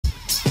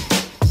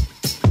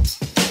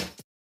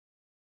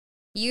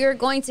You're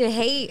going to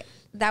hate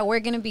that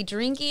we're gonna be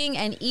drinking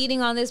and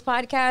eating on this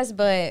podcast,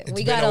 but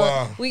we got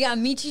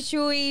Michi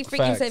Chui,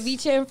 freaking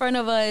ceviche in front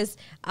of us,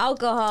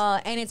 alcohol,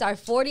 and it's our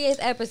 40th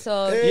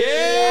episode. Yeah!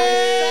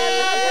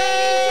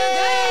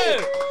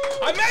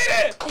 I made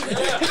it!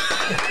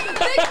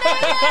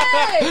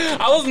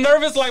 I was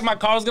nervous like my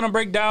car was gonna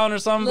break down or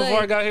something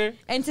before I got here.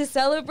 And to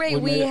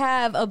celebrate, we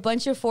have a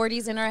bunch of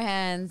 40s in our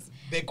hands.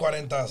 Big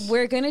 40s.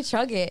 We're gonna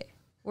chug it.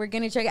 We're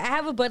gonna chug it. I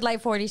have a Bud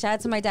Light 40. Shout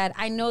out to my dad.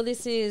 I know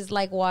this is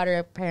like water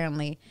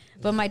apparently,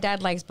 but my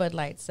dad likes Bud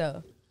Light,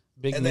 so.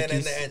 Big and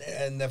Mickeys.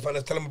 And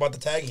let's tell them about the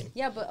tagging.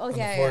 Yeah, but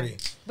yeah.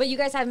 But you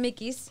guys have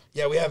Mickeys.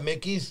 Yeah, we have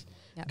Mickeys.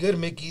 Yeah. Good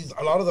Mickeys.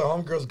 A lot of the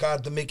homegirls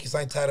got the Mickey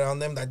sign tatted on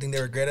them. I think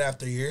they regret it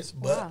after years,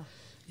 but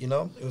you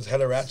know, it was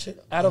hella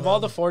ratchet. Out of all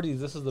the 40s,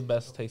 this is the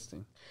best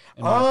tasting.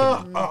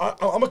 I'm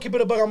gonna keep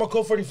it a buck. I'm a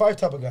Code 45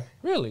 type of guy.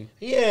 Really?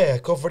 Yeah,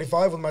 Code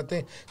 45 was my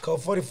thing.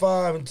 Code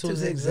 45 and 2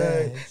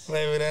 zigzags.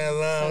 Maybe that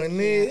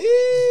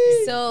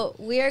long. So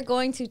we are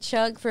going to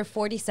chug for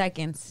 40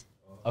 seconds.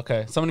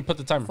 Okay, somebody put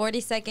the timer.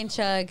 40-second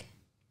chug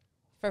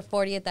for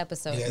 40th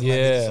episode. You guys might be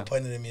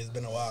disappointed in me. It's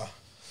been a while.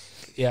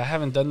 Yeah, I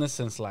haven't done this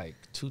since like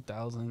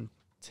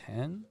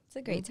 2010. It's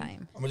a great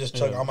time. I'm gonna just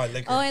chug all my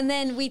liquor. Oh, and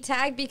then we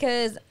tagged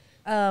because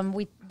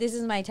this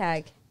is my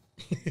tag.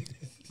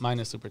 Mine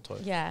is super toy.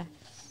 Yeah.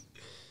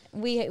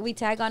 We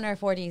tag on our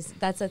 40s.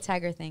 That's a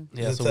tagger thing.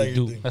 Yeah, that's what we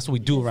do. That's what we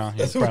do around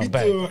here. That's what we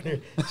do around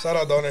here. Shout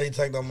out Donor. He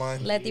tagged on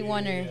mine. Letty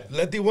Warner.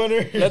 Letty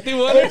Warner. Letty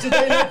Warner.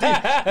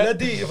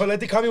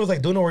 Letty called me, was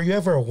like, Duno, were you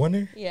ever a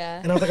winner?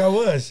 Yeah. And I was like, I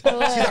was. She's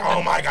like,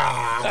 oh my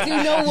God.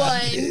 Duno won.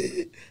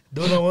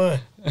 Duno won.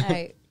 All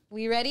right.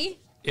 We ready?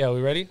 Yeah,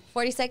 we ready?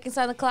 40 seconds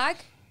on the clock.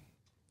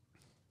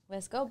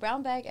 Let's go.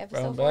 Brown bag.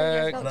 Episode 40.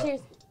 Let's go.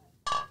 Cheers.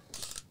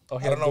 Oh,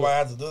 I don't know why I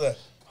had to do that.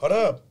 Hold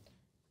up.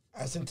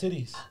 Ass and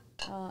titties.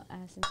 Oh,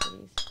 ass and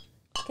titties.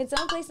 Can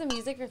someone play some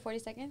music for 40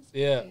 seconds?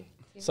 Yeah. Okay,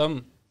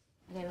 some.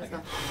 Okay, let's go.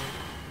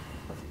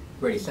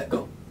 Ready, set,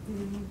 go.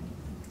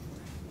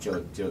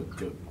 Chug.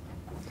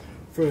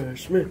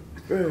 Freshman.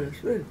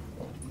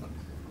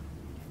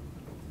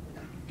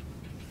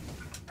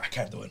 I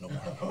can't do it no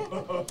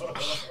more.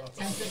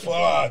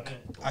 Fuck.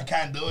 I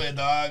can't do it,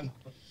 dog.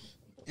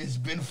 It's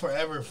been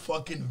forever.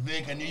 Fucking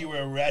Vic. I knew you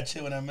were a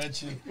ratchet when I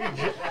met you.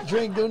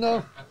 Drink,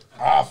 Duno.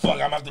 Ah, fuck.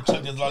 I'm gonna have to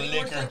chug this little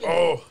liquor.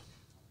 Oh.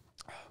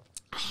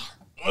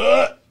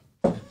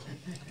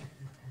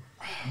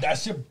 That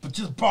shit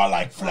just brought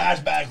like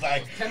flashbacks.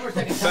 Like 10 more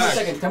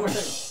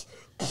seconds.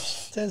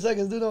 10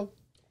 seconds, Duno.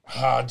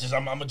 I'm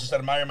gonna just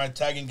admire my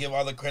tag and give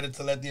all the credit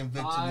to Letty and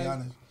Vic, to be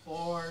honest.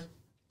 4,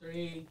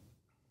 3,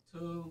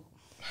 2,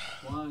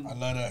 1. I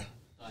love that.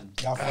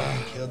 Y'all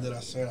fucking killed it, I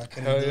swear. I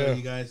couldn't do it,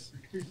 you guys.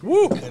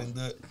 Woo! Couldn't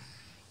do it.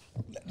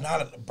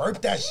 Nah, burp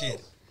that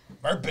shit.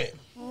 Burp it.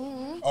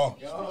 Oh,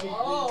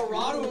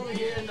 Rod over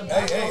here in the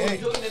back.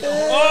 Hey.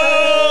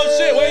 Oh,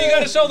 shit. Wait, you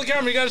gotta show the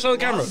camera.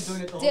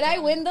 Did I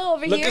win though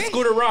over Look here? at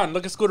Scooter Ron.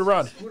 Scooter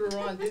Ron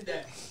did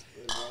that.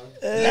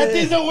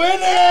 Letty's the winner!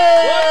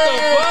 What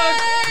the fuck?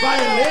 By a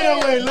little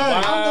way, look.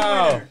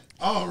 Wow.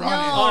 Oh,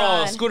 Ronnie.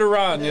 Oh, Scooter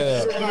Ron,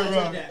 yeah. Scooter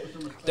Ron.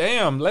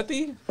 Damn,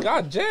 Letty.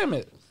 God damn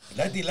it.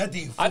 Letty.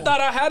 I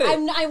thought I had it.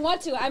 I want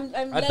to. I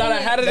thought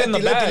I had it in the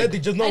bag. Letty,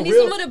 just no I need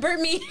real. someone to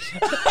burp me.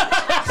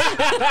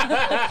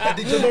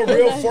 Letty, just no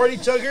real 40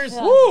 chuggers.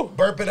 Yeah. Woo!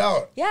 Burp it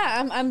out.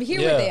 Yeah, I'm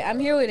here with it. I'm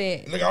here with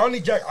it. Look, I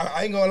only Jack.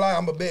 I ain't gonna lie.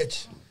 I'm a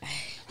bitch.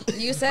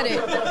 You said it.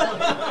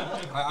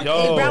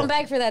 Yo. Hey, brown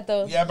bag for that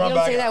though. Yeah, brown you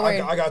don't bag. say that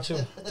word. I got you.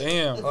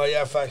 Damn. Oh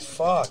yeah, facts.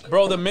 Fuck.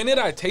 Bro, the minute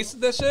I tasted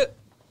that shit.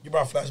 You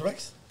brought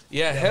flashbacks?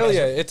 Yeah, hell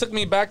yeah. It took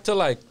me back to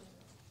like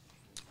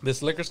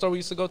this liquor store we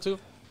used to go to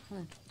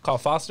called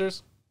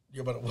Foster's.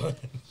 You're about to what?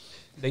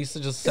 They used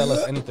to just sell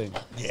us anything.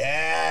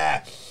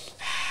 Yeah.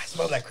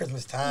 Smells like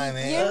Christmas time,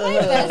 man.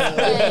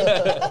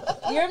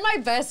 You're my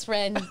best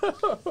friend.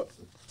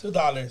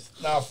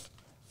 $2. Now,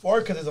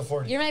 4 because it's a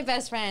 40. You're my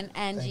best friend,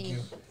 Angie.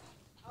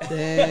 Thank you.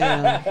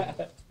 Damn.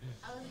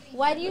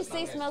 Why do you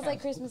say smells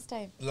like Christmas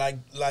time? Like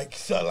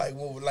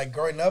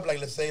growing up, like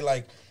let's say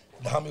like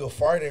the homie will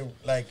fart and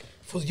like,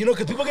 you know,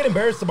 because people get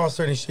embarrassed about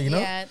certain shit, you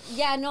know?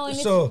 Yeah, no, and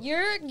So-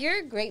 you're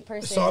a great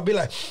person. So I'll be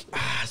like,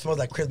 it smells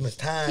like Christmas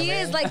time. He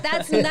man. is like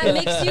that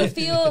makes you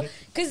feel,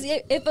 because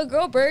if a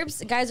girl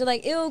burps, guys are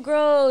like, ew,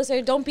 gross,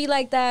 or don't be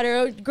like that,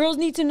 or girls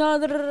need to know.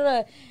 Da, da, da,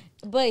 da.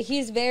 But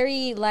he's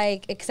very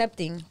like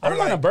accepting. I don't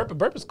mind a burp. A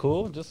burp is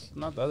cool, just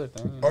not the other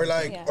thing. Or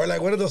like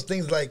one of those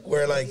things like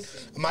where like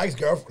my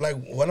ex-girlfriend, like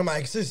one of my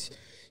exes,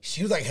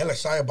 she was like hella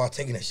shy about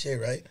taking a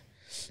shit, right?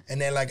 And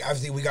then, like,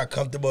 obviously, we got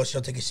comfortable.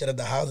 She'll take a shit at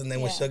the house. And then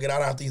when she'll get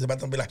out, I have to use the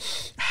bathroom and be like,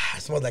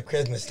 it smells like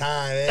Christmas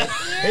time, man.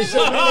 And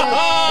she'll be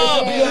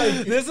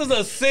like, this is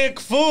a sick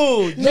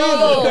food.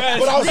 No,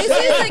 but this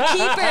is a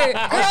keeper.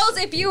 Girls,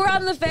 if you were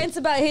on the fence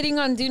about hitting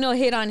on Duno,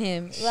 hit on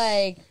him.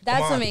 Like,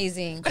 that's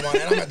amazing. Come on,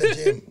 and I'm at the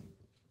gym.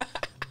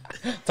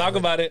 Talk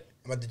about it.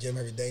 I'm at the gym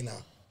every day now.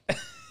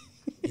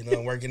 You know,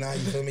 I'm working out.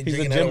 You feel me? He's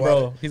Drinking a gym water.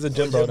 bro. He's a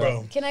gym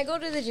bro. Can I go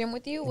to the gym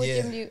with you? What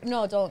gym do you?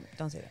 No, don't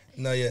say that.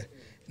 No, yeah.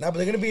 Nah, but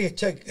they're gonna be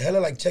hella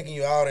like checking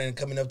you out and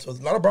coming up to us.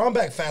 A lot of brown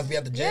bag fans be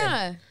at the gym.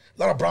 Yeah.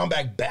 lot of brown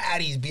bag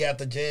baddies be at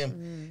the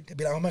gym. They'd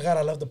be like, oh my God,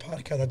 I love the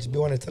podcast. I just be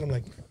wanting to tell them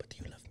like, but do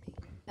you love me?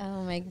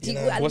 Oh my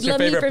God. What's your love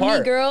me favorite for part?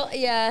 me, girl.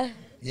 Yeah.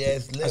 Yeah,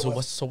 it's lit.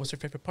 So what's your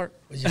favorite part?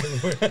 What's your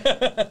favorite part?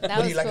 That What do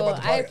was you like cool.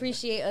 about the I podcast?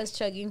 appreciate us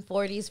chugging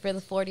 40s for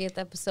the 40th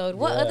episode.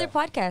 What Yeah. other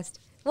podcast?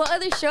 What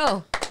other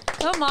show?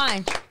 Come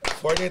on.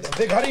 40th.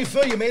 Vic, how do you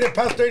feel? You made it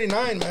past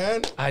 39,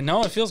 man. I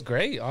know, it feels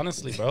great,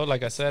 honestly, bro.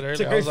 Like I said It's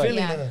a earlier, I great was like,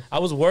 feeling. Yeah. huh? I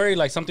was worried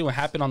like something would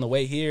happen on the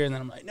way here, and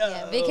then I'm like, no.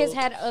 Yeah, Vic has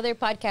had other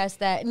podcasts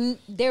that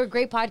they were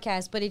great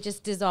podcasts, but it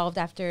just dissolved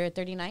after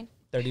 39.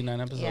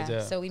 39 episodes, Yeah,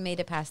 yeah. so we made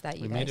it past that.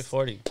 You we guys made it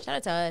 40. Shout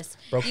out to us.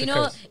 Broke You the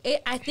know, curse.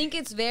 I think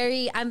it's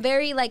I'm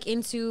very like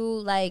into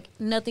like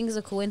nothing's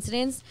a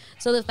coincidence.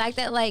 So the fact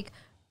that like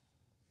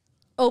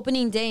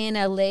opening day in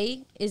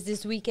LA is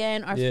this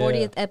weekend, our Yeah.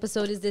 40th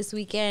episode is this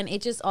weekend.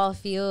 It just all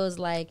feels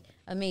like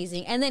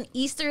amazing. And then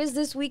Easter is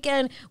this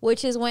weekend,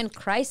 which is when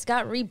Christ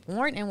got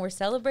reborn and we're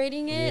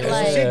celebrating it. Yeah.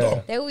 Like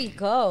Yeah. there we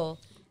go.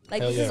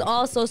 Like Hell this is yeah.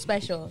 all so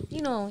special.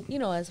 You know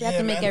us. We have Yeah,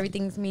 to make man.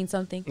 everything mean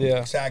something. Yeah.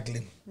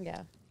 Exactly.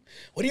 Yeah.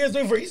 What are you guys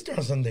doing for Easter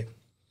on Sunday?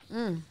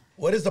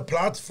 What is the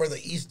plot for the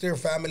Easter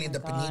family, the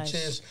gosh.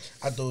 Peniches,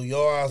 at the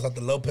Ulloas, at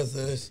the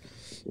Lopez's?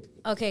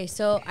 Okay,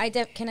 so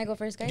can I go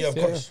first, guys? Yeah, of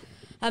course.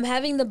 I'm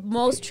having the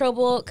most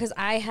trouble because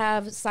I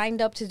have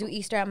signed up to do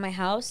Easter at my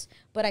house,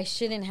 but I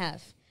shouldn't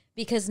have.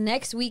 Because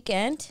next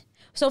weekend,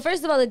 so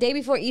first of all, the day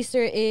before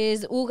Easter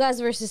is Ugas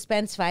versus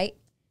Spence fight,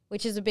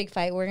 which is a big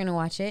fight. We're going to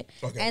watch it.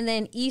 Okay. And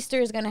then Easter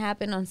is going to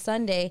happen on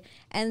Sunday.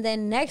 And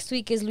then next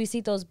week is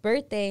Luisito's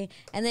birthday.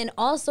 And then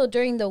also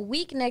during the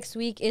week next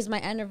week is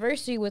my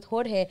anniversary with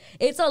Jorge.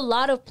 It's a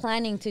lot of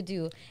planning to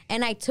do.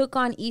 And I took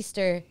on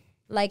Easter,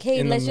 like, hey,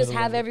 In the let's just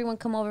middle have of it. everyone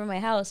come over to my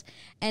house.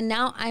 And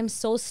now I'm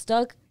so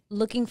stuck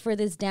looking for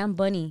this damn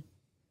bunny.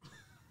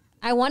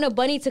 I want a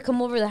bunny to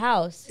come over the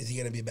house. Is he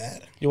going to be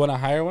bad? You want to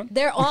hire one?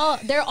 They're all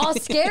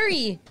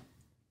scary.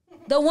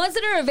 The ones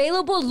that are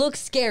available look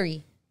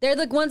scary. They're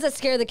the ones that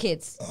scare the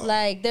kids.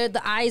 Like they're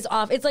the eyes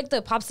off. It's like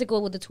the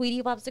popsicle with the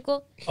Tweety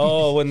popsicle.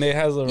 Oh, when they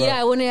has a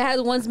Yeah, when it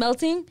has one's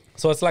melting.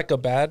 So it's like a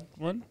bad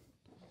one?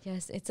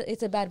 Yes,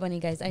 it's a bad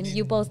bunny, guys. And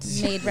you both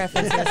made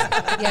references.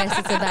 Yes,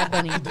 it's a bad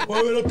bunny.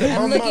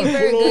 I'm looking for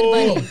a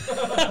good bunny.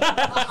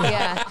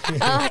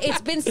 Yeah.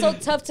 It's been so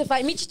tough to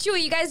find. Michichu,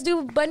 you guys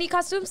do bunny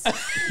costumes?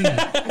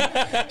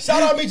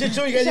 Shout out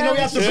Michichu. You guys know we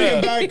have to bring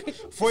him back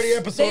for the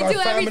episode. They our do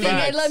everything.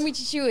 family. I love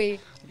Michichui.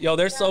 Yo,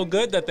 they're so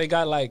good that they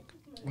got like,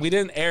 we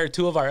didn't air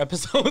 2 of our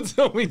episodes,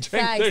 so we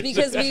drank Facts, their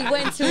because shit. we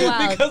went too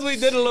wild. Because we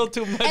did a little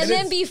too much. And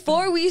then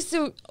before we used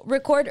to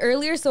record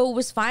earlier, so it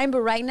was fine.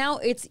 But right now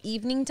it's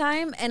evening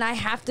time, and I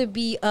have to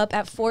be up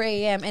at 4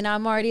 a.m. And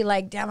I'm already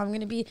like, damn, I'm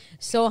gonna be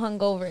so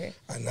hungover.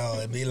 I know,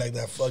 it'd be like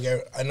that. Fuck.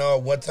 I know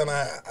one time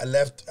I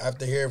left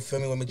after here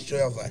filming with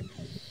Michichu, I was like,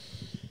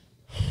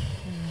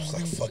 it's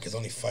like, fuck, it's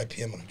only 5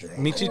 p.m. I'm drunk.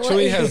 Michi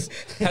Chui has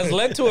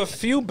led to a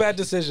few bad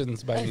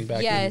decisions by me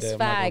back Yes, in the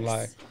day. I'm not gonna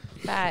lie. facts.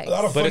 Facts. A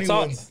lot of But funny it's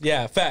all ones.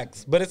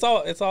 facts. But it's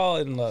all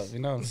in love, you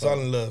know. It's all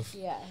in love.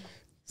 Yeah.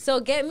 So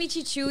get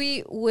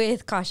Michichui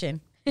with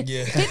caution.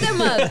 Yeah. Hit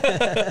them up,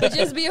 but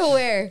just be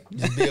aware.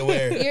 Just be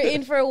aware. You're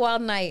in for a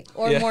wild night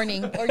or Yeah.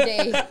 morning or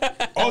day.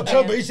 Oh,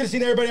 Chubb, but you should have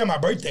seen everybody on my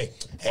birthday.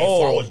 Hey,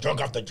 Oh. I was drunk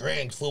off the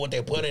drinks. Fool, what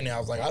they put in there. I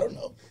was like, I don't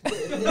know. I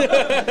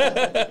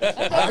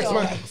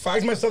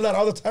ask myself that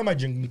all the time. I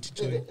drink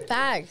Michichu.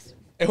 Facts.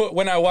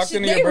 When I walked Should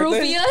into they your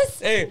birthday, roofie us?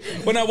 hey,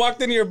 when I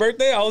walked into your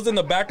birthday, I was in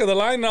the back of the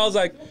line and I was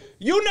like,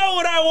 "You know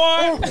what I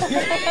want."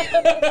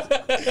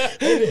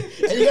 And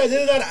you guys,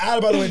 this is not an ad,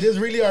 by the way. This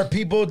really are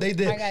people. They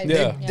did. Our guys.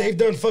 Yeah. They've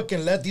done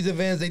fucking Letty's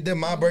events. They did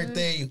my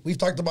birthday. We've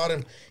talked about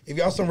him. If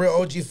y'all some real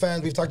OG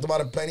fans, we've talked about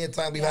him plenty of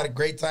times. We've had a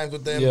great time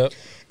with them. Yep.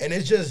 And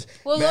it's just,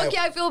 Well, man, lucky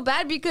I feel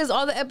bad because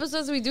all the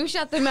episodes we do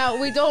shout them out,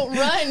 we don't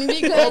run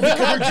because, Oh, of because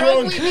how we're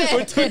drunk we drunk. We're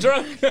get. too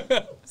drunk.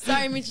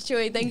 Sorry,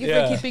 Michichui. Thank you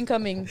Yeah. for keeping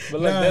coming. But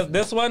look, Nah.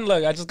 this one,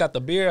 look, I just got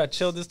the beer. I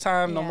chilled this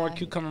time. No more Yeah.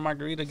 cucumber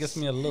margarita. Gets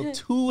me a little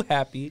too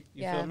happy.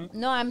 You Yeah. feel me?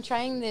 No, I'm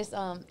trying this.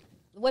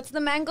 What's the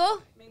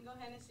mango? Mango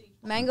Hennessy.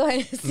 Mango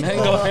Hennessy.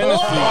 Mango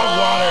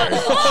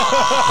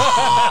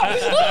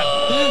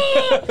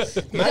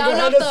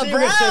Down off the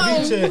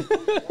Hennessy with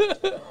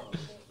ceviche.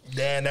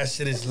 Damn, that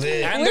shit is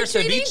lit. And We're their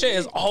treating- ceviche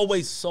is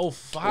always so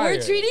fire.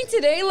 We're treating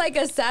today like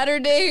a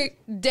Saturday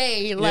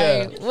day.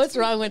 Like, what's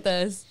wrong with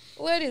us?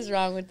 What is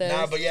wrong with us?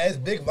 Nah, but yeah, it's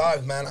big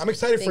vibes, man. I'm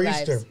excited Big for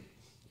vibes. Easter.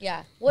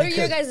 Yeah. What are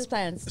your Because- guys'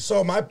 plans?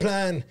 So my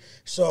plan,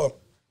 shout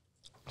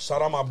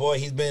out my boy.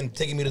 He's been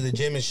taking me to the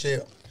gym and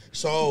shit.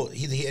 So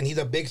he's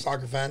a big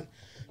soccer fan.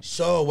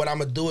 So what I'm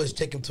gonna do is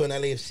take him to an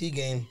LAFC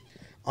game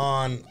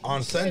on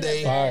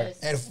Sunday, Fire.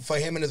 and for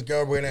him and his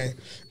girl, we're gonna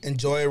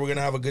enjoy it. We're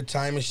gonna have a good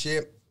time and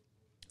shit.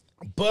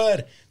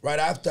 But right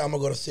after, I'm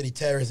gonna go to City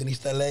Terrace in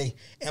East LA,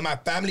 and my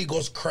family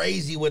goes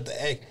crazy with the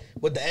egg.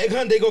 With the egg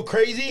hunt, they go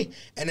crazy,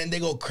 and then they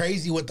go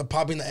crazy with the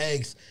popping the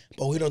eggs.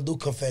 But we don't do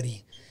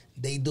confetti.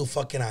 They do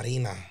fucking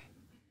harina.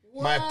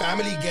 My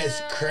family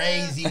gets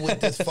crazy with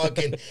this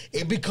fucking.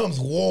 It becomes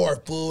war,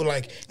 fool.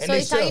 Like, and so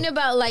he's talking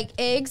about like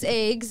eggs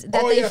that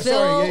they fill.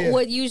 Sorry,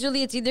 with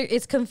usually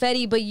it's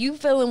confetti, but you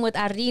fill them with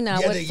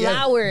harina, with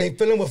flour. They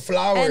fill them with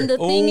flour. And the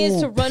thing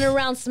is to run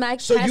around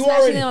smashing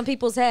them on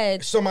people's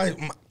heads. So my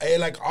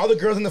like all the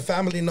girls in the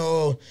family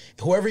know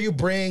whoever you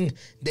bring,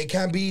 they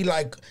can't be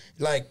like.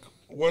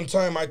 One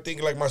time I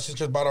think like my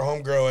sister bought a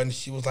homegirl and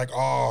she was like,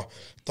 oh,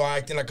 thought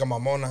acting like a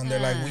mamona, and they're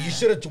like, well, you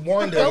should have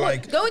warned her.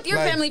 Go with your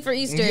family for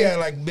Easter. Yeah,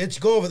 like bitch,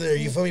 go over there.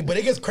 You feel me? But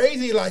it gets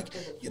crazy. Like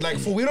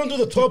for we don't do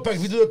the 12 packs,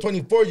 we do the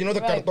 24. You know the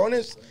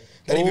cartones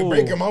that if you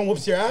break your mom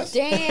whoops your ass.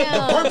 Damn.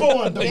 The purple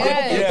one, the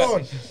purple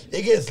carton.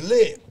 It gets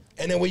lit.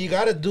 And then what you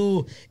gotta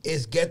do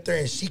is get there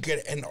in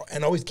secret and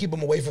always keep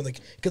them away from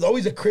because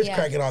always a Chris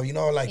cracking off. You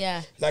know, like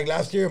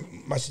last year,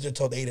 my sister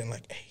told Aiden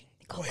like, hey,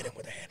 go hit him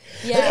with a hand.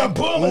 Yeah. And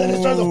then boom, and then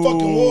it starts a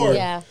fucking war.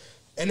 Yeah.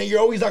 And then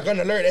you're always like on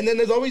alert. And then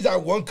there's always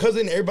that one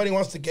cousin everybody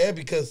wants to get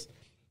because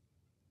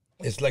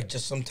it's like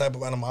just some type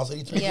of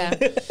animosity to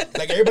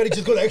like everybody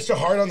just goes extra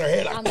hard on their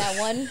head. Like, on that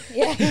one.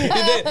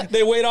 Yeah.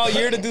 they wait all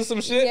year to do some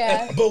shit.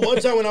 Yeah. But one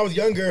time when I was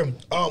younger,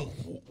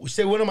 we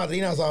stayed with my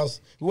madrina's house.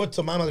 We went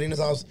to my madrina's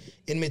house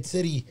in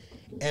Mid-City.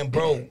 And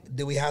bro,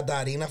 we had the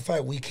arena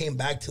fight. We came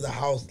back to the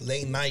house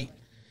late night,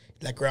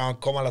 like around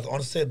como a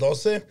las 11,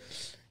 12.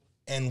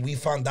 And we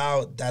found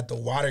out that the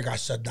water got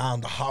shut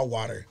down, the hot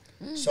water.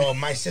 So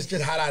my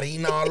sisters had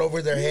harina all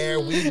over their hair.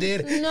 We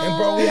did. No. And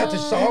bro, we had to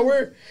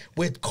shower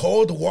with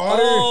cold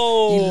water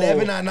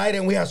 11 at night.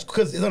 And we had,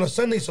 because it's on a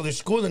Sunday, so there's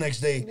school the next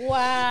day.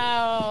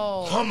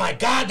 Wow. Oh my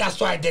God, that's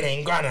why I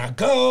didn't gonna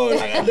go.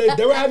 Like,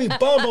 they were having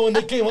fun, but when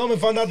they came home and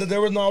found out that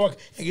there was no,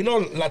 you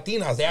know,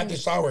 Latinas, they had to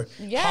shower.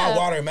 Hot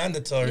water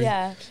mandatory.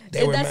 Yeah.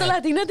 That's a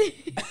Latina thing?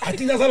 I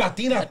think that's a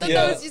Latina thing. I thought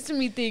that was just a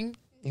me thing.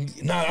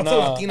 Nah, that's a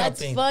Latina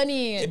thing. That's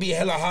funny. It'd be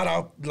hella hot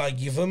out, like,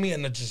 you feel me?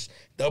 And it just,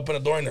 they open the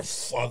door and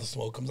all the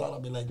smoke comes out.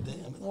 I'll be like,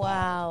 damn.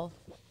 Wow.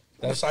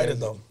 I'm excited,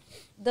 though.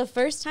 The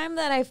first time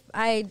that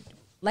I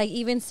like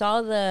even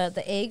saw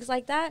the eggs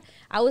like that,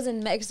 I was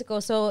in Mexico.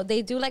 So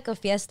they do like a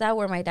fiesta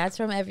where my dad's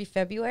from every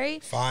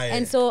February. Fire.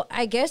 And so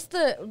I guess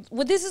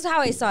this is how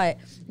I saw it.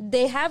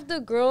 They have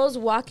the girls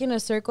walk in a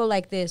circle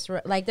like this,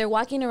 like they're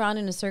walking around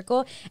in a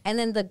circle, and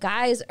then the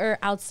guys are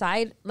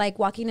outside like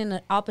walking in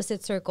an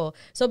opposite circle.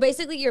 So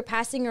basically you're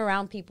passing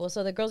around people.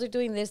 So the girls are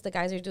doing this, the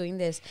guys are doing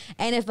this.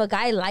 And if a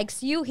guy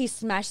likes you, he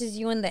smashes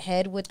you in the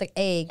head with the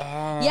egg.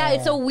 Yeah,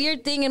 it's a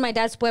weird thing in my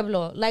dad's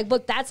pueblo. Like,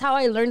 but that's how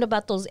I learned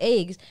about those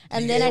eggs.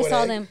 And then I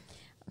saw them.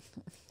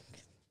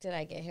 Did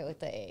I get hit with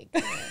the egg?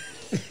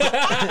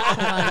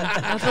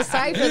 I feel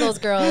sorry for those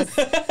girls.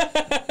 You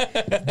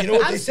know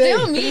what I'm they say?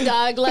 still me,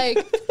 dog. Like,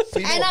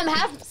 and I'm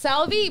half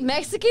Salvi.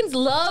 Mexicans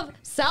love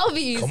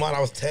Salvis. Come on, I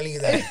was telling you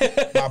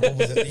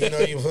that. You know,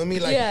 you feel me?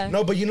 Like,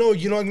 no, but you know,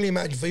 only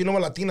imagine. You know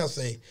what Latinas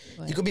say?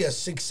 What? You could be a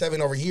 6'7"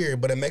 over here,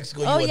 but in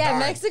Mexico, you would die.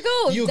 Mexico,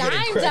 you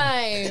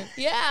dime.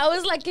 Yeah, I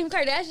was like Kim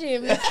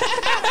Kardashian.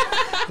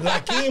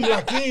 Lakim.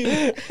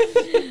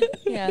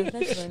 Yeah,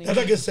 that's funny. That's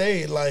like I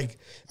say. Like,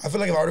 I feel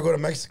like if I were to go to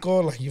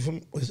Mexico, like you feel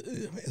me,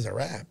 it's a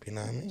wrap. You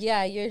know what I mean?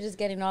 Yeah, you're just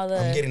getting all the.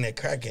 I'm getting it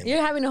cracking.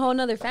 You're having a whole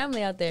nother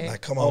family out there.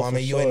 Like, come on,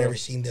 mommy, you ain't never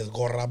seen this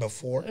gorra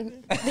before.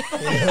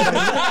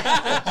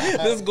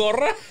 This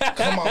gorra.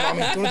 Come on,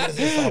 mommy, tú eres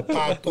el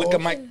zapato. Look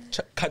at my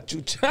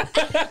cachucha.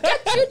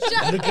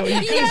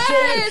 Cachucha.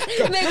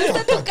 Yes, me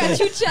gusta tu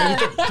cachucha.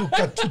 Tu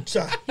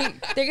cachucha.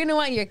 They're gonna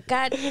want your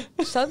cat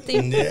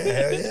something.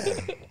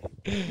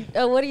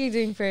 Yeah. What are you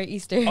doing for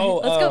Easter? Oh,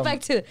 let's go back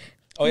to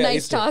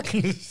nice Easter. talk.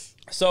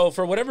 So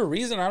for whatever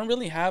reason, I don't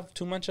really have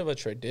too much of a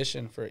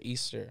tradition for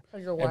Easter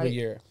every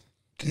year.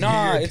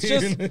 Nah, it's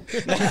just you're the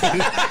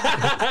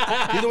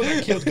one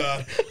that killed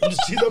God. I'm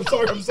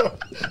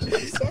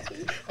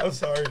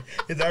sorry.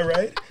 Is that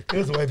right? It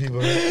was white people.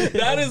 Right?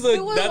 That's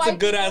a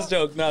good ass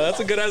joke. No, that's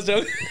a good ass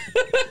joke.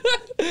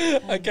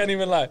 I can't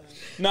even lie.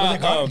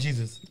 No,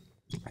 Jesus.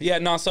 Yeah,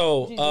 no.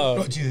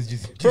 So,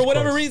 Jesus. For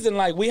whatever reason,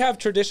 like we have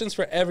traditions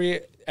for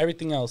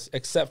everything else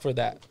except for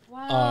that.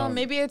 Wow,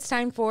 maybe it's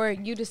time for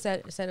you to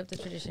set up the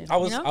tradition. I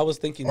was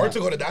thinking, or to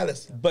go to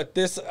Dallas. But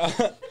this,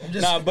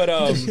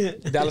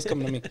 Dallas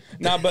coming to me.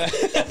 But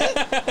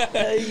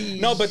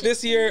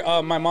this year,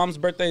 my mom's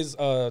birthday's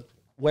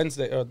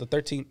Wednesday or the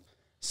 13th,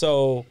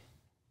 so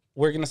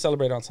we're gonna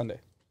celebrate on Sunday,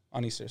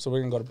 on Easter. So we're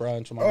gonna go to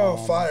brunch with my mom. Oh,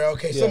 fire!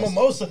 Okay, yes. Some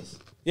mimosas.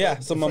 Yeah,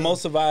 some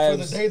mimosa vibes.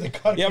 For the day the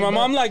cut. Yeah, my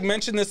mom like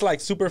mentioned this like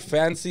super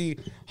fancy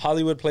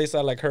Hollywood place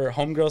that like her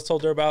homegirls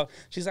told her about.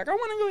 She's like, I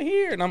want to go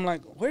here, and I'm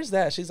like, where's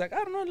that? She's like, I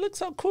don't know, it looks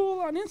so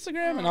cool on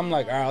Instagram, and I'm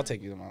like, all right, I'll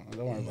take you to mom.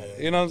 Don't worry about it.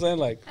 You know what I'm saying?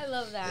 Like, I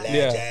love that.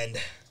 Legend.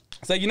 Yeah.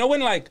 So you know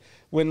when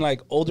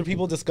older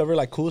people discover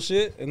like cool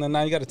shit, and then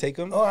now you got to take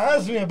them. Oh,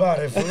 ask me about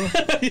it, fool.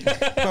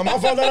 My mom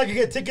found out I could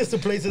get tickets to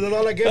places, and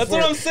all I get. That's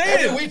what I'm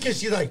saying. Every weekend,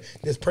 she's like,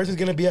 this person's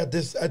gonna be at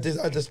this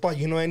spot.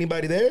 You know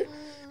anybody there?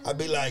 I'd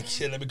be like,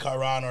 shit, let me call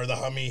Ron or the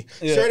homie.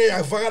 Yeah. Straight,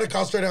 if I gotta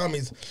call straight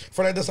homies.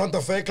 For like the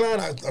Santa Fe clan,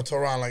 I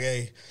told Ron, like,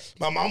 hey,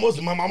 my mom was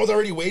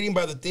already waiting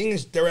by the thing.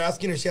 They were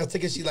asking her if she has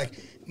tickets. She's like,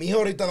 mijo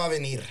ahorita va a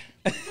venir.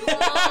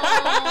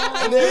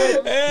 And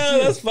then, yeah,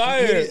 that's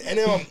fire.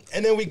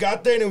 And then we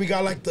got there, and then we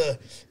got like the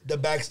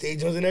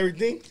backstage ones and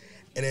everything.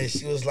 And then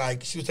she was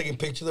taking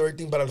pictures of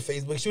everything, but on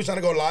Facebook, she was trying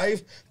to go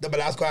live. The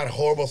Velasco had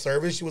horrible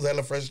service. She was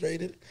hella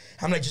frustrated.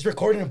 I'm like, just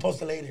record it and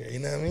post it later. You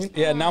know what I mean?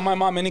 Yeah, now my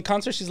mom, any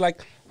concert, she's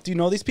like, do you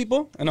know these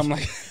people? And I'm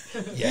like,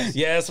 Yes.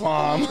 yes,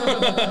 mom.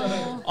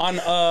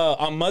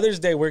 On Mother's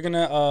Day, we're going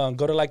to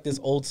go to like this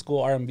old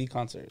school R&B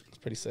concert. It's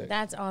pretty sick.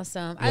 That's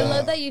awesome. I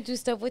love that you do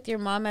stuff with your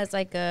mom as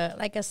like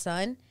a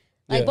son.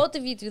 Like both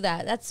of you do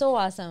that. That's so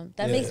awesome.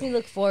 That makes me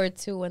look forward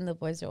to when the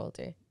boys are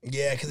older.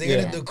 Yeah, because they're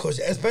going to do cool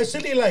shit.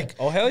 Especially like...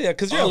 Oh, hell yeah.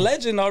 Because you're a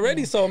legend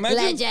already, so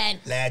imagine.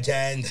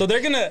 Legend. So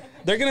they're gonna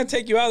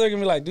take you out. They're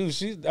going to be like, dude,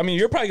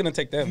 you're probably going to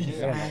take them.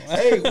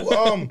 Hey,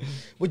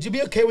 would you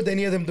be okay with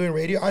any of them doing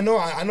radio? I know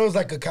it's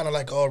like a kind of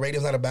like, oh,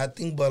 radio's not a bad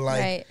thing, but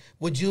like,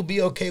 would you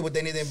be okay with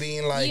any of them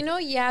being like... You know,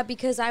 yeah,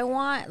 because I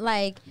want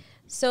like...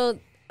 So,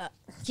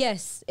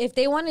 yes, if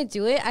they want to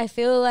do it, I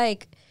feel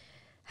like...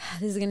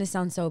 This is going to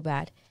sound so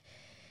bad.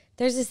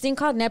 There's this thing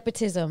called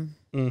nepotism.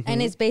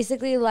 And it's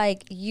basically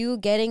like you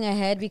getting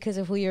ahead because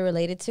of who you're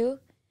related to.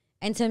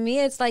 And to me,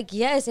 it's like,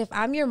 yes, if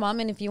I'm your mom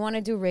and if you want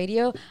to do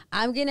radio,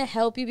 I'm going to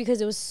help you because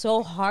it was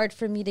so hard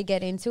for me to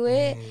get into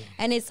it.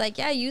 And it's like,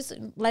 yeah,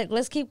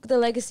 let's keep the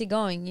legacy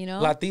going, you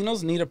know?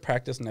 Latinos need to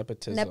practice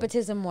nepotism.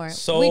 Nepotism more.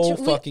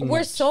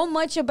 We're so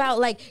much about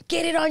like,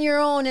 get it on your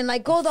own and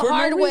like go the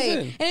hard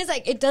way. And it's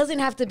like, it doesn't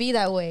have to be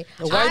that way.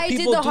 I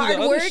did the hard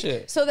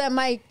work so that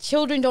my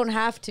children don't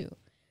have to.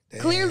 Damn.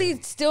 Clearly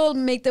still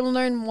make them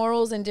learn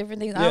morals and different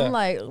things. Yeah. I'm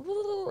like,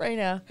 right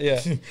now. Yeah.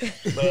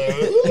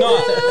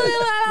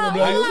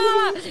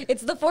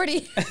 It's the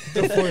 40.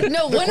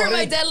 No wonder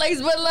my dad likes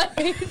Bud Light.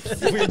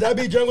 Would that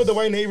be drunk with the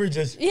white neighbor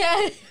just...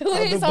 Yeah.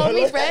 When his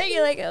homie friend,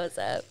 you're like, oh, what's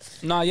up?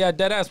 Nah, yeah,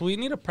 deadass. We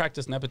need to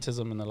practice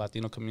nepotism in the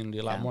Latino community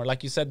a lot more.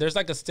 Like you said, there's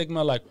like a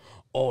stigma like,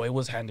 oh, it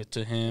was handed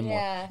to him.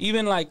 Yeah. Or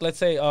even like, let's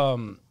say,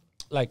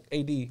 like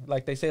AD,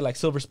 like they say like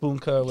silver spoon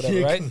cut or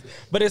whatever, right?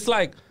 But it's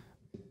like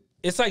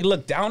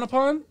looked down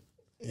upon,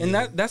 and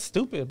that's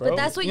stupid, bro. But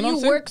that's what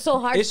you work so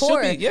hard for, so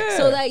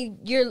that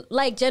you're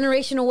like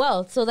generational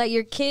wealth, so that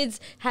your kids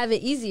have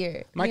it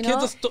easier. My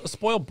kid's a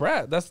spoiled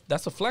brat.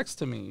 That's a flex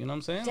to me. You know what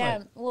I'm saying? Damn.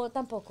 Like, well,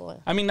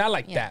 tampoco. I mean, not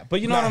like that, but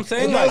you know what I'm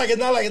saying? It's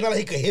not like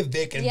he could hit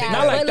Vic and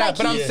not like that.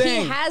 But I'm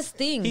saying he has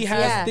things. He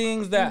has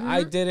things that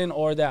I didn't,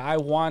 or that I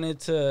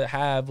wanted to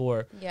have,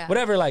 or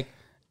whatever. Like,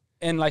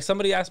 and like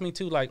somebody asked me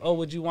too, like, oh,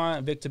 would you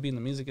want Vic to be in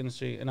the music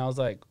industry? And I was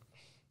like,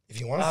 if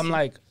you want, I'm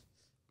like,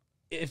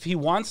 if he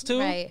wants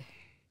to,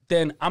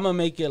 then I'm gonna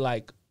make it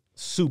like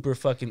super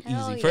fucking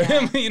easy for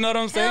him. You know what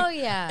I'm saying? Hell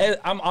yeah. And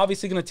I'm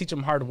obviously gonna teach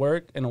him hard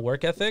work and a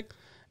work ethic,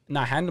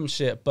 not hand him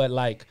shit, but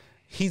like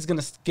he's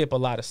gonna skip a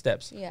lot of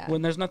steps. Yeah.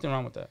 When there's nothing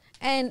wrong with that.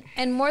 And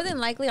more than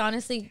likely,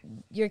 honestly,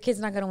 your kid's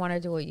not gonna want to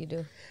do what you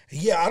do.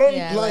 Yeah, I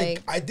don't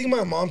like. I think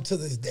my mom to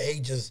this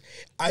day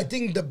I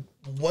think the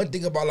one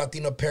thing about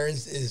Latino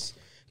parents is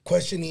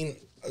questioning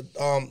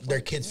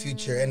their kids'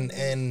 future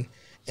and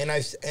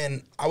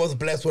I was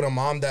blessed with a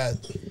mom that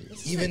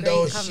even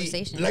though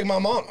she like my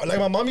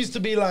mom used to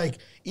be like,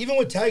 even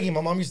with tagging,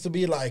 my mom used to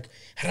be like,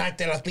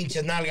 rate las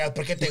pinches nalgas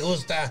porque te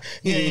gusta,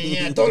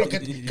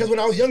 because when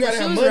I was younger I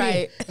didn't have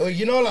money. Right.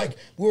 You know, like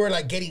we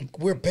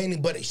were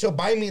painting, but she'll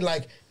buy me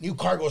like new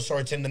cargo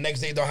shorts and the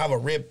next day they'll have a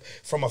rip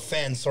from a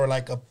fence or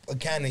like a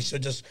can and she'll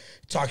just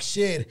talk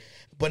shit.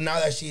 But now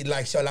that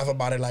she'll laugh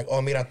about it like,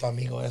 oh, mira tu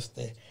amigo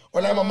este.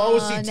 Or like my mom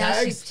would see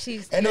tags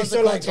and they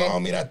still like, oh,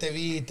 mira, te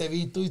vi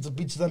tú y tus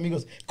pinches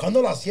amigos.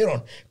 ¿Cuándo lo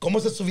hicieron? ¿Cómo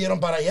se subieron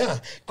para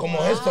allá?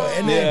 Como esto.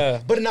 And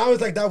then, but now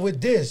it's like that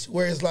with this,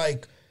 where it's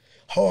like,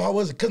 oh, how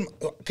was it?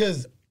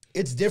 Because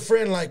it's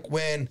different like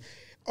when,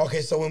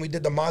 so when we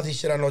did the Mozzie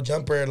shit on No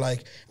Jumper,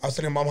 like I was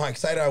telling mom how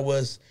excited I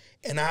was,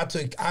 and I had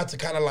to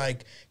kind of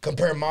like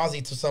compare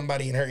Mozzie to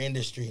somebody in her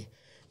industry.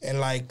 And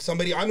like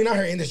somebody, I mean not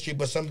her industry,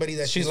 but somebody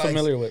that she's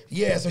familiar with.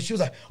 Yeah, so she was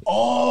like,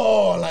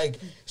 oh, like,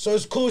 so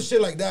it's cool shit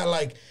like that.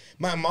 Like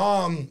my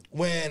mom,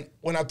 when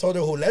I told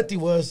her who Letty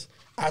was,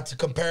 I had to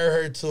compare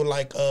her to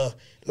like a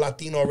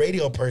Latino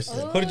radio person.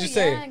 Ooh, what did you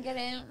say?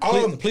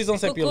 Please don't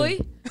say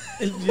Piolín.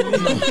 No.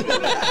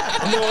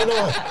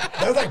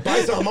 That's like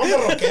paisa. My mom's a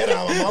rockera.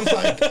 My mom's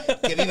like,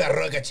 que viva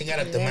roca,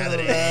 chingada tu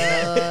madre.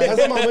 That's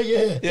what my mom,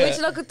 Which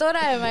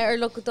locutora am I, or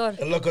locutor?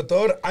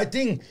 Locutor. I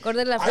think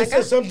I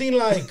said something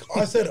like,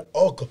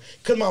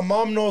 because my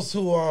mom knows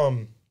who,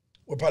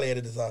 we'll probably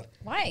edit this out.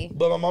 Why?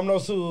 But my mom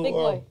knows who, Big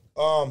boy.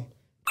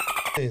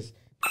 Is.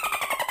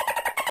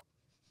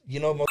 You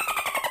know,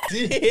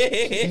 yeah,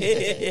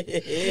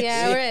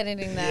 we're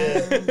editing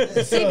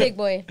that. Say Big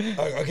Boy.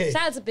 Okay.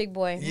 Shout out to Big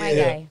Boy, my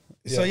guy.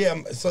 So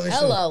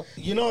hello.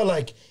 You know,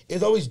 like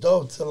it's always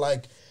dope to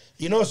like,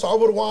 you know. So I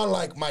would want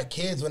like my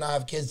kids when I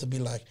have kids to be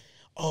like,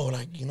 oh,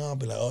 like you know, I'll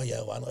be like, oh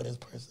yeah, well, I know this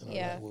person.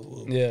 Yeah. Like,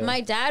 woo. Yeah.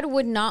 My dad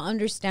would not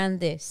understand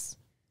this,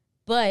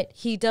 but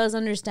he does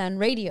understand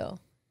radio.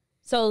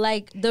 So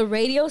like the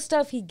radio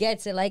stuff, he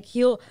gets it. Like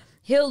he'll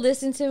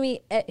listen to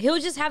me. He'll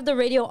just have the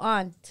radio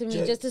on to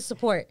me just to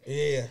support.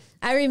 Yeah.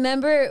 I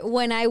remember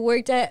when I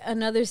worked at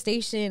another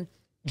station,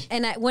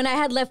 and when I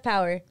had left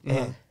power,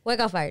 I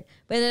got fired.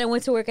 But then I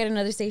went to work at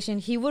another station.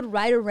 He would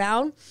ride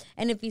around,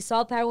 and if he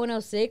saw Power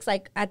 106,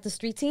 like at the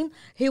street team,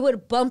 he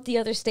would bump the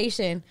other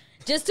station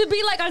just to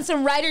be like on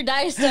some ride or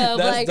die stuff.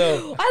 That's like,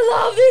 dope. I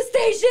love this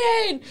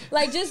station.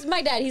 Like, just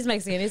my dad, he's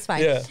Mexican, it's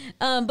fine. Yeah.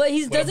 But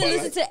he doesn't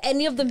listen to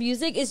any of the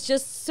music. It's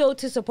just so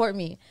to support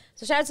me.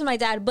 So shout out to my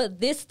dad. But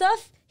this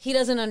stuff, he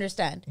doesn't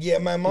understand. Yeah,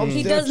 my mom.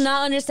 He does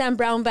not understand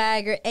brown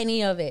bag or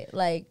any of it.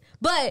 Like,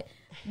 but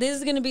this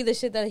is gonna be the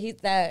shit that he's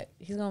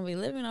gonna be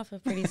living off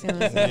of pretty soon.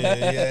 So.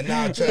 Yeah,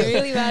 nah, trust.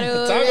 Really about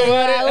it. Talk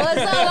about it.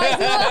 What's up? Like,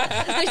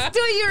 I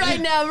still you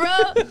right now, bro.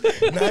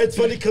 Nah, it's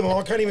funny because my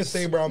mom can't even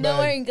say brown No bag.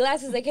 wearing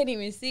glasses, I can't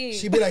even see.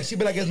 She be like,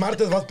 es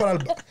martes, vas para el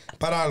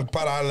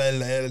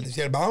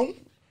bound?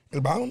 El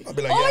bound? I'll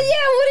be like, Oh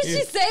yeah, what did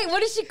she say? What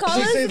did she call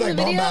She us? says in like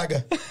the bomb video?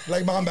 bag.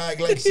 Like bomb bag.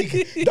 Like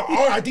the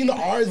R, I think the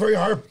R is very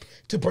hard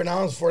to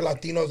pronounce for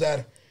Latinos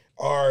that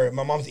are,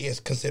 my mom's is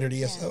considered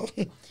ESL.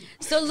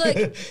 So look,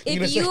 if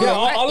English- you Yeah,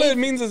 are, all it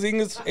means is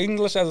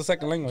English as a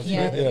second language.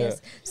 yeah, right? it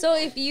is. So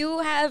if you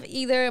have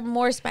either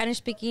more Spanish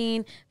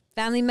speaking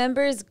family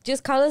members,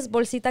 just call us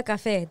Bolsita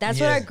Cafe. That's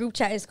what Yeah. our group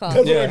chat is called.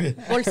 That's Yeah. what it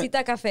is.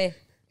 Bolsita Cafe.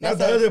 Not That's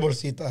that it. is de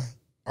bolsita.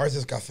 Ours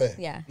is cafe.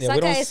 Yeah. Yeah, we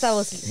Saca don't esta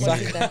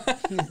bolsita.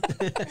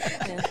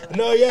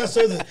 No, yeah,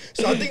 so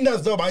I think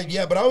that's dope.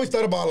 But I always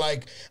thought about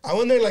like, I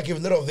wonder like if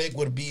Little Vic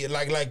would be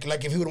like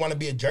if he would want to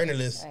be a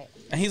journalist. Right.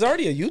 And he's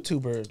already a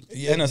YouTuber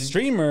Yeah, and a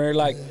streamer.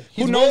 Like,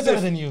 He's who knows better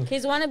if than you.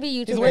 He's wannabe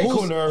He's YouTuber. way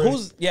cooler.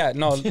 who's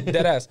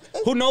dead ass.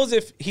 Who knows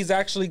if he's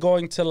actually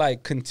going to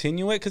like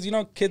continue it? Because you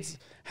know, kids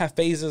have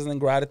phases and then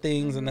grow out of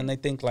things, and then they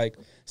think like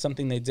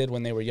something they did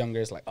when they were younger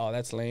is like, oh,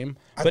 that's lame.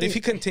 But if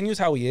think- he continues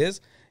how he is,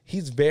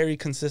 he's very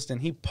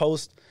consistent.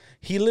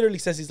 He literally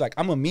says he's like,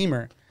 I'm a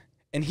memer.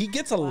 And he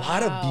gets a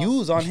lot of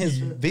views on his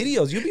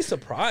videos. You'd be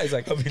surprised.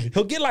 Like,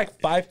 he'll get like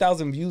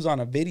 5,000 views on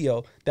a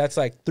video that's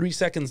like 3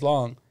 seconds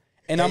long.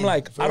 And I'm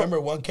like, I remember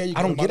 1K. You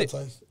I don't get it.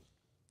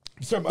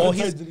 Oh,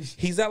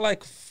 he's at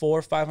like 400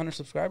 or 500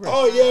 subscribers.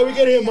 Oh yeah, we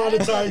get him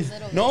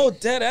monetized. No,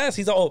 dead ass.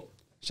 He's shout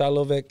out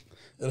Lil Vic.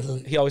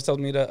 He always tells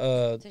me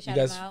to you shout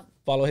guys him out.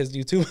 follow his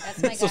YouTube,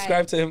 That's my guy.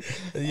 subscribe to him.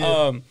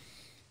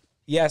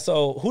 Yeah.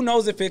 So who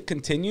knows if it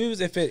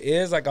continues? If it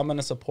is, like, I'm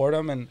gonna support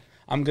him and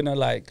I'm gonna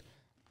like,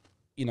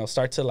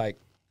 start to like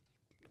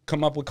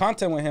come up with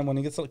content with him when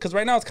he gets, because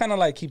right now it's kind of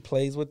like he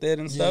plays with it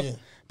and stuff. Yeah.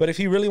 But if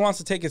he really wants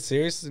to take it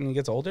serious and he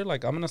gets older,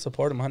 like, I'm gonna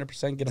support him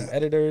 100%. Get him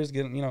editors,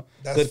 get him,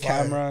 That's good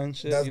fire. camera and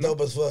shit. That's you know?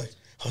 dope as fuck.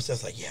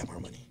 Jose's like, yeah, more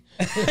money.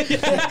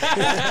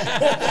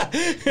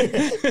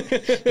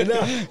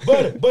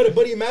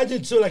 But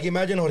imagine too, like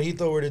imagine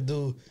Jorgito were to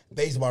do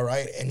baseball,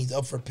 right? And he's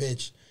up for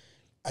pitch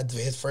at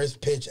his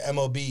first pitch,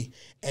 MLB,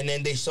 and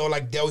then they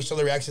always show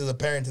the reactions of the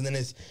parents, and then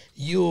it's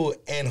you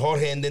and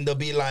Jorge, and then they'll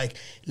be like,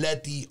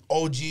 let the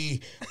OG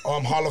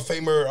Hall of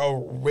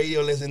Famer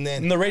radio listen, and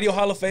then In the Radio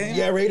Hall of Fame.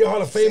 yeah, Radio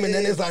Hall of Fame, and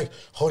then it's like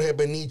Jorge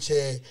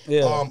Beniche,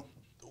 Yeah.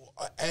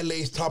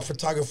 LA's top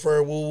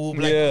photographer, woo woo.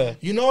 Like,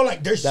 Yeah.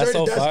 like there's That's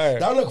certain so fire.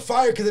 that'll look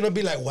fire because it'll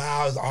be like,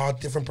 wow, it's all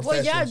different Well,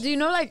 professions. yeah. Do you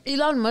know like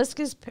Elon Musk,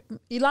 his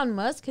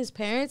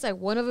parents, like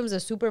one of them's a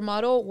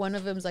supermodel, one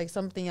of them's like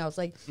something else.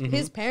 Like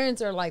his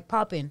parents are like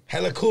popping.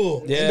 Hella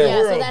cool. Yeah. In their Yeah,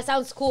 world. so that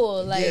sounds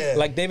cool. Like, Yeah.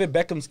 Like David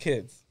Beckham's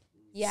kids.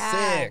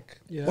 yeah. Sick.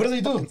 What do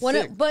they do?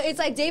 But it's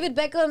like David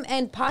Beckham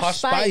and Posh Posh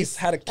Spice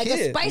had a like a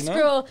kid, Spice you know?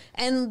 Girl,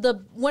 and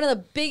one of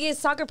the biggest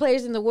soccer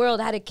players in the world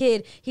had a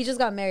kid. He just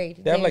got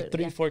married. They have like David,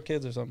 3, yeah. 4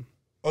 kids or something.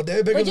 Oh,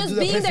 David Beckham just do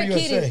that being play for their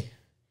kid USA. is-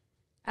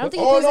 I don't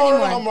think he Oh plays no,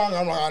 anymore. I'm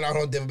wrong. I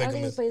don't David I don't Beckham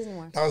think he is. plays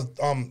anymore.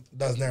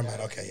 That's never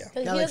mind. Okay, yeah.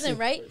 He Galaxy. doesn't,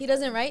 right? He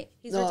doesn't, right?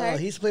 He's No, retired.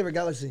 he used to play for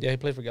Galaxy. Yeah, he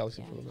played for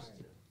Galaxy for a little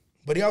bit.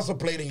 But he also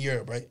played in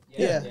Europe, right?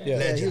 Yeah,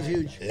 Yeah. he was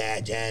huge.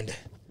 Legend.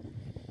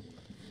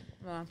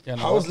 Yeah, no,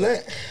 How was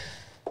Lent?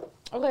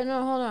 Okay,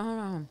 no, hold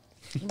on.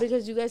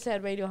 Because you guys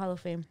said Radio Hall of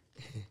Fame.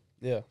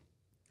 Yeah.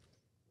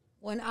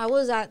 When I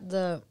was at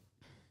the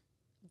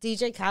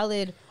DJ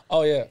Khaled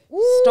Oh, yeah.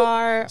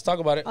 star, Let's talk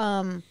about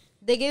it.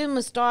 they gave him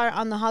a star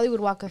on the Hollywood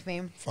Walk of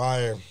Fame.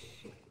 Fire.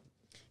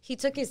 He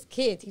took his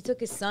kids. He took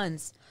his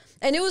sons.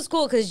 And it was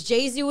cool because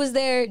Jay-Z was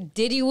there.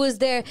 Diddy was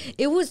there.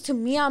 It was, to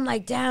me, I'm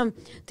like, damn,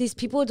 these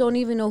people don't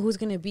even know who's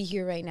going to be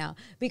here right now.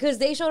 Because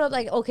they showed up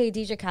like, okay,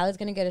 DJ Khaled's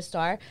going to get a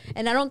star.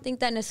 And I don't think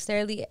that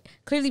necessarily,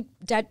 clearly,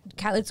 that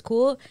Khaled's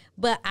cool.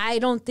 But I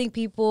don't think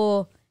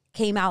people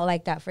came out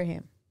like that for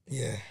him.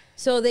 Yeah.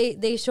 So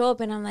they show up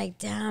and I'm like,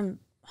 damn,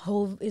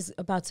 Hove is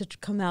about to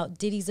come out.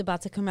 Diddy's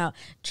about to come out.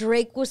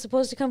 Drake was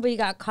supposed to come, but he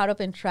got caught up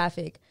in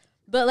traffic.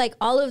 But like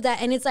all of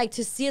that, and it's like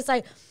to see, it's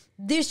like,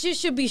 this shit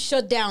should be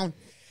shut down.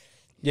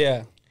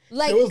 Yeah.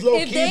 Like It was low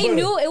if key, they but-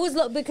 knew it was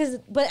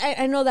but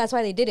I know that's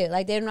why they did it.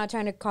 Like they're not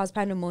trying to cause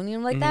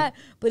pandemonium like that.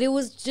 But it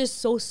was just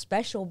so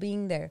special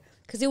being there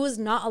because it was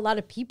not a lot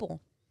of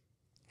people.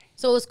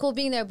 So it was cool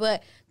being there,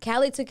 but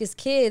Cali took his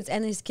kids,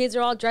 and his kids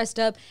are all dressed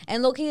up.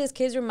 And low-key, his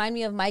kids remind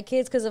me of my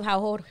kids because of how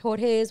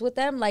Jorge is with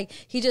them. Like,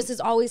 he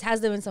just always has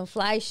them in some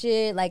fly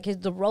shit, like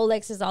the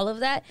Rolexes, all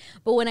of that.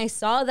 But when I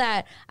saw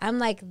that, I'm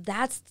like,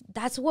 that's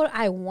what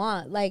I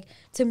want. Like,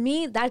 to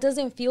me, that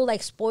doesn't feel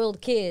like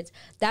spoiled kids.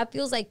 That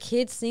feels like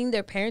kids seeing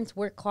their parents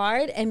work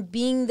hard and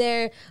being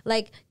there.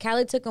 Like,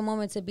 Cali took a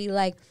moment to be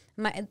like,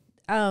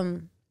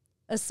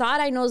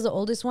 Assad, I know, is the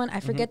oldest one.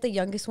 I forget the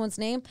youngest one's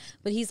name,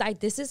 but he's like,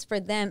 this is for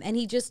them. And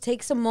he just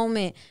takes a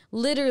moment.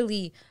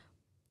 Literally,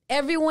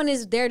 everyone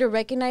is there to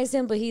recognize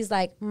him, but he's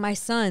like, my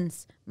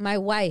sons, my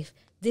wife,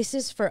 this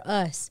is for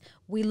us.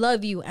 We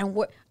love you, and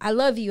I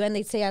love you. And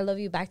they say, I love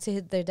you back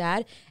to their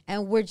dad,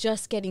 and we're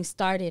just getting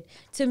started.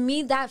 To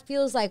me, that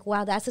feels like,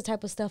 wow, that's the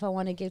type of stuff I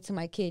want to give to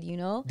my kid, you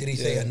know? Did he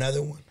say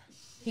another one?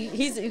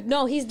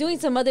 He's doing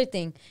some other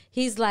thing.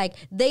 He's like,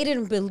 they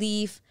didn't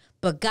believe,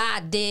 but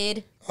God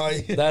did. Oh,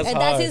 yeah.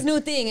 That's his new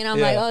thing. And I'm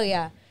like, oh,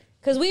 yeah.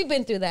 Because we've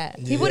been through that.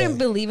 He wouldn't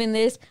believe in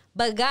this,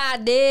 but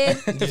God did.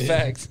 The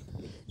facts.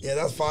 Yeah,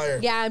 that's fire.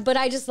 Yeah, but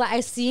I just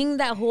like, seeing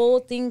that whole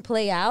thing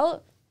play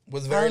out.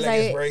 Was very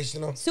like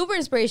inspirational. Super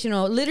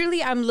inspirational.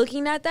 Literally, I'm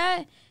looking at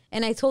that,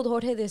 and I told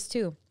Jorge this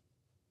too.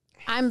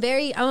 I'm a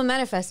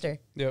manifester.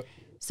 Yep.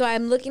 So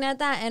I'm looking at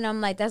that, and I'm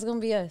like, that's going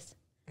to be us.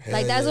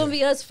 Like, that's going to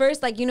be us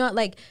first. Like, you know,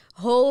 like,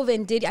 Hove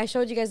and Diddy. I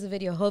showed you guys the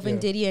video. Hove and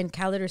Diddy and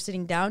Khaled are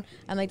sitting down.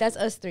 I'm like, that's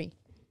us three.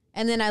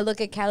 And then I look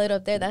at Khaled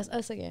up there. That's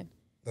us again.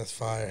 That's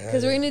fire.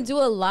 Because we're going to do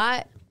a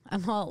lot.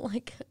 I'm all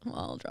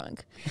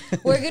drunk.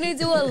 We're going to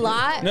do a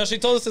lot. No, she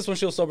told us this when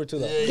she was sober, too,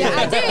 though. Yeah,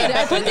 I did.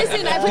 I put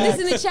this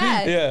in the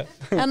chat. Yeah.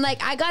 I'm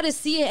like, I got to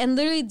see it. And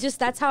literally just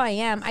that's how I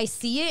am. I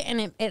see it,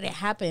 and it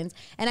happens.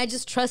 And I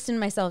just trust in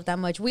myself that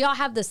much. We all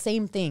have the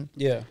same thing.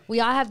 Yeah. We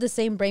all have the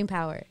same brain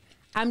power.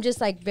 I'm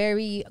just like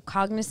very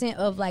cognizant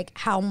of like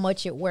how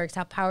much it works,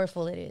 how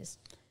powerful it is.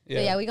 Yeah,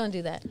 so yeah, we're gonna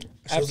do that.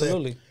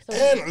 Absolutely.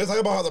 And let's talk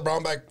about how the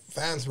brown bag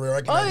fans were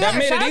recognized. Oh yeah, that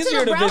made it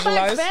easier to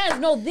visualize. Fans.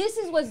 No, this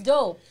is what's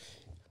dope.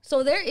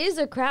 So there is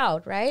a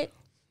crowd, right?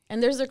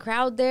 And there's a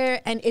crowd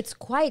there, and it's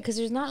quiet because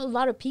there's not a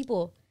lot of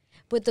people.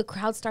 But the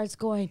crowd starts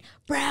going,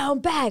 brown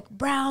bag,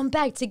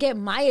 to get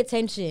my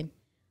attention.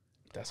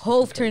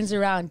 Hove turns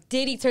around,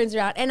 Diddy turns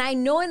around, and I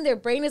know in their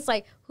brain it's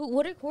like, who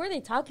are they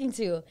talking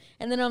to?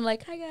 And then I'm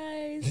like, hi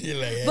guys. Like,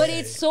 hey. But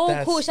it's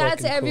so cool. Shout out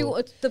to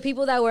everyone, the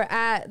people that were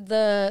at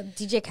the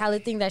DJ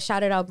Khaled thing that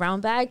shouted out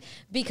brown bag,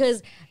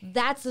 because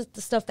that's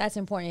the stuff that's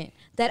important.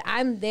 That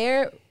I'm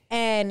there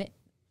and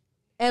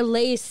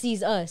LA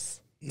sees us.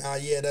 Nah,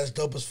 yeah, that's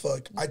dope as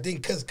fuck. I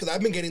think because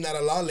I've been getting that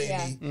a lot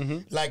lately. Yeah.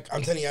 Like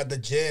I'm telling you, at the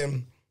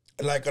gym,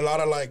 like a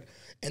lot of like.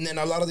 And then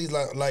a lot of these,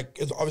 like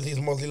it's obviously it's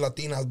mostly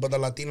Latinas, but the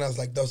Latinas,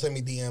 like, they'll send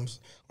me DMs.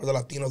 Or the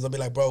Latinos, they'll be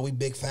like, bro, we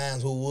big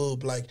fans,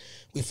 whoop, like,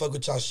 we fuck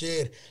with y'all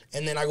shit.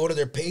 And then I go to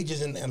their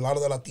pages, and a lot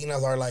of the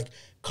Latinas are, like,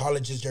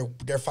 colleges,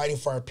 they're fighting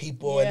for our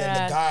people. Yeah. And then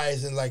the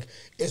guys, and, like,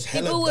 it's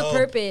hella people with dope.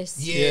 Purpose.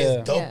 Yeah,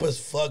 it's dope as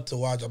fuck to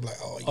watch. I'm like,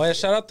 oh, yeah. Oh, yeah,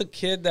 shout out the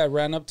kid that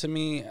ran up to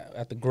me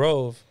at the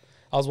Grove.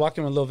 I was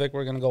walking with Lil Vic,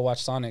 we're going to go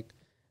watch Sonic.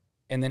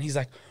 And then he's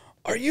like,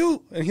 are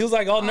you? And he was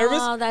like all nervous.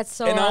 Oh, that's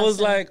so And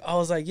awesome. I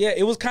was like, yeah.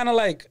 It was kind of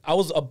like I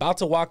was about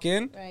to walk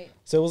in. Right.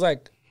 So it was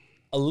like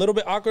a little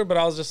bit awkward, but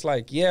I was just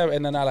like, yeah.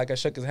 And then I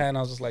shook his hand. I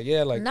was just like,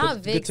 yeah, like not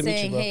good Vic to meet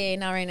saying, you, bro. hey,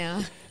 not right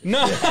now.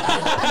 No.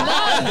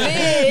 Not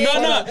Vic.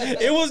 No.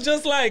 It was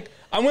just like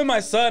I'm with my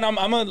son. I'm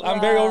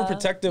very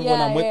overprotective when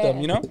I'm with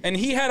them, you know? And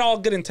he had all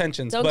good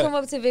intentions. Don't come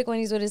up to Vic when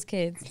he's with his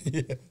kids.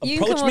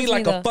 You approach me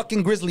like a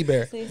fucking grizzly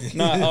bear.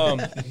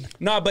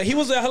 No, but he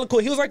was hella cool.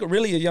 He was like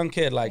really a young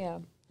kid, like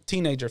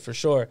teenager for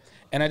sure.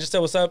 And I just said,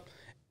 what's up?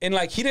 And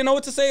like, he didn't know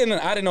what to say, and then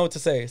I didn't know what to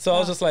say. So I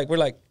was just like, we're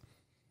like,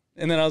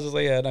 and then I was just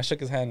like, yeah, and I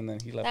shook his hand, and then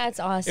he left. That's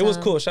awesome. It was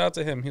cool. Shout out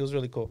to him. He was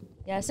really cool.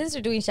 Yeah, since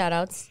we're doing shout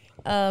outs,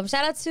 shout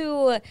out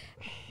to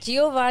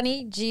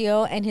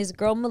Gio, and his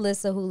girl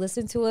Melissa, who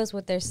listened to us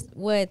with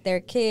their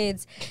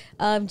kids.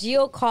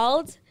 Gio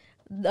called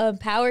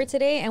Power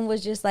today and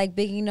was just like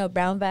bigging up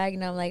brown bag,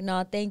 and I'm like,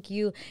 no, thank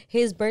you.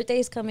 His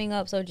birthday's coming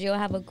up, so Gio,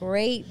 have a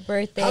great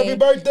birthday. Happy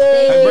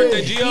birthday! Happy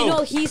birthday, Gio. You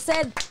know, he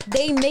said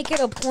they make it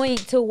a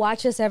point to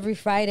watch us every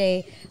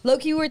Friday.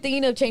 Loki, we're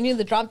thinking of changing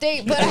the drop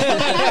date, but I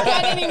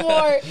can't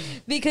anymore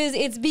because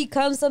it's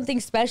become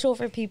something special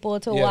for people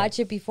to watch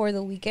it before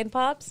the weekend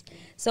pops.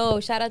 So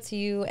shout out to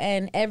you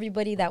and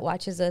everybody that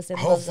watches us. And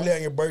hopefully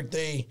on your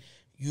birthday,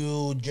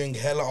 you drink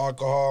hella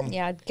alcohol.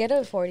 Yeah, get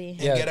a 40. And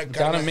get a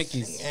down at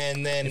Mickey's.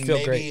 And then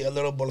maybe great. A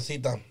little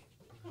bolsita.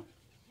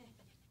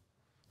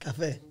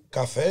 Café.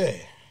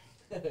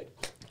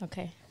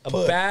 Okay.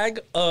 A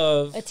bag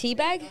of... A tea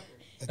bag?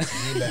 A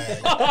tea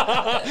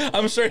bag.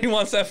 I'm sure he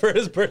wants that for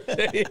his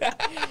birthday.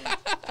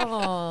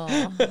 Oh.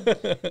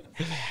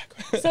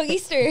 So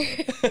Easter.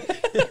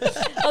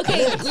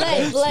 Okay,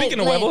 let. Speaking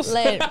of huevos.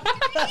 Speaking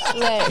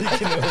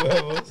of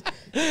huevos.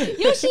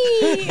 Yoshi.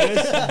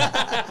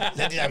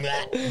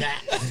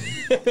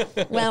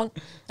 Well,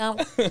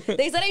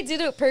 they said I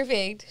did it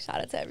perfect.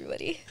 Shout out to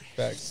everybody.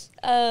 Facts.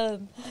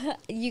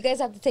 You guys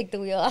have to take the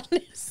wheel on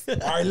this. All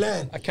right,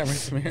 Len. I can't read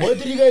from here. What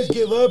did you guys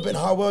give up and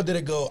how well did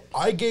it go?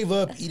 I gave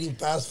up eating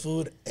fast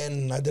food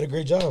and I did a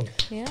great job.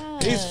 Yeah.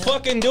 He's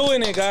fucking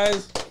doing it,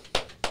 guys.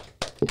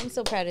 I'm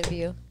so proud of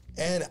you.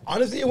 And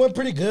honestly, it went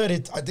pretty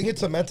good. I think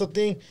it's a mental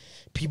thing.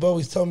 People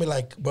always tell me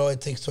like, bro, it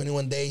takes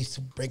 21 days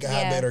to break a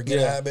habit or get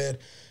a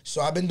habit.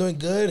 So I've been doing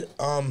good.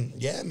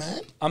 Yeah,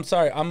 man. I'm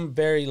sorry. I'm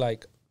very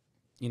like,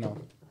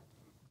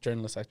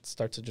 journalist. I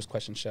start to just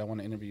question shit. I want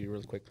to interview you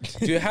really quick.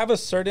 Do you have a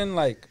certain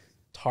like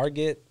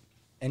target,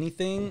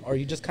 anything, or are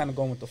you just kind of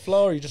going with the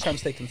flow, or are you just trying to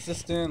stay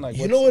consistent? Like,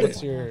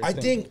 what's your I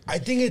thing?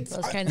 think it's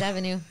Rosecrans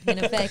Avenue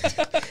in effect.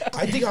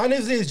 I think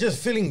honestly it's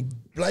just feeling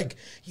like,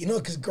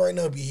 because growing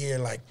up you hear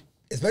like,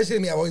 especially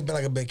me, I've always been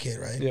like a big kid,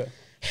 right? Yeah.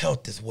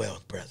 Health is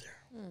wealth, brother.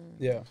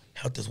 Yeah.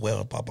 Health is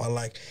wealth, Papa.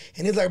 Like,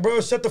 and he's like, bro,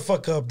 shut the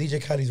fuck up.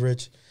 DJ Khaled's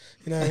rich.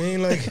 You know what I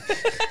mean? Like,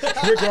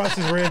 Rick Ross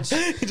is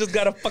rich. He just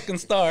got a fucking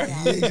star.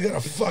 Yeah, he's got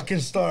a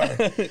fucking star.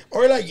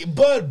 Or like,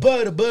 but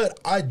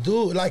I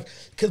do like,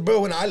 cause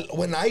bro, when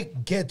I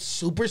get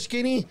super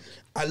skinny,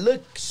 I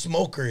look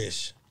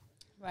smokerish.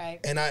 Right.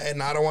 And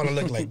I don't want to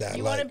look like that.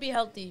 You like, want to be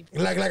healthy.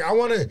 Like I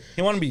want to.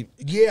 You want to be.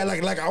 Yeah,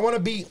 like I want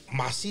to be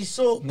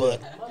macizo, but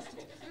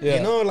Yeah.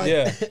 you know, like,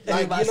 yeah.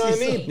 like you know what I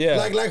mean? Yeah.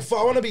 Like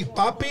I want to be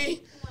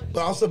poppy,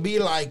 but also be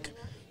like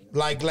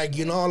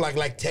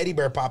teddy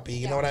bear poppy.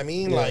 You know what I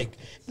mean? Yeah.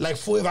 Like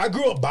if I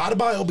grew up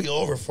badaba, it'll be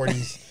over for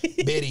these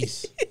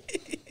biddies.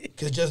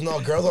 Cause just know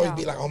girls always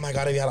be like, oh my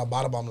god, if you had a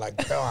badaba, I'm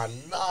like, girl,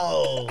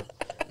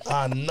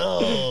 I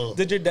know.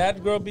 Did your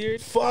dad grow a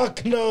beard?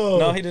 Fuck no.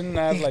 No, he didn't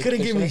have He like.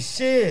 couldn't give me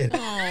shit.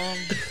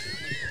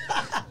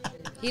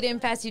 He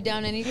didn't pass you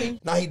down anything?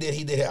 No, he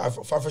did. I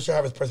for sure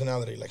have his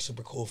personality, like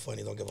super cool,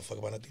 funny, don't give a fuck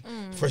about nothing.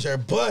 For sure.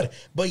 But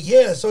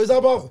yeah, so it's all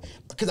about,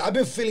 because I've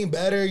been feeling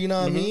better, you know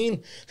what I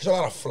mean? There's a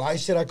lot of fly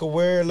shit I could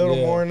wear a little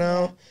more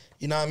now.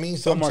 You know what I mean?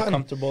 So Feel more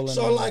comfortable.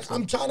 So like,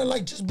 I'm trying to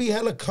like just be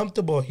hella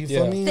comfortable. You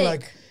feel me? Thick.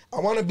 Like, I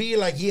want to be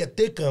like,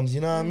 thickums, you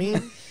know what I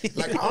mean?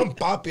 Like, I'm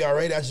poppy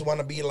already. I just want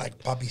to be like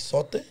papi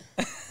sote.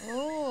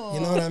 You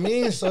know what I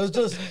mean? So it's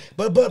just,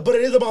 but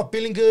it is about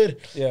feeling good.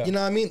 Yeah. You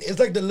know what I mean? It's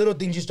like the little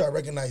things you start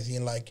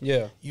recognizing. Like,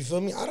 Yeah. You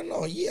feel me? I don't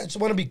know. Yeah, I just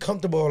want to be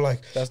comfortable.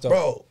 Like, That's dope.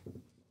 bro,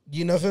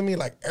 you know, feel me?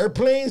 Like,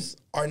 airplanes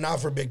are not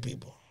for big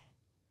people.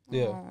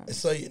 Yeah.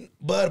 So,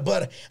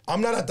 but I'm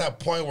not at that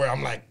point where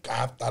I'm like,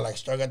 I like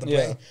struggle at the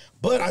Yeah. plane.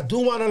 But I do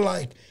want to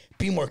like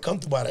be more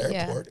comfortable at the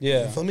Yeah. airport.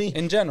 Yeah. You feel me?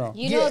 In general.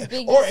 You know what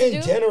Big Or used to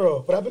in do?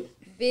 general. What happened?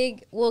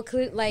 Big, well,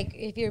 like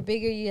if you're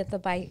bigger, you have to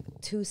buy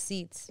 2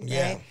 seats, right?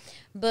 Yeah.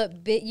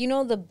 But you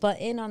know the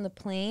button on the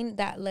plane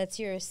that lets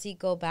your seat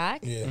go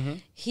back? Yeah.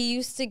 He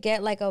used to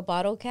get like a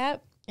bottle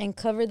cap and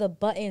cover the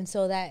button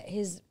so that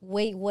his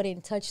weight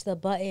wouldn't touch the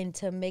button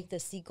to make the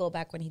seat go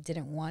back when he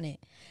didn't want it.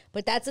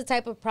 But that's the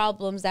type of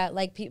problems that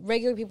like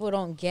regular people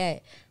don't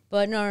get.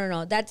 But no.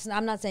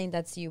 I'm not saying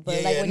that's you.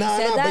 But like when you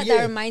said that,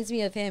 that reminds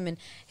me of him, and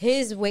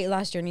his weight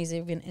loss journey has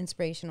been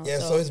inspirational. Yeah,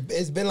 so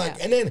it's been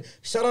like, and then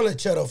shout out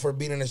Lechero for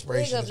being an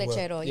inspiration as well.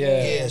 Lechero,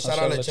 Yeah, shout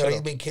out Lechero. Lechero.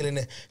 He's been killing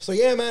it. So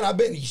yeah, man, I've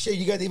been shit.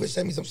 You guys even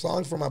sent me some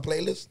songs for my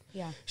playlist.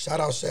 Yeah. Shout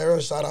out Sarah.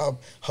 Shout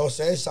out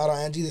Jose. Shout out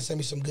Angie. They sent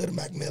me some good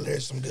Mac Miller.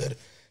 Some good.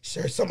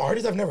 Sure, some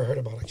artists I've never heard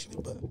about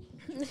actually,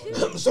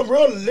 but some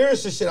real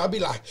lyricist shit. I'll be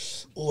like,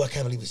 oh, I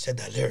can't believe he said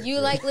that lyric. You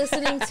like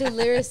listening to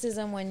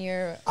lyricism when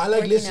you're I like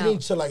working listening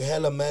out. to like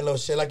hella mellow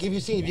shit. Like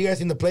if you guys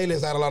seen the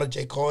playlist, I had a lot of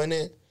J. Cole in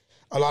it,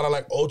 a lot of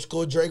like old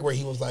school Drake where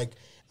he was like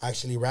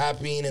actually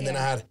rapping, and then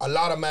I had a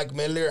lot of Mac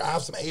Miller. I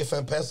have some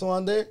AFM Peso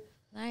on there.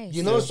 Nice.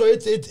 You know, so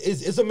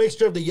it's a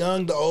mixture of the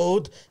young, the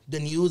old, the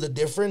new, the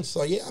different.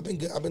 So yeah, I've been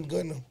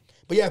good.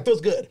 But yeah, it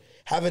feels good.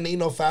 Haven't eaten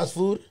no fast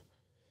food.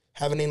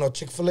 Haven't eaten no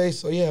Chick-fil-A.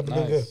 So yeah, I've been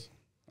doing good.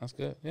 That's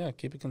good. Yeah,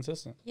 keep it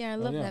consistent. Yeah, I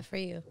love that for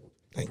you.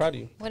 I'm proud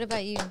of you. What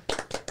about you,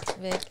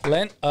 Vic?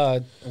 Lent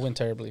went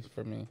terribly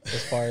for me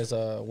as far as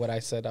what I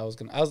said I was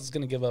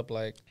gonna give up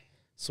like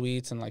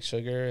sweets and like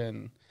sugar,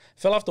 and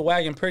fell off the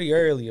wagon pretty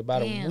early.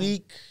 About a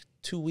week,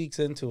 2 weeks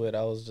into it,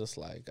 I was just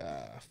like,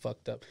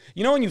 fucked up.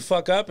 You know when you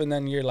fuck up and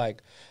then you're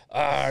like,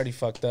 I already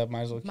fucked up.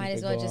 Might as well keep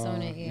it going. just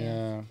own it.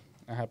 Yeah.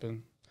 That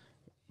happened.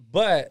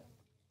 But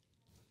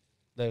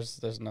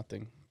there's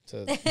nothing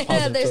to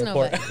positive There's to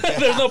no report.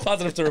 There's no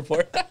positive to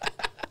report.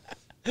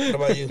 What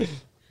about you?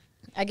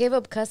 I gave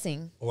up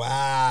cussing.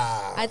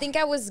 Wow. I think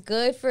I was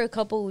good for a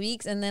couple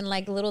weeks, and then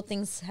like little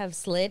things have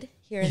slid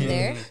here and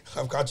there.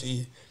 I've got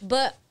you.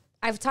 But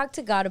I've talked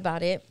to God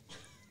about it,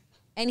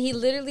 and He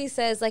literally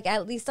says like,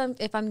 at least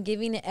if I'm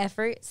giving it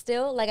effort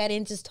still, like I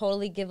didn't just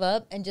totally give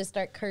up and just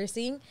start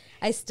cursing.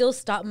 I still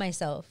stop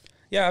myself.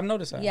 Yeah, I've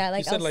noticed that. Yeah, like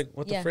you said I'll- like,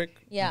 what the frick?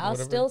 Yeah, I'll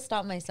Whatever. still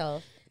stop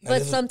myself. Now, But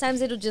this is-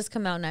 sometimes it'll just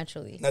come out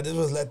naturally. Now this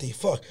was Letty.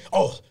 Fuck.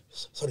 Oh,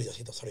 sorry.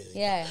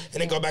 Yeah.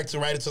 And then go back to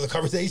right into the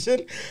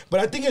conversation. But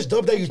I think it's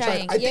dope that you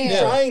tried. Trying. I think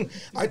Yeah. trying.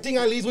 I think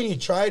at least when you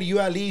tried, you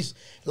at least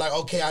like,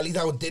 okay, at least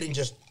I didn't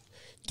just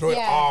throw it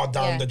Yeah, all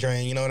down yeah. the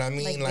drain. You know what I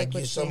mean? Like Like you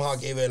liquid somehow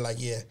juice. gave it like,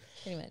 yeah.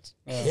 Pretty much.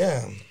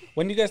 Yeah.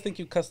 When do you guys think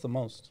you cuss the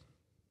most?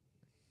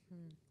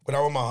 But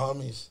I with my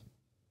homies.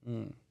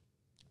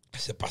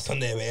 Se pasan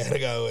de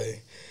verga, güey.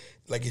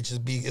 Like it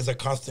just be, it's a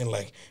constant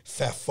like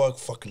fat fuck,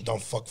 fucking dumb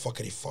fuck,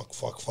 fuckity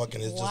fuck,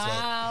 and it's just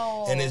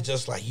like, and it's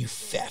just like you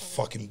fat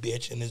fucking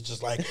bitch, and it's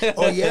just like,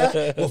 oh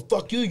yeah, well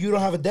fuck you, you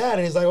don't have a dad,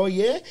 and it's like, oh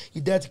yeah,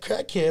 your dad's a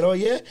crackhead, oh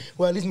yeah,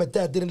 well at least my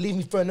dad didn't leave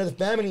me for another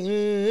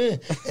family,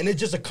 and it's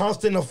just a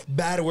constant of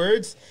bad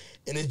words,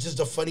 and it's just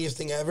the funniest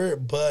thing ever.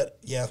 But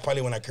yeah, it's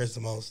probably when I curse the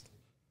most.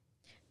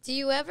 Do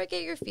you ever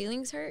get your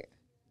feelings hurt?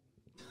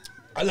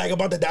 I like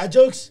about the dad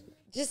jokes.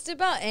 Just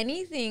about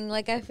anything.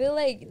 Like, I feel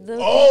like the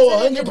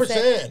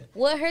 100%.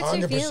 What hurts 100%.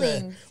 Your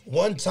feelings?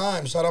 One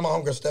time, shout out my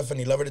homegirl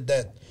Stephanie, love her to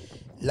death.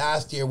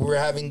 Last year, we were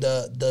having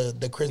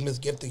the Christmas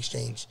gift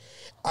exchange.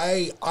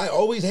 I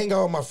always hang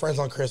out with my friends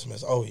on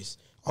Christmas, always.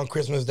 On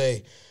Christmas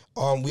Day.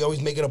 We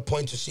always make it a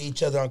point to see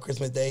each other on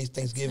Christmas Days,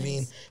 Thanksgiving.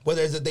 Nice.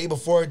 Whether it's the day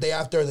before, the day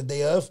after, or the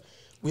day of.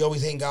 We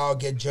always hang out,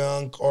 get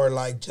drunk, or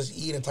like just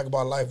eat and talk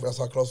about life. That's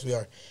how close we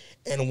are.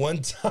 And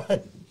one time...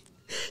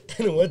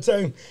 And one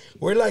time,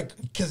 we're like,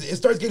 because it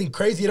starts getting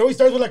crazy. It always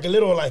starts with like a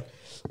little right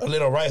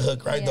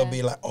hook, right? Yeah. They'll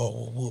be like,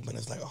 oh, whoop. And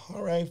it's like,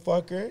 all right,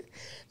 fucker.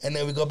 And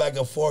then we go back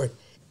and forth.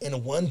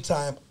 And one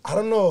time, I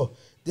don't know,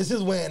 this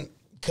is when,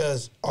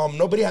 because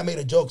nobody had made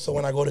a joke. So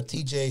when I go to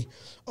TJ,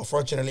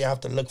 unfortunately, I have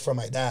to look for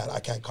my dad.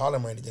 I can't call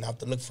him or anything. I have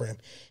to look for him.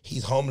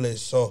 He's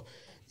homeless. So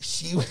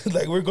she was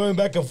like, we're going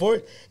back and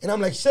forth. And I'm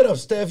like, shut up,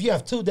 Steph. You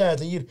have two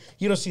dads and you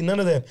don't see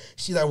none of them.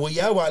 She's like, well,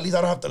 yeah, well, at least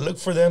I don't have to look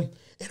for them.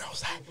 And I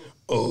was like,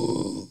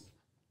 oh.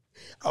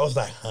 I was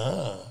like,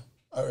 huh.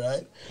 All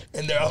right.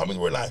 And their homies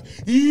were like,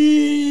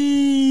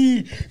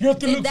 you have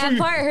to look for that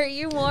part hurt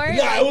you more?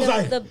 Yeah, I was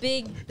like,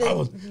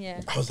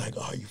 I was like,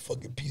 oh, you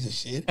fucking piece of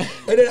shit.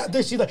 And then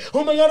after she's like,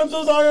 oh my God, I'm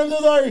so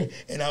sorry.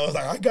 And I was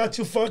like, I got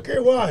you,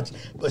 fucker, watch.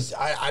 But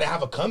I didn't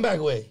have a comeback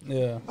way.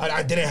 Yeah.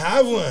 I didn't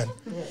have one.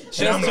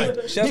 She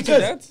has two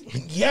dads?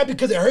 Yeah,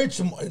 because it hurts.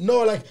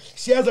 No, like,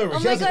 she has a... Oh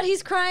my God,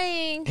 he's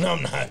crying. No,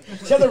 I'm not.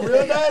 She has a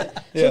real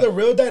dad. She has a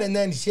real dad, and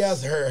then she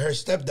has her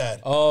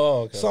stepdad.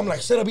 Oh, okay. So I'm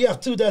like, shut up, you have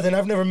two dads, and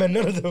I've never met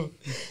none of them.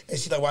 And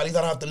she's like, well, at least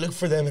I don't have to look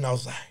for them. And I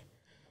was like,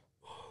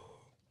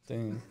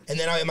 dang. And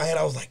then in my head,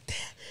 I was like, damn.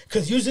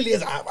 Because usually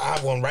I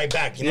have one right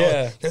back, you know?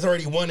 Yeah. There's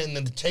already one in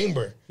the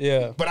chamber.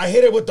 Yeah. But I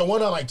hit her with the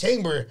one on my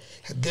chamber.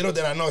 Little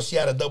did I know she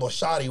had a double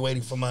shotty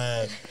waiting for my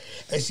ass.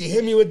 And she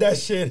hit me with that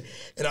shit.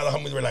 And all the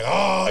homies were like,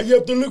 you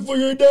have to look for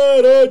your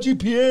dad,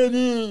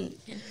 GPN.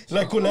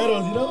 Like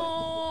culeros, you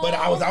know? But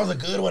that was a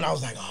good one. I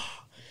was like,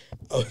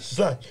 I was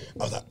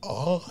like,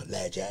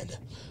 legend.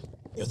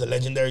 It was a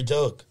legendary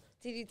joke.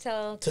 Did you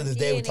tell to this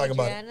day we talk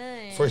about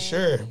it? For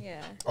sure.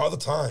 Yeah. All the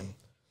time.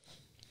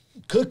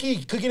 Cookie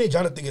and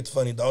Adriana think it's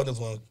funny. The oldest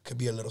one could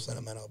be a little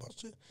sentimental about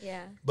shit.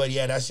 Yeah. But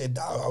yeah, that shit,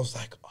 I was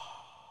like,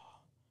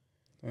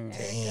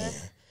 damn.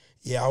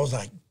 Yeah, I was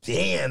like,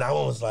 damn. That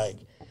one was like,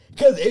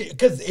 because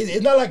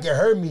it's not like it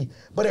hurt me,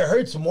 but it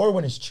hurts more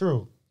when it's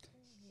true.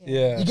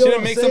 Yeah. You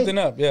didn't make something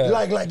up. Yeah.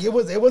 Like it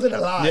wasn't a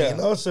lie, you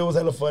know? So it was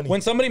hella funny. When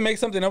somebody makes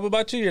something up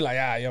about you, you're like,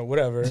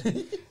 whatever.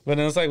 But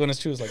then it's like when it's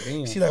true, it's like,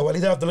 damn. She's like, well,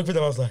 you have to look for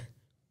them. I was like,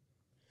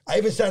 I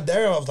even sat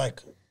there and I was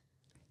like,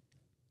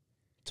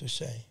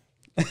 touche.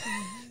 Damn.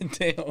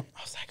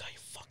 I was like, oh, you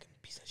fucking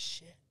piece of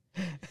shit.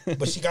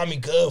 But she got me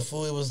good,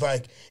 fool. It was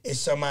like, it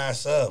shut my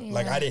ass up. Yeah.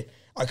 Like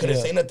I couldn't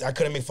say nothing. I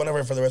couldn't make fun of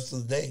her for the rest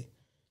of the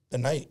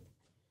night.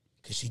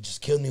 Cause she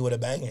just killed me with a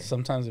banger.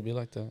 Sometimes it be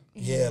like that.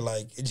 Yeah,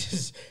 like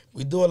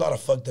we do a lot of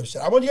fucked up shit.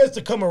 I want you guys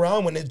to come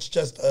around when it's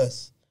just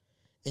us,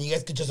 and you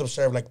guys could just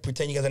observe, like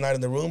pretend you guys are not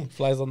in the room.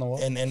 Flies on the wall,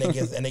 and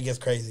it gets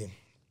crazy.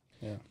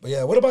 Yeah, but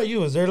yeah, what about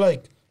you? Is there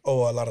like a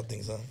lot of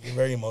things? Huh? You're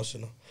very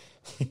emotional.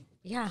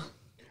 Yeah.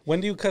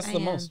 When do you cuss the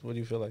most? What do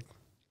you feel like?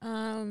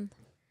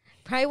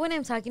 Probably when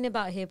I'm talking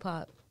about hip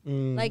hop.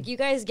 Like you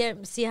guys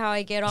see how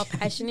I get all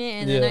passionate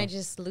and then I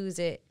just lose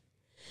it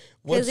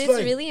because it's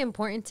like, really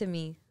important to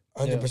me.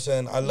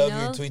 100%. I love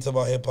your tweets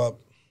about hip hop.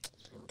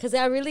 Because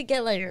I really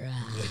get like,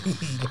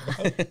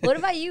 what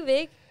about you,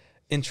 Vic?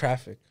 In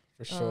traffic,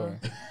 for sure.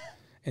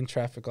 In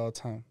traffic all the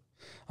time.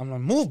 I'm like,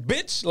 move,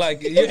 bitch. Like,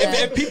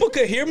 if people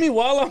could hear me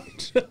while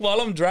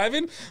I'm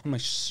driving, I'm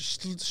like,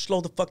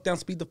 slow the fuck down,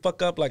 speed the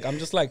fuck up. Like, I'm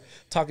just like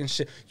talking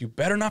shit. You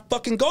better not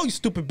fucking go, you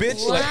stupid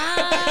bitch.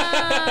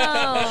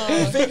 Wow.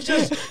 Like,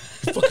 just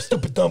fucking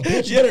stupid dumb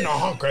bitch. You better not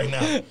honk right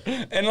now.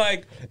 And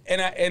like,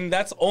 and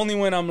that's only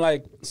when I'm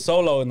like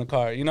solo in the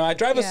car. You know, I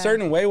drive a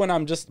certain way when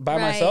I'm just by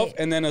myself,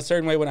 and then a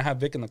certain way when I have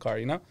Vic in the car.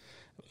 You know.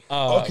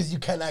 Because you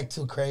can't act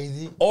too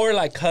crazy. Or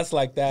like cuss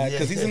like that.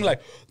 Because he's gonna be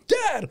like,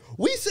 Dad,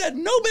 we said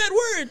no bad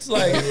words.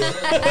 Like,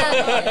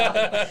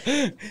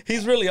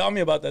 he's really on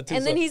me about that too.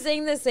 And then he's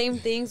saying the same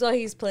things while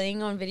he's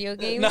playing on video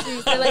games.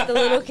 He said like the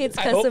little kids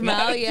cuss him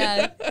out.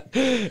 Yeah.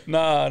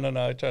 No,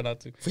 I try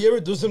not to. If you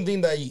ever do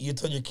something that you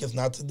told your kids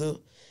not to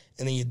do,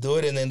 and then you do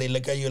it, and then they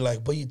look at you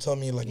like, but you told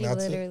me like not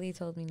to. You literally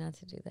told me not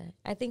to do that.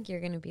 I think you're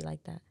gonna be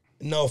like that.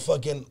 No,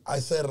 fucking, I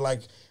said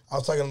like, I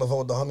was talking on the phone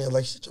with the homie, I was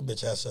like, shut your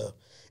bitch ass up.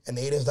 And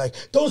Aiden's like,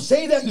 don't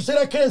say that. You said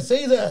I couldn't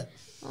say that.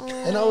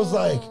 Aww. And I was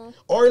like,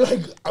 or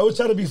like, I was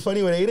trying to be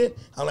funny with Aiden.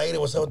 I'm like,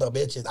 Aiden, what's up with the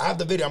bitches? I have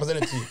the video. I'm going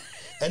to send it to you.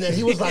 And then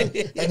he was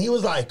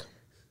like,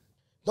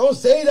 don't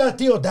say that,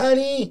 Tio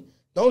Danny.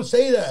 Don't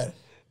say that.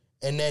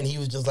 And then he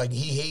was just like,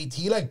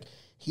 he's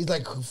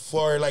like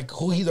for like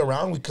who he's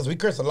around because we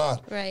curse a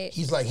lot. Right.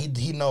 He's like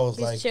he knows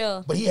He's like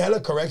chill. But he hella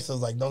corrects us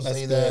like don't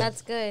say good. that.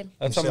 That's good.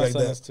 That's how Shit my like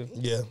son that. is too.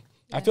 Yeah.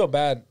 I feel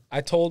bad.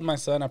 I told my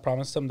son, I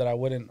promised him that I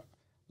wouldn't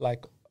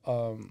like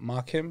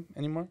mock him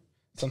anymore.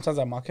 Sometimes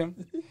I mock him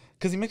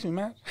because he makes me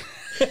mad.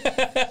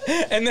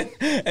 and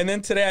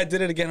then today I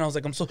did it again. I was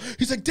like,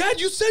 he's like,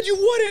 Dad, you said you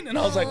wouldn't. And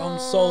I was like, I'm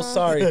so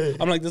sorry.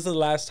 I'm like, this is the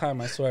last time.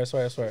 I swear.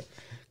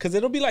 Because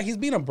it'll be like he's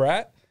being a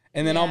brat.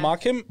 And then I'll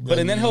mock him. But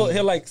and then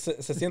he'll like,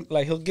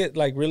 he'll get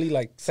like really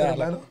like sad.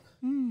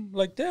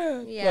 Like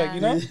Dad. Yeah. Like, you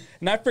know?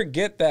 And I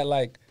forget that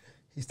like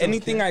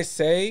anything I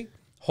say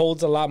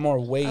holds a lot more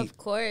weight. Of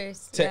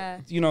course.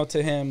 To, you know,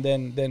 to him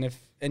than if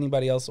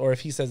anybody else or if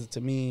he says it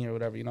to me or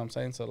whatever, you know what I'm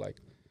saying? So like,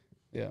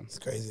 yeah. It's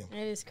crazy.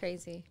 It is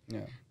crazy.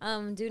 Yeah.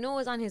 Duno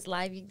was on his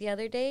live the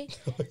other day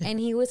and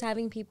he was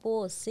having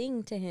people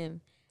sing to him.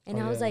 And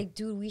I was like,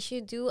 dude, we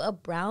should do a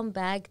brown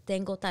bag,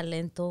 tengo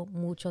talento,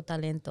 mucho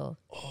talento.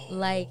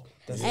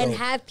 And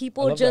have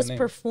people just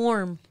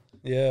perform.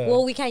 Yeah.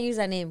 Well, we can't use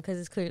that name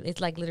because it's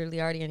like literally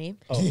already a name.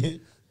 Oh.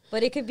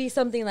 But it could be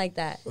something like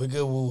that.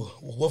 We'll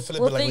flip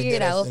We'll it like figure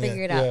it out. We'll yeah.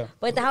 figure it out.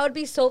 But that would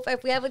be so fun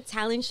if we have a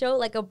talent show,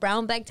 like a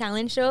brown bag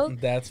talent show.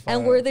 That's fine.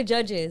 And we're the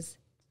judges.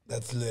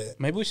 That's lit.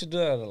 Maybe we should do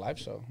that at a live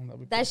show.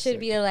 That should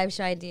be a live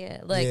show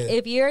idea. Like,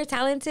 if you're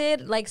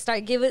talented, like,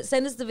 send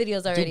us the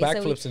videos already. Do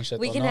backflips and shit.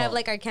 We can have,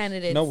 like, our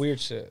candidates. No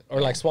weird shit.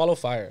 Or, like, swallow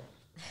fire.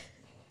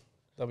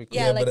 That'd be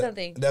cool. Yeah, like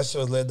something. That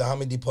shit was lit. The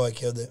Hamid Depot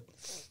killed it.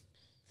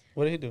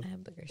 What did he do?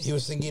 He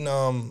was singing,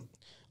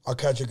 I'll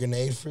catch a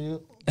grenade for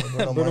you.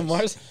 Bruno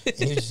Mars. And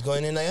he was just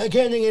going in like, I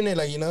can't get in it.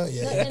 Like, you know,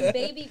 yeah. And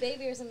baby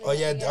or something. Oh,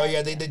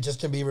 yeah, they did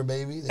Justin Bieber,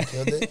 baby. They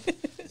killed it.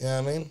 You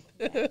know what I mean?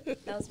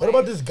 What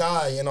about this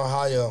guy in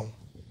Ohio?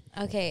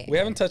 Okay. We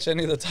haven't touched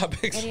any of the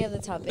topics.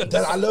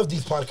 I love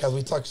these podcasts.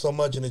 We talk so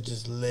much and it's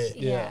just lit.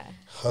 Yeah.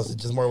 It's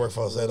just more work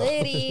for us.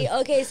 Liddy.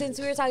 Okay, since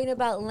we were talking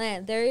about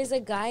Lent, there is a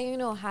guy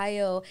in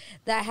Ohio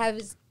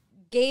that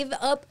gave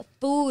up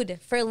food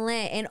for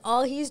Lent and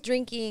all he's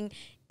drinking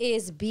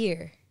is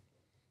beer.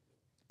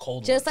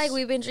 Cold Just ones. like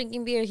we've been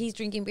drinking beer, he's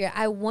drinking beer.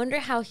 I wonder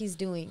how he's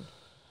doing.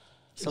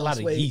 It's a lot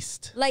of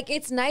yeast. Like,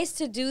 it's nice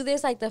to do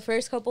this like the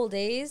first couple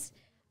days,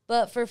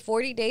 but for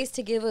 40 days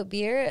to give up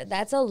beer,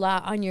 that's a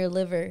lot on your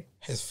liver.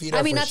 His feet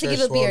I mean, not to give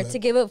up beer, to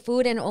give up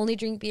food and only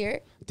drink beer.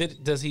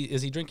 Is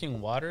he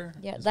drinking water?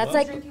 Yeah, that's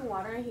like drinking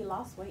water and he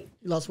lost weight.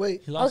 You lost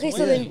weight. Okay,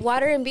 so then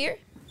water and beer?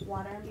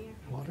 Water and beer.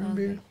 Water and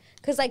beer.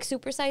 Because like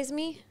Super Size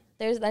Me,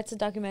 that's a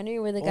documentary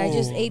where the guy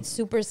just ate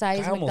Super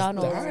Size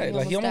McDonald's. Died.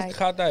 Like he almost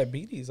caught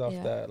diabetes off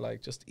Yeah. that.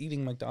 Like just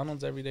eating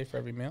McDonald's every day for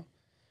every meal.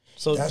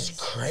 So that's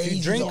crazy.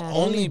 You drink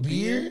only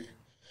beer?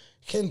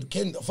 Do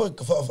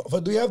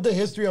you have the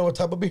history of what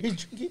type of beer you're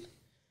drinking?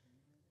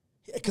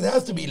 Because it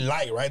has to be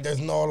light, right? There's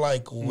no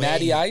like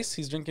Natty Ice.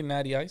 He's drinking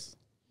Natty Ice.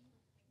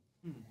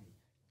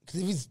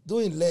 Because if he's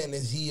doing Lent,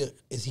 is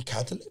he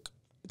Catholic?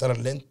 Is that a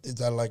Lent? Is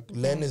that like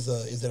Lent?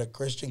 Is it a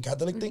Christian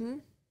Catholic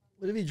thing?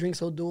 What if he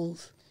drinks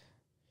O'Doul's?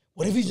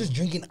 What if he's just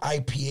drinking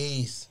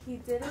IPAs? He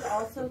did it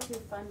also to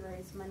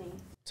fundraise money.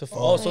 So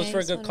it's for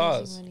a good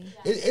cause.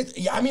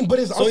 But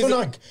it's also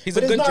not. He's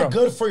but a good it's not drunk.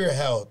 good for your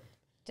health.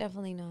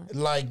 Definitely not.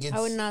 Like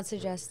I would not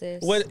suggest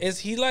this. What is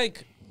he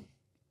like?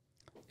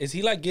 Is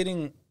he like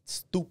getting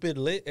stupid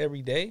lit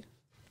every day?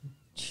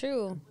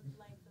 True.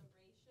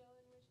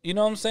 You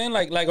know what I'm saying?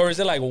 Like, or is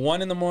it like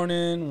 1 in the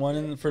morning,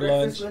 1 for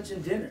lunch? Breakfast, lunch,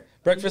 and dinner.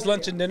 Breakfast,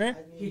 lunch, and dinner?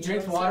 He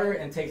drinks water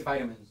and takes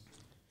vitamins.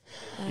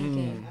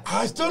 Okay.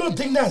 I still don't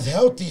think that's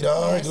healthy,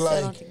 dog. I still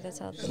don't think that's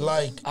healthy.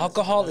 Like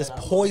alcohol is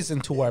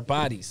poison to our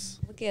bodies.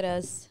 Look at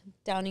us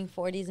downing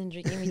 40s and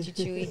drinking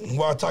Michichewy.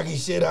 while talking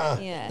shit, huh?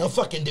 Yeah. Don't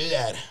fucking do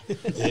that.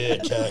 Yeah,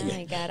 Oh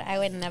my god, I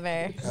would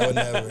never. I would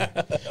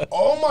never.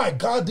 Oh my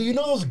god, do you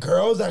know those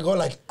girls that go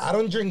like, I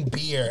don't drink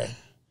beer?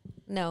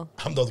 No.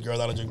 I'm those girls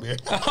that don't drink beer.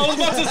 I was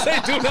about to say,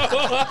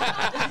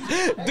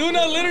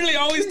 Duna literally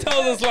always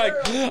tells us, like,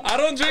 I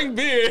don't drink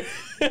beer.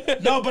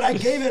 No, but I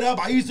gave it up.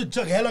 I used to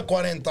chug hella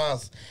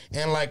 40s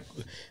and like,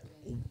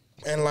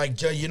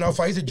 you know, if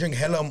I used to drink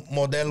hella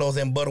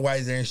Modelos and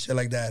Budweiser and shit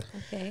like that.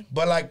 Okay.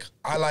 But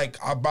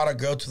I brought a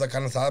girl to the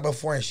Canasada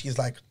before and she's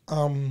like,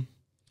 I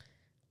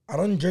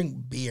don't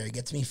drink beer. It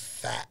gets me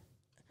fat.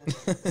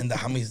 And the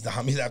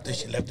homies after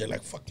she left, they're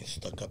like, fucking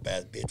stuck up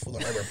ass bitch. We'll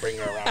never bring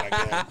her around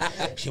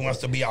again. She wants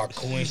to be all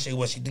cool and shit.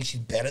 What, she thinks she's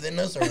better than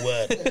us or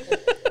what?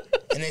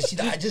 And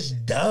then I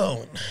just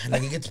don't.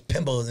 Like, it gets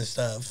pimples and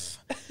stuff.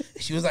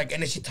 She was like,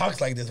 and then she talks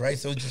like this, right?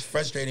 So it's just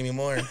frustrating me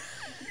more.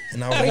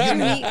 And I was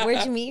like,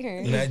 Where'd you meet her?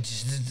 and I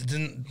just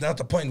didn't, not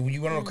the point. You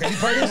want to know crazy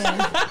part is?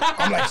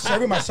 I'm like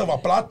serving myself a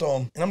plato.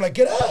 And I'm like,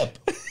 get up.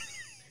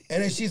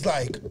 And then she's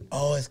like,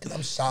 oh, it's because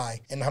I'm shy.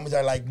 And the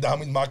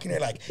homies mocking her,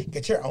 like,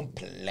 get your own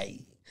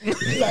plate.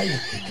 like,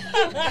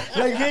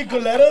 hey,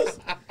 culeros.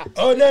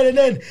 Oh, no, and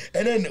then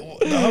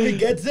the homie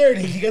gets there,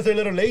 and he gets there a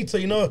little late. So,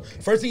 you know,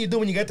 first thing you do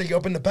when you get there, you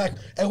open the pack.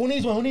 Hey, who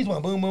needs one? Who needs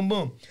one? Boom, boom,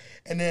 boom.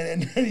 And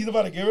then he's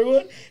about to give her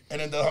one.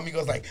 And then the homie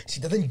goes like, she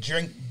doesn't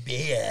drink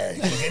beer.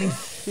 She's getting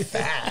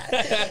fat.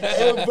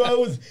 And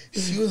bro,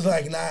 she was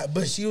like, nah.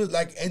 But she was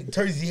like, and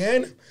towards the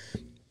end,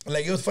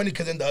 like, it was funny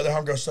because then the other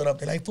homegirl showed up.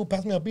 They're like, fool,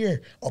 pass me a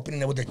beer.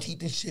 Opening it with their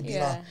teeth and shit, you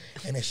know.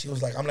 And then she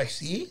was like, I'm like,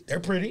 see? They're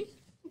pretty.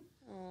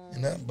 You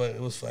know, but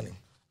it was funny.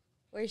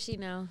 Where's she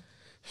now?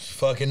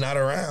 Fucking not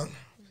around.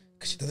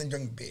 Because she doesn't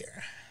drink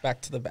beer. Back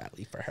to the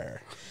valley for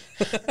her.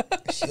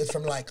 She was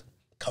from, like,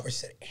 Cover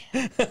City.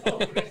 She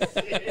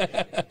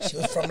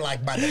was from,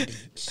 like, by the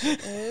beach.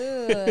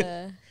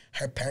 Ooh.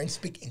 Her parents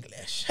speak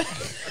English.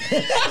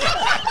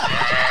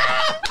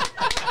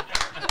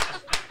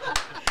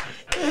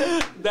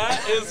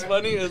 That is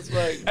funny as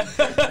fuck.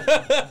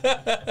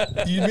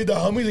 You meet the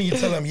homies and you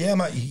tell them, yeah,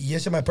 my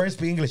parents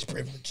speak English.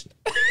 Privileged.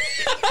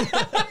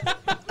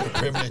 You're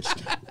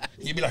privileged.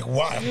 You'd be like,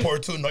 why? I'm poor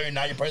too. No, you're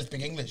not. Your parents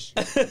speak English.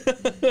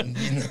 You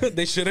know?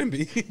 They shouldn't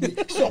be.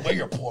 So where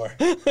you're poor.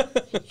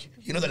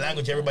 You know the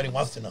language everybody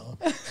wants to know.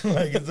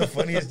 Like, it's the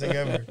funniest thing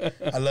ever.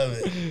 I love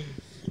it.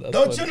 That's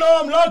Don't funny. you know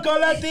I'm loco,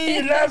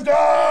 Latin? Let's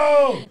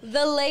go.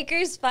 The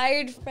Lakers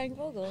fired Frank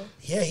Vogel.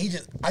 Yeah,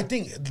 I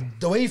think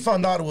the way he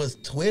found out was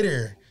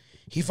Twitter.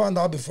 He found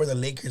out before the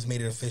Lakers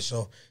made it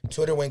official.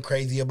 Twitter went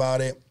crazy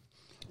about it.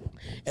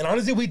 And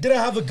honestly, we didn't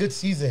have a good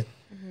season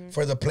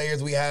for the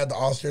players we had, the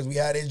All-Stars we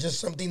had. It's just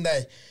something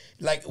that,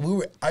 like,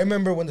 I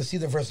remember when the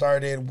season first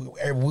started,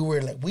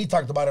 we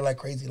talked about it like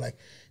crazy. Like,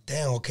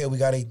 damn, okay, we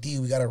got AD,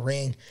 we got a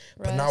ring.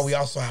 But now we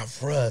also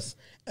have Russ,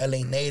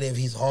 LA native.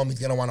 He's home. He's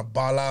going to want to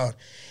ball out.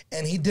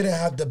 And he didn't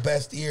have the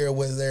best year,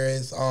 whether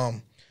it's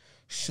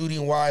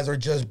shooting-wise or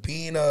just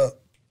being a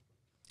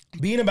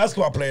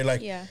basketball player.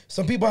 Like,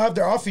 some people have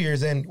their off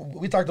years, and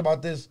we talked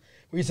about this.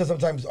 We said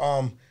sometimes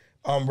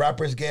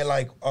rappers get,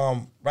 like,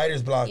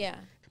 writer's block. Yeah.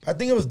 I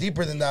think it was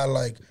deeper than that.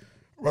 Like,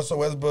 Russell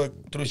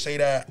Westbrook threw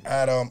shade at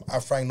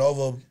Frank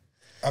Vogel.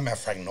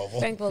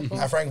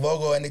 Frank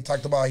Vogel, and he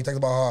talked about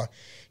how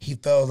he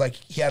felt like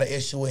he had an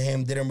issue with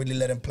him, didn't really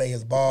let him play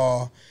his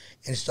ball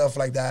and stuff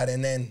like that.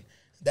 And then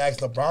they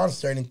asked LeBron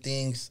certain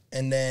things,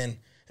 and then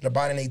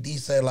LeBron and AD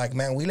said, like,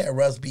 man, we let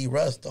Russ be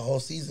Russ the whole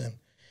season.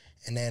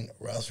 And then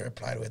Russ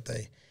replied with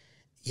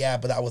yeah,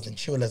 but that wasn't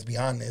true, let's be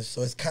honest.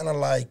 So it's kind of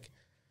like,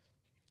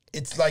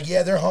 it's like,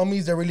 yeah, they're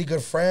homies, they're really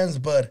good friends,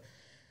 but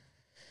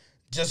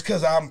just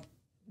because I'm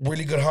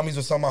really good homies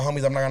with some of my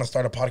homies, I'm not going to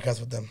start a podcast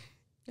with them.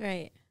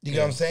 Right. You know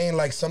what I'm saying?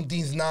 Like,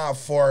 something's not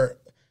for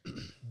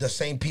the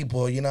same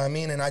people, you know what I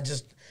mean? And I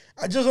just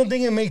don't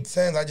think it made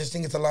sense. I just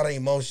think it's a lot of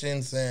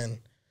emotions, and,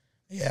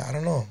 yeah, I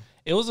don't know.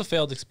 It was a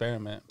failed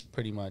experiment,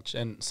 pretty much.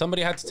 And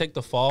somebody had to take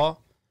the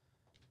fall.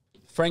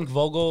 Frank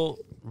Vogel,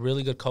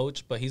 really good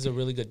coach, but he's a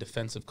really good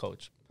defensive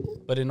coach.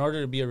 But in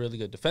order to be a really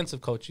good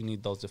defensive coach, you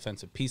need those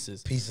defensive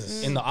pieces.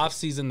 In the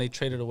offseason, they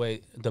traded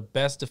away the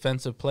best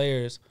defensive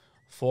players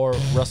for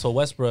Russell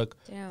Westbrook,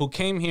 who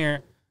came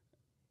here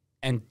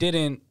and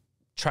didn't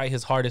try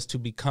his hardest to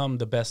become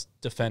the best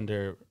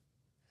defender.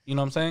 You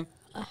know what I'm saying?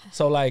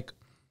 So, like,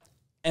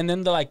 and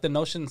then the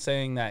notion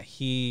saying that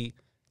he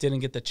didn't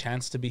get the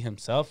chance to be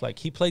himself. Like,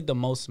 he played the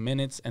most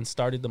minutes and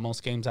started the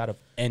most games out of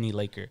any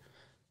Laker.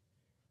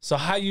 So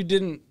how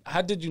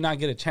did you not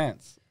get a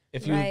chance?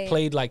 If you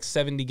played like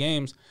 70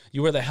 games,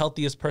 you were the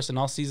healthiest person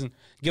all season.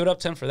 Give it up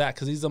to him for that,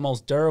 because he's the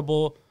most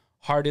durable,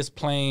 hardest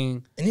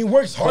playing. And he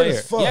works hard player.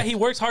 as fuck. Yeah, he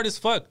works hard as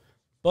fuck.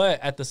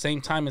 But at the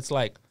same time, it's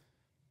like,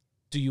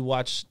 do you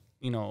watch,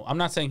 I'm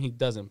not saying he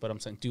doesn't, but I'm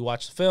saying, do you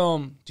watch the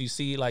film? Do you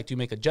see, do you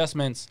make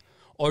adjustments?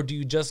 Or do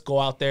you just go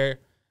out there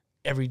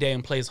every day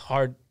and play as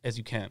hard as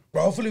you can?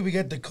 Bro, hopefully we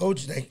get the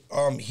coach that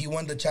he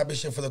won the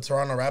championship for the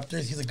Toronto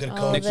Raptors. He's a good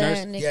coach. Nick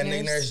Nurse?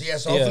 Nick Nurse. Yeah,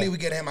 so hopefully we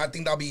get him. I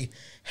think that'll be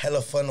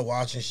hella fun to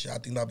watch and shit. I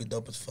think that'll be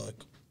dope as fuck.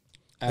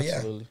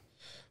 Absolutely.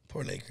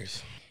 Poor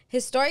Lakers.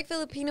 Historic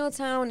Filipino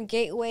town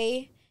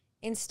gateway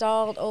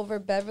installed over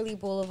Beverly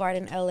Boulevard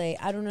in LA.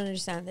 I don't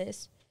understand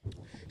this.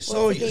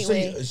 So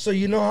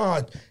you know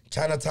how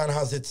Chinatown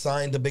has its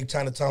sign, the big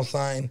Chinatown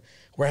sign,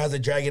 where it has a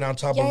dragon on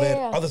top of it?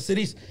 Yeah. Other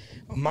cities,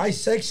 my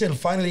section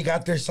finally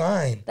got their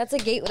sign. That's a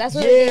gate. That's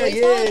what a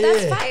gateway's called?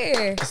 That's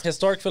fire.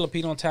 Historic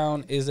Filipino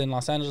town is in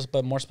Los Angeles,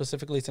 but more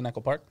specifically, it's in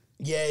Echo Park.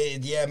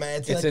 Yeah,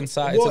 man. It's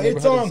inside. Well, it's a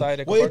neighborhood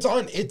inside Echo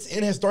Park. It's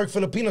in historic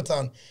Filipino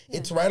town. Yeah.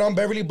 It's right on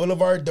Beverly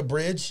Boulevard, the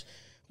bridge,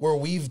 where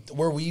you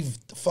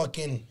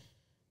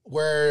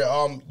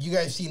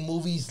guys see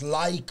movies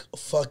like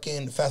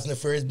fucking Fast and the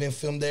Furious been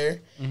filmed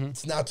there. Mm-hmm.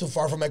 It's not too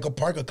far from Echo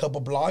Park, a couple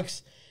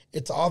blocks.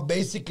 It's off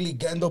basically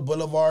Glendale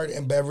Boulevard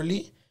and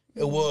Beverly.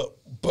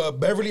 But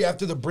Beverly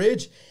after the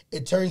bridge,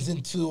 it turns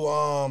into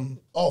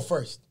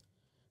First.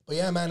 But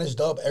yeah, man, it's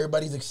dope.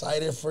 Everybody's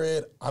excited for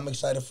it. I'm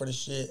excited for the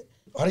shit.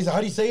 How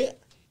do you say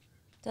it?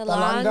 The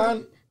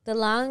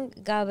Long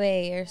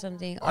Gabe or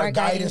something. Our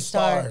guiding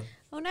star.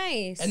 Oh,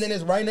 nice. And then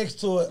it's right next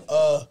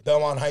to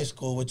Belmont High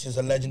School, which is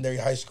a legendary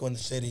high school in the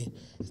city.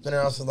 It's been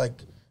around since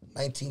like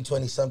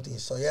 1920 something.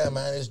 So yeah,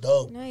 man, it's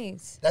dope.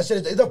 Nice. That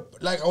shit is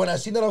when I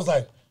seen that, I was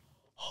like,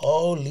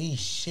 Holy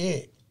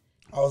shit.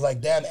 I was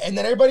like, damn. And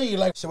then everybody,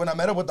 like, so when I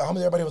met up with the homies,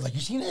 everybody was like,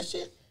 you seen that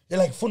shit? They're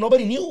like, fool,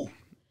 nobody knew.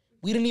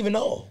 We didn't even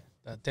know.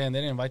 Damn, they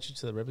didn't invite you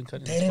to the ribbon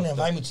cutting? They didn't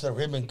invite me to the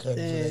ribbon cutting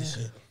for that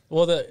shit.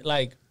 Well,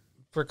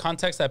 for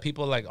context that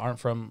people, like, aren't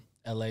from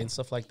LA and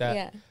stuff like that.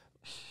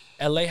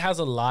 Yeah. LA has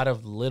a lot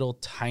of little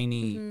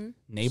tiny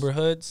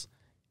neighborhoods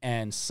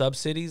and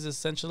sub-cities,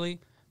 essentially,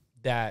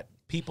 that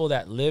people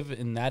that live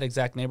in that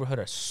exact neighborhood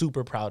are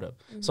super proud of.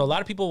 So a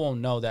lot of people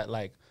won't know that,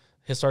 like,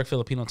 historic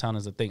Filipino town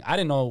is a thing. I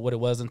didn't know what it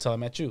was until I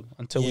met you,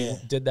 until we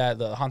did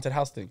the haunted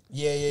house thing.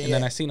 And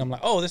then I seen, I'm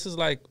like, oh, this is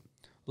like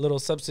little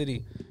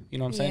sub-city. You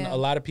know what I'm saying? A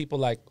lot of people,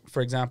 like,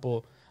 for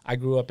example, I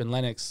grew up in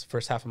Lenox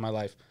first half of my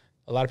life.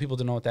 A lot of people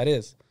don't know what that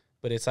is.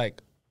 But it's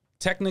like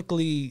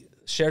technically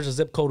shares a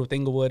zip code with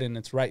Inglewood and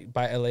it's right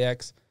by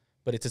LAX,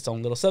 but it's its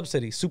own little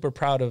sub-city. Super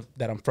proud of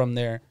that I'm from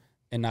there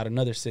and not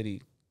another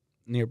city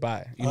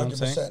nearby. You know 100%. What I'm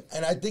saying?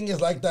 And I think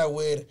it's like that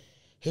with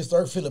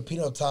historic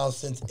Filipino towns,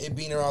 since it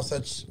being around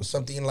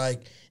something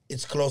like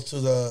it's close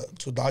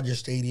to Dodger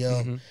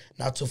Stadium,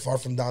 not too far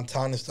from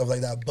downtown and stuff like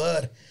that.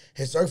 But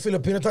historic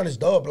Filipino town is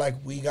dope. Like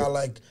we got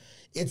like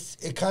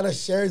it kind of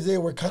shares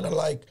it. We're kind of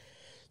like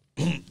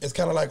it's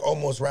kind of like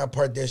almost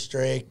Rampart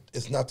District.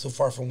 It's not too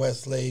far from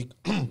Westlake,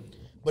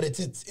 but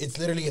it's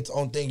literally its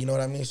own thing. You know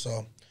what I mean?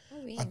 So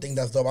I think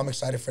that's dope. I'm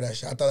excited for that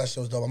shit. I thought that shit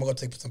was dope. I'm gonna go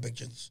take some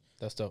pictures.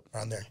 That's dope.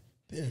 Around there.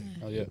 Yeah.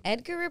 Oh yeah.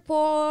 Edgar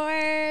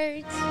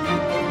Report.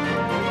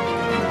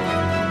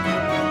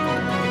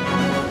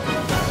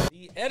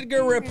 The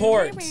Edgar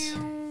Report.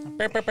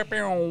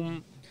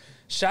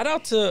 Shout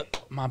out to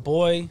my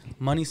boy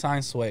Money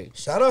Sign Sway.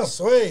 Shout out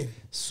Sway.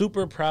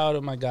 Super proud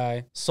of my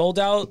guy. Sold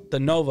out the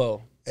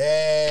Novo.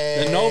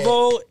 Hey. The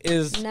Novo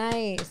is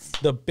nice.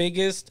 The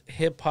biggest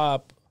hip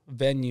hop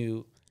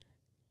venue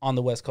on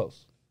the West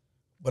Coast.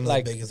 One of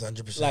the biggest,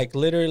 100%. Like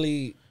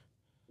literally,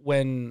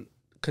 when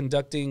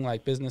conducting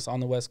like business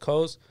on the West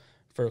Coast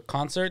for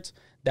concerts,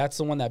 that's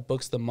the one that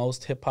books the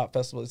most hip hop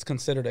festivals. It's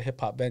considered a hip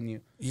hop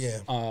venue. Yeah.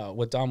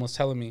 What Dom was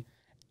telling me.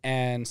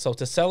 And so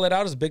to sell it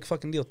out is a big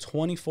fucking deal.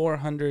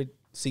 2,400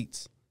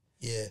 seats.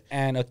 Yeah.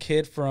 And a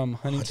kid from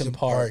Huntington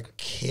Park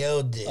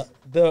killed it.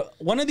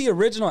 One of the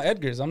original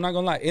Edgars, I'm not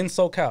gonna lie, in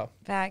SoCal.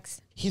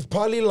 Facts. He's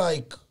probably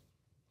like,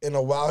 in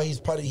a while,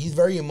 he's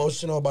very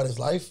emotional about his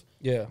life.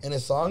 Yeah. In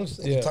his songs.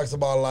 And he talks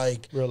about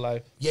like real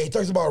life. Yeah, he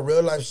talks about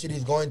real life shit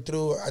he's going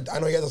through. I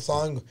know he has a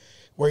song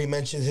where he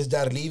mentions his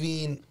dad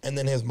leaving and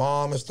then his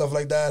mom and stuff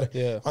like that.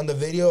 Yeah. On the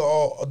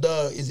video,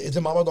 is it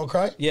Mama Don't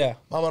Cry? Yeah.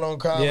 Mama Don't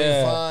Cry,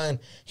 we're fine.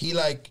 He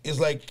like is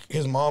like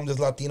his mom, this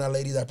Latina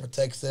lady that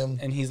protects him.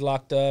 And he's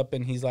locked up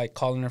and he's like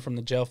calling her from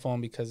the jail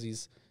phone because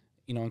he's,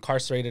 you know,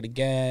 incarcerated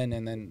again.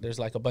 And then there's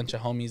like a bunch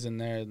of homies in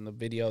there in the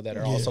video that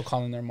are also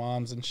calling their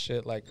moms and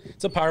shit. Like,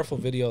 it's a powerful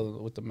video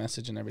with the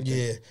message and everything.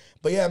 Yeah.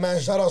 But yeah, man,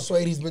 shout out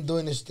Suede. He's been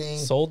doing this thing.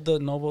 Sold the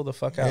Novo the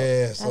fuck out.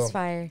 Yeah. That's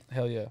fire.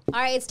 Hell yeah.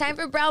 All right, it's time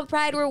for Brown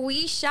Pride, where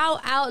we shout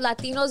out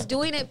Latinos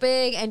doing it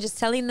big and just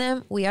telling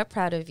them we are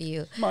proud of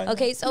you.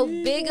 Okay, so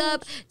big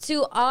up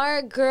to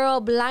our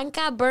girl,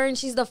 Blanca Burns.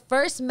 She's the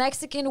first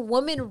Mexican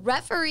woman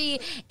referee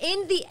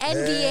in the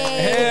NBA.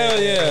 Hell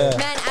yeah.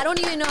 Man, I don't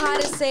even know how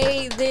to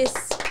say this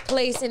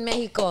place in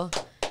Mexico.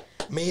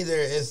 Me either.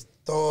 It's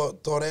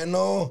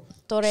Torreon,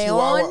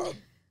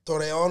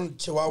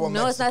 Chihuahua,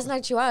 no, Mexico. it's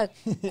not Chihuahua.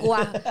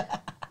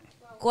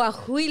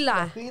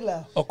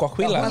 Coahuila. Oh,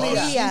 Coahuila.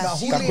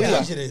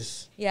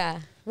 Yeah.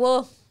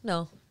 Well,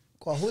 no.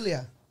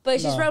 Coahuila. But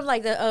she's from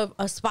like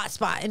a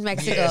spot in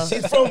Mexico. Yeah,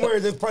 she's from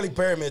where there's probably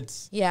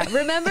pyramids. Yeah.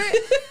 Remember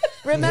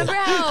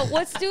how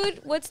what's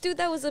dude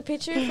that was a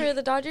pitcher for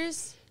the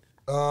Dodgers?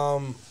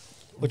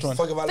 Which one?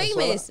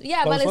 Famous.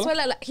 Yeah,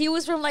 Valenzuela. He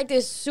was from like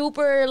this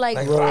super like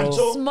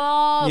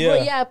small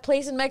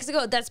place in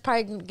Mexico. That's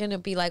probably gonna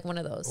be like one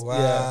of those. Wow.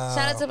 Yeah.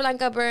 Shout out to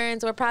Blanca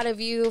Burns. We're proud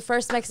of you.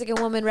 First Mexican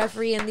woman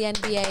referee in the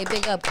NBA.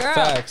 Big up, girl.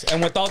 Facts.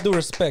 And with all due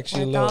respect,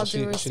 she looks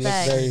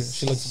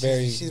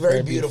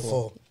very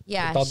beautiful.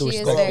 Yeah, she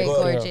is very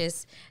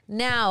gorgeous.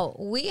 Now,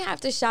 we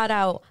have to shout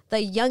out the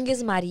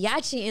youngest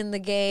mariachi in the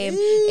game.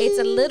 It's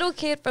a little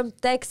kid from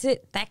Texas.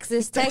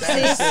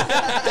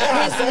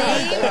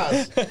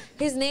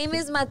 His name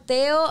is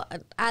Mateo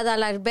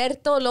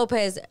Adalberto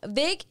Lopez.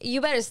 Vic,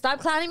 you better stop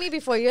clowning me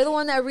before you're the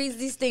one that reads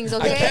these things,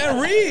 okay? I can't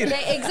read.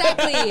 Okay,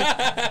 exactly.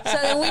 So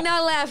then we're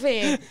not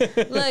laughing.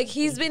 Look,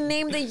 he's been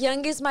named the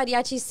youngest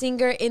mariachi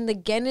singer in the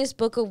Guinness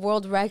Book of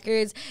World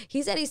Records.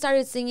 He said he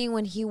started singing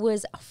when he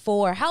was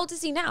 4. How old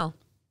is he now?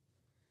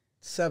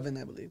 7,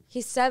 I believe.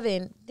 He's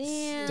 7.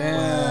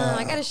 Damn.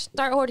 I got to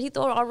start Jorgito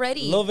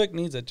already. Lil Vic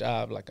needs a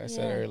job, like I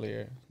said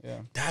earlier.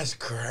 Yeah. That's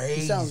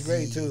crazy. He sounds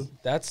great, too.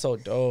 That's so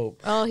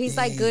dope. Oh, he's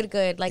like good.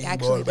 Like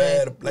actually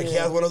good. Like he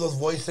has one of those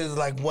voices,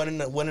 like one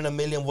in a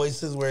million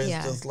voices where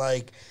it's just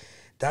like,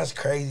 that's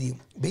crazy.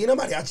 Being a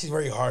mariachi is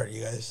very hard,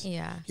 you guys.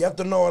 Yeah. You have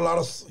to know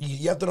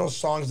you have to know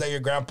songs that your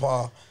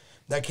grandpa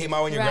that came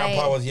out when your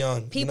grandpa was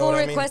young. People you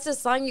know request a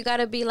song, you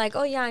gotta be like,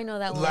 oh yeah, I know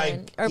that Like,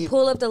 one. Or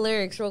pull up the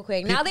lyrics real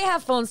quick. Now they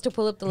have phones to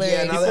pull up the lyrics.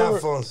 Yeah, now they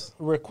have phones.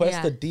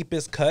 Request the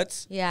deepest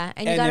cuts. Yeah,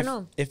 and you gotta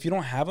know. If you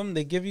don't have them,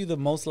 they give you the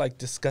most like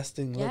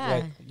disgusting look.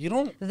 Like you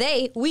don't.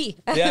 We.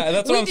 Yeah,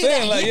 that's what I'm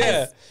saying. Like,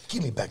 yeah.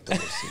 Give me back the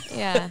receipt.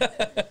 Yeah.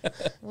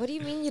 What do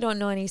you mean you don't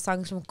know any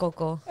songs from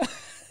Coco?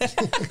 Did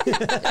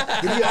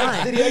he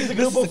ask the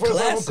grupo for a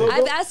song from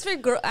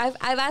Coco?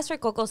 I've asked for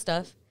Coco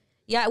stuff.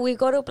 Yeah, we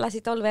go to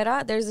Placita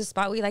Olvera. There's a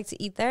spot we like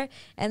to eat there.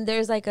 And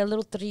there's like a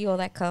little trio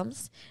that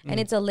comes. And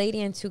it's a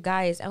lady and two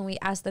guys. And we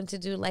ask them to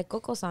do like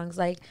Coco songs,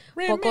 like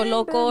Poco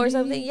Loco or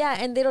something. Yeah,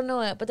 and they don't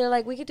know it. But they're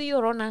like, we could do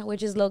Llorona,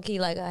 which is low-key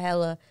like a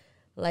hella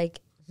like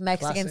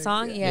Mexican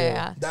song.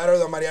 Yeah. That or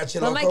the Mariachi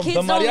Loco. But my kids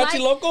the Mariachi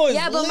Loco is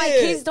but lit. my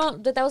kids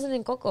don't. That wasn't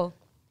in Coco.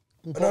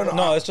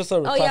 No, it's just a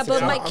Oh, yeah,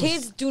 but my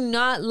kids do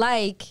not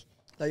like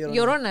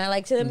Llorona.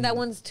 Like, to them, that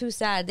one's too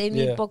sad. They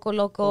need Poco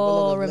Loco,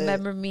 Loco's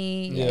Remember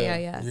Me.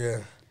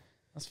 Yeah.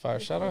 That's fire.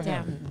 Shout out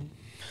him.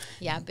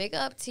 Yeah, big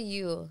up to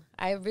you.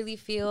 I really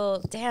feel,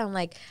 damn,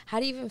 like, how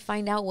do you even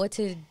find out what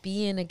to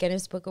be in a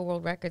Guinness Book of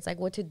World Records? Like,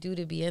 what to do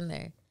to be in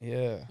there?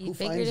 Yeah. You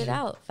figured it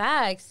out.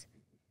 Facts.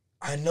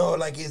 I know,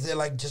 like, is it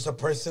like just a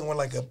person with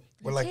like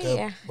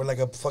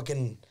a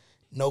fucking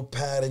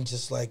notepad and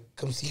just like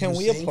come see Can you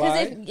we sing?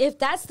 apply? If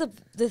that's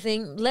the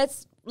thing,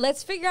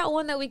 let's figure out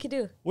one that we could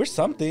do. We're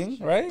something,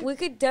 right? We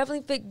could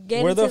definitely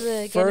get We're into the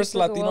the first Guinness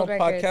Book of Latino World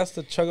Records. podcast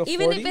to chug a 40.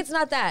 Even if it's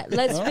not that,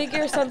 let's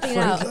figure something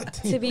out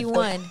to be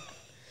one.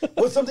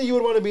 What's something you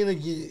would want to be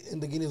in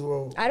the Guinness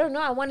World? I don't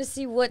know. I want to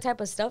see what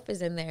type of stuff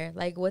is in there.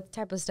 Like, what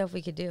type of stuff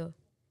we could do.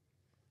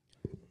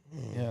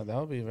 Yeah, that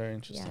would be very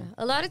interesting.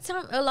 Yeah. A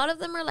lot of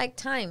them are like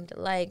timed,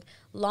 like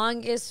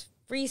longest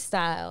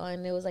freestyle,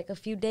 and it was like a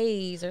few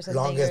days or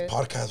something. Longest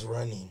podcast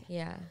running.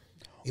 Yeah.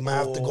 You might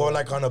have to go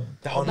like on a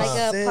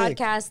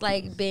podcast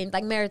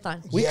like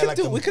marathon. We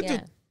could do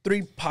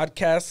 3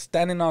 podcasts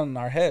standing on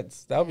our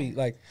heads. That would be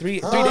like 3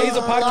 days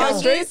of podcast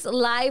straight. Longest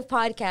live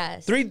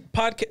podcast.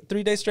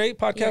 3 days straight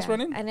podcast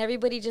running. And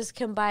everybody just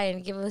come by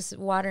and give us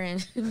water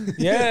and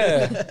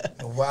Yeah.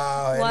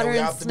 Wow. Water and then we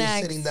and have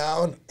snacks. to be sitting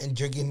down and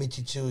drinking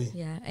michichuri.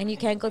 yeah. And you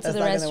can't go to That's the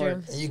not gonna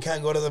restroom. And you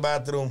can't go to the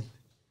bathroom.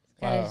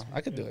 Wow, I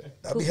could do it.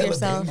 That'd be Poop hella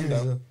yourself.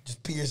 dangerous.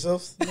 Just pee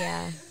yourselves.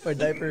 Yeah. Or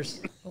diapers.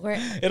 We're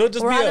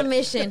It'll on a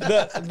mission.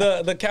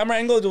 The camera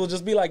angle will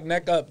just be like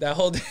neck up that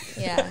whole day.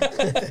 Yeah.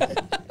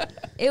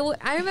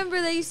 I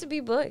remember there used to be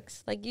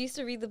books. Like, you used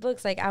to read the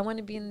books. Like, I want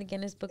to be in the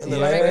Guinness Book of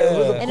World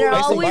Records. And there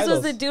always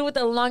was the dude with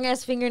the long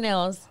ass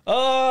fingernails.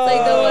 Oh,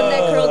 Like the one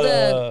that curled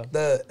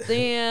up.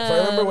 Damn. So I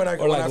remember when I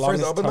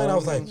first opened mine, I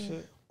was like,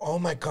 shit. oh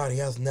my God, he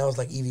has nails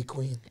like Evie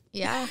Queen.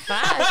 Yeah,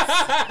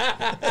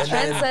 fast.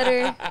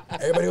 Trendsetter.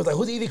 Everybody was like,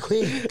 who's Evie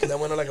Queen? Because I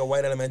went to like a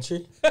white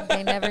elementary.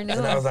 They never knew.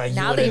 And I was like,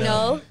 now they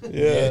know.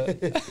 Yeah.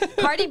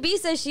 Cardi B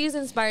says she's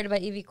inspired by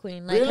Evie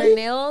Queen. Like Really? her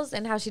nails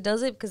and how she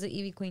does it because of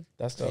Evie Queen.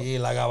 That's dope. Sí,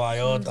 la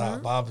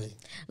caballota, papi.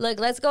 Look,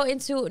 let's go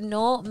into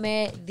No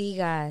Me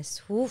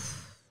Digas.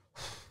 Oof.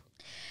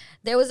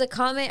 There was a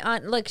comment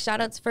on, look,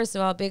 shout outs, first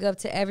of all, big up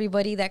to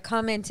everybody that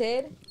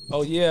commented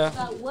Oh, yeah.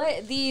 about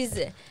what these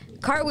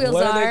cartwheels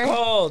What are. are they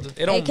called?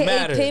 It don't AKA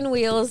matter.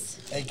 pinwheels.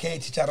 AKA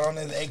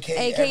chicharrones, AKA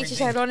AKA everything.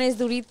 chicharrones,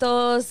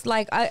 duritos,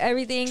 like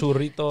everything.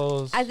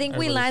 Churritos. I think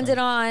we landed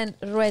on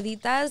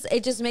rueditas.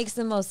 It just makes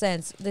the most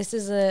sense. This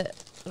is a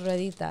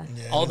ruedita.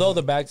 Yeah. Although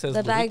the bag says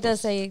The bag burritos.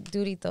 does say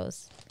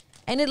Doritos.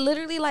 And it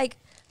literally like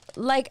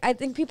I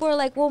think people are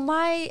like, well,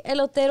 my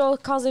elotero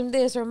calls him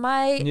this, or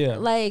my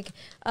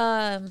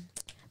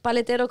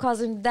paletero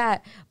calls him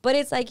that. But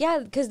it's like, yeah,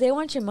 because they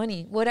want your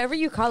money. Whatever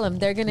you call them,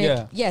 they're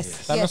gonna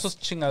yes. Dame esos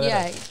chingaderas.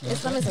 Yeah,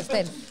 it's not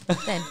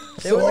ten.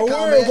 So while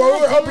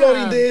we're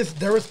uploading this,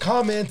 there was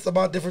comments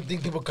about different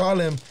things people call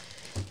him.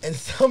 And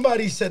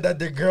somebody said that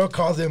their girl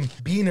calls him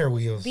beaner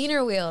wheels.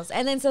 Beaner wheels.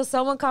 And then so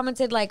someone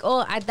commented like,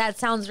 oh, that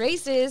sounds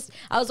racist.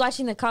 I was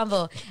watching the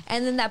convo.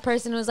 And then that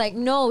person was like,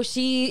 no,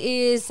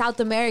 she is South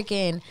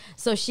American,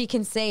 so she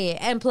can say it.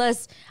 And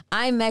plus,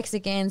 I'm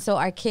Mexican, so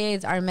our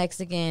kids are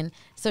Mexican,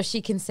 so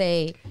she can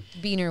say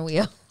beaner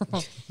wheel.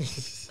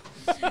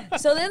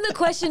 So then the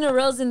question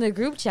arose in the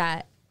group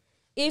chat.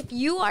 If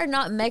you are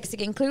not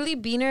Mexican, clearly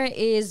beaner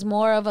is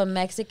more of a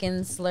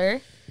Mexican slur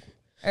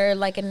or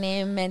like a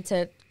name meant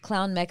to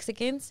clown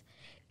Mexicans.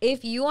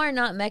 If you are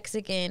not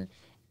Mexican,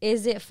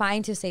 is it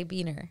fine to say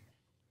beaner?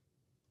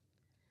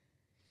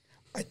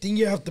 I think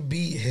you have to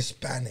be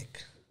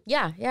Hispanic.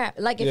 Yeah.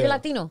 Like if you're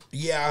Latino.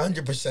 Yeah,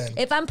 100%.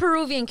 If I'm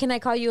Peruvian, can I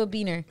call you a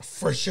beaner?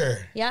 For sure.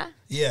 Yeah?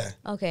 Yeah.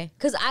 Okay.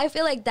 Because I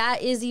feel like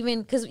that is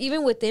because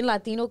even within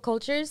Latino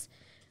cultures,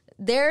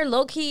 they're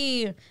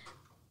low-key,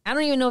 I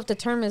don't even know if the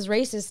term is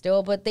racist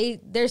still, but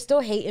they're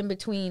still hating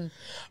between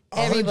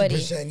everybody.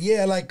 100%.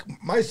 Yeah, like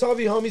my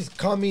Salvi homies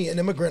call me an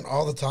immigrant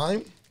all the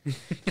time.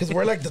 Because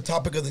we're like the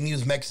topic of the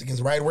news,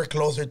 Mexicans, right? We're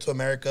closer to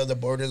America. The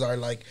borders are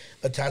like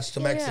attached to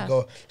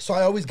Mexico. So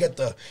I always get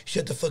the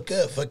shut the fuck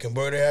up, fucking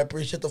border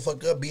happy, shut the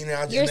fuck up, being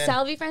out. Your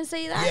Salvi friends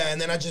say that? Yeah,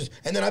 and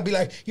then I'd be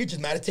like, you're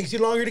just mad it takes you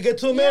longer to get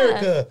to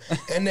America. Yeah.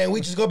 And then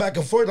we just go back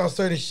and forth on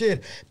certain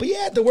shit. But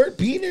yeah, the word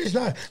beaner is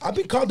not, I've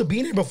been called a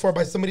beaner before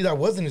by somebody that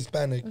wasn't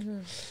Hispanic. Mm-hmm.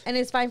 And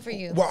it's fine for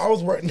you. Well, I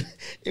was working,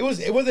 it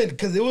wasn't,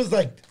 because it was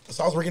like,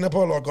 so I was working at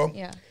Polo Loco.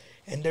 Yeah.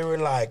 And they were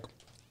like,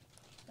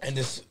 and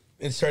this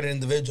inserted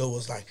individual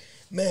was like,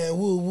 man,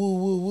 woo, woo,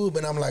 woo, woo.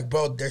 And I'm like,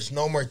 bro, there's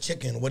no more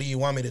chicken. What do you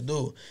want me to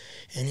do?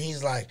 And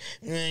he's like,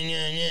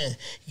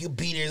 you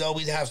beaters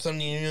always have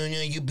something,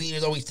 you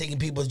beaters always taking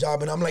people's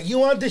job. And I'm like, you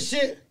want this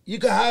shit? You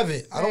can have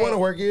it. I don't want to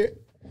work here.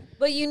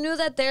 But you knew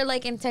that their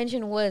like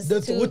intention was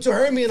to what you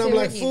heard me, and I'm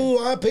like, fool,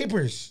 I have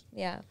papers.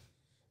 Yeah.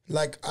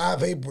 Like, I have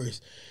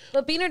papers.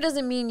 But beaner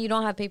doesn't mean you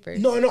don't have papers.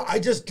 No, I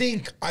just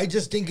think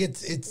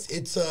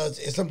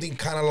it's something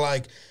kind of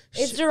like,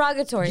 it's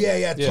derogatory.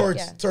 Yeah.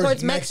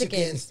 Towards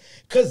Mexicans.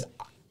 Cause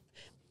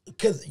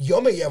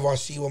yo me llevo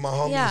así with my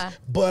homies.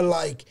 But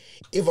like,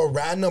 if a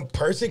random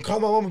person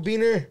called my mom a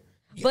beaner.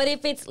 But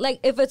if it's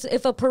like,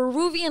 if a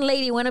Peruvian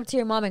lady went up to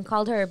your mom and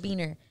called her a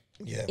beaner,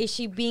 is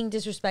she being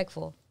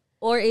disrespectful?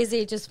 Or is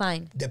it just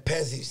fine?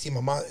 Depends. See,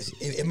 my mom,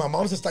 if my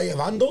mom se está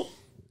llevando,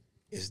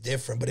 it's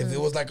different. But if it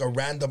was like a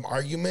random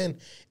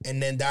argument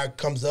and then that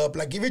comes up,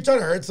 like if you're trying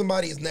to hurt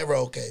somebody, it's never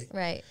okay.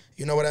 Right.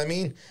 You know what I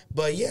mean?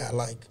 But yeah,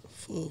 like,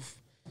 oof.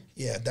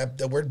 Yeah,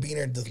 the word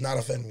beaner does not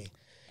offend me.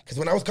 Because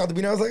when I was called the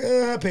beaner, I was like,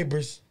 I have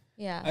papers.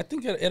 Yeah. I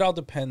think it all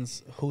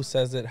depends who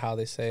says it, how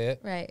they say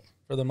it. Right.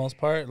 For the most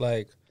part,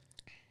 like,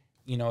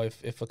 you know,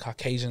 if a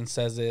Caucasian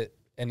says it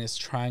and is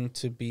trying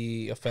to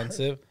be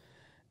offensive,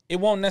 it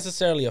won't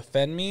necessarily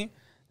offend me,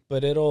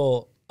 but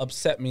it'll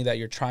upset me that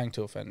you're trying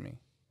to offend me.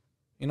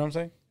 You know what I'm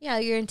saying? Yeah,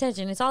 your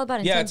intention. It's all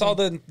about intention. Yeah, it's all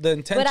the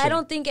intention. But I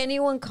don't think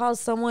anyone calls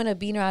someone a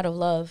beaner out of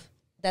love.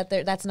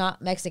 That's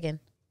not Mexican.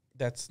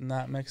 That's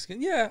not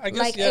Mexican. Yeah, I guess.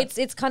 Like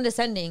it's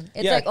condescending.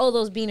 It's like, oh,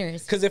 those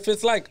beaners. Because if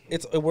it's like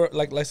we're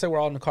like, let's say we're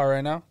all in the car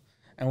right now,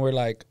 and we're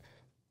like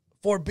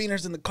 4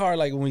 beaners in the car,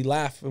 like when we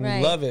laugh and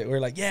we love it, we're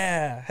like,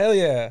 yeah, hell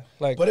yeah.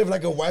 Like, what if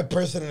like a white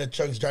person in a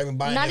truck's driving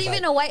by? Not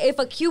even a white. If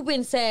a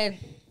Cuban said,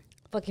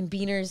 "Fucking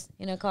beaners"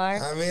 in a car.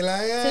 I mean,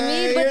 like, to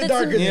me, but you're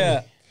darker than me.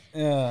 Yeah.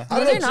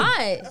 No, they're not.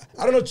 I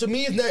don't know. To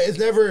me, it's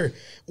never,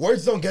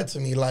 words don't get to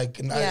me. Like,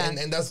 and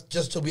that's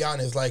just to be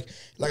honest. Like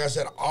I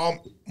said,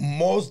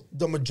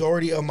 the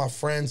majority of my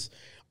friends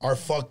are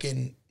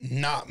fucking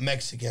not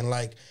Mexican.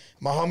 Like,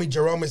 my homie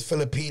Jerome is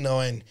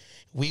Filipino, and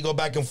we go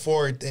back and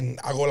forth, and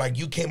I go like,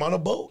 you came on a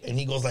boat? And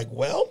he goes like,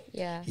 well,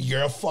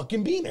 you're a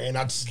fucking beaner.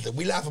 And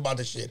we laugh about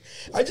this shit.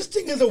 I just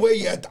think it's the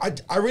way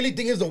I really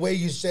think it's the way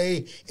you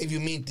say if you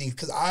mean things.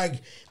 Because I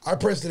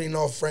personally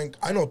know Frank,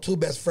 I know 2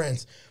 best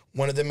friends.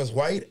 One of them is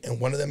white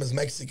and one of them is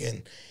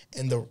Mexican.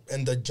 And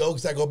the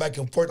jokes that go back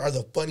and forth are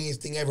the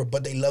funniest thing ever,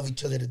 but they love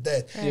each other to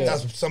death. Yeah.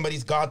 That's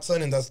somebody's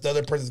godson and that's the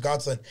other person's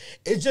godson.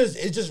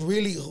 It's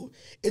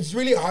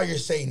really how you're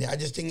saying it. I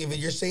just think if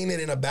you're saying it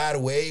in a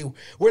bad way,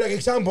 where like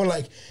example,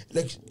 like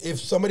if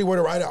somebody were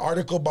to write an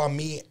article about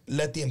me,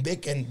 Letty and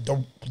Vic, and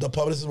the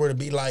publicist were to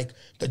be like,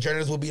 the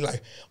journalist would be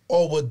like,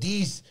 oh, well,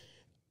 these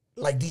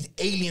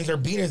aliens are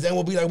beaners, then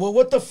we'll be like, well,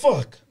 what the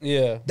fuck?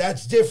 Yeah.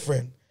 That's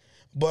different.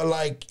 But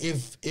like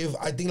if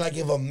I think like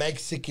if a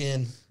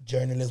Mexican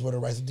journalist were to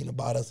write something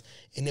about us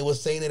and it was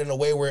saying it in a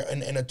way where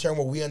in a term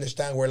where we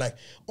understand, we're like,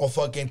 oh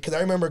fucking, because I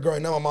remember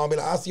growing up, my mom would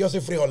be like, si yo soy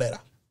frijolera.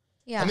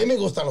 Yeah. A mí me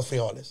gustan los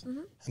frijoles.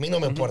 A mí no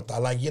me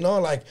importa. Like, you know,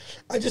 like,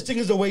 I just think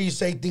it's the way you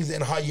say things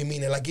and how you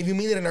mean it. Like, if you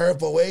mean it in a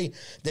hurtful way,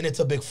 then it's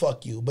a big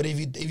fuck you. But if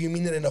you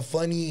mean it in a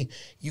funny,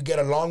 you get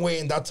a long way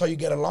and that's how you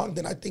get along,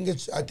 then I think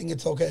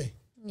it's okay.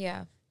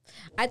 Yeah.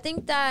 I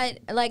think that,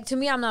 like, to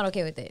me, I'm not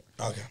okay with it.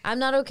 Okay. I'm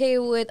not okay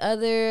with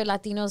other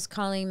Latinos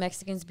calling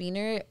Mexicans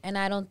beaner, and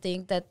I don't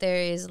think that there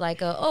is like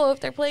if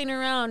they're playing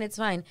around, it's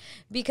fine.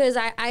 Because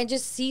I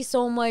just see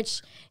so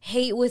much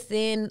hate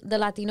within the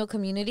Latino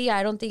community.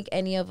 I don't think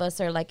any of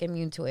us are, like,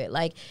 immune to it.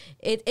 Like,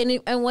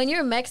 and when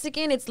you're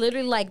Mexican, it's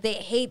literally like they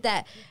hate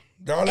that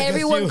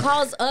everyone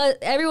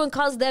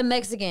calls them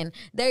Mexican.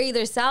 They're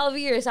either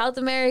Salvi or South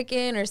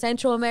American or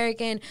Central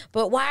American,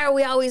 but why are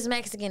we always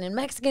Mexican? And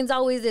Mexicans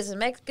always this and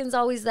Mexicans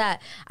always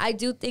that. I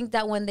do think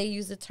that when they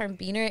use the term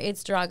beaner,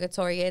 it's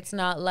derogatory. It's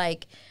not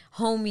like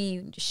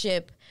homie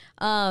ship.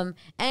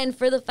 And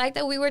for the fact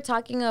that we were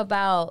talking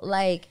about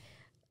like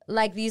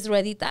these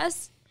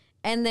rueditas,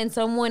 and then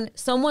someone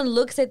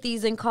looks at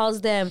these and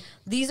calls them,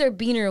 these are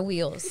beaner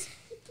wheels.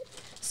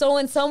 So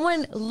when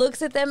someone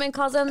looks at them and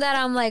calls them that,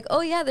 I'm like,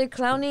 oh yeah, they're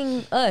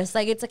clowning us.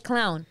 Like, it's a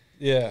clown.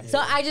 Yeah. So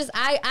I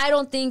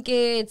don't think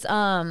it's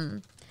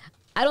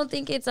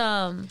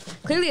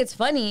clearly it's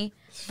funny,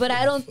 but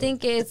I don't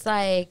think it's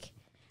like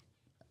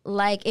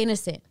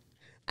innocent.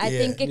 I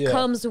think it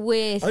comes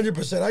with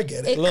 100%. I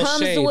get it. It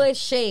comes with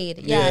shade.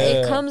 Yeah,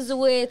 it comes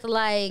with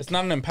like it's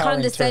not an empowering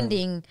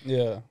condescending. Term.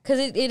 Yeah, because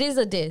it is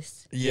a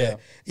diss. Yeah.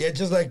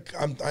 Just like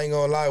I ain't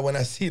gonna lie, when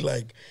I see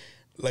like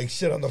like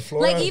shit on the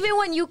floor. Like even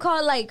when you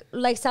call like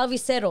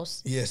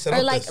salviceros. Yeah,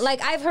 or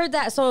like I've heard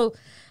that. So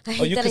I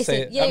hate you that can I say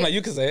said, it. yeah, I'm like,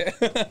 you can say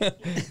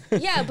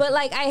it. yeah, but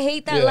like I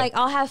hate that. Yeah. Like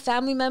I'll have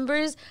family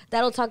members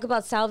that'll talk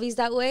about salvies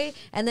that way,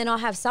 and then I'll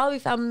have salvi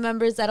family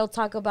members that'll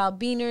talk about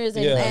beaners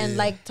and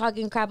like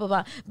talking crap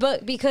about.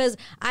 But because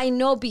I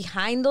know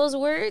behind those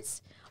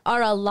words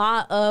are a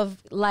lot of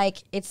like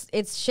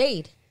it's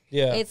shade.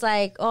 Yeah. It's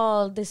like,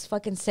 oh, this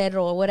fucking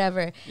cedro or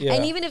whatever. Yeah.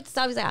 And even if the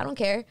salvi's like, I don't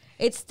care,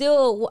 it's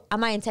still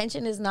my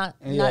intention is not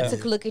to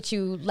look at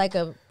you like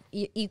a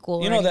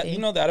equal. You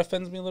know that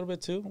offends me a little bit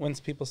too when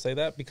people say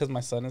that, because my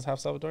son is half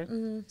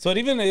Salvadorian. So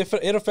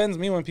it offends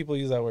me when people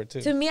use that word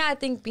too. To me, I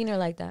think beaner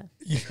like that.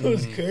 You know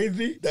what's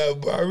crazy?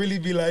 That I really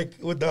be like,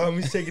 with the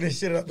homies taking this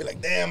shit, and I'll be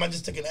like, damn, I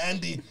just took an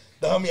Andy.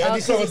 The homie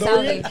Andy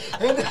Salvadorian.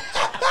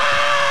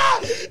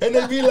 And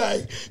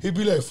he'd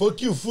be like,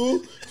 fuck you, fool.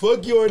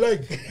 Fuck you. Or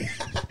like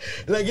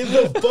it's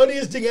the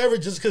funniest thing ever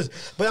just because,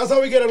 but that's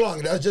how we get along.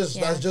 That's just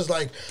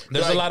like.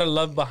 There's like, a lot of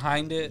love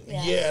behind it.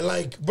 Yeah,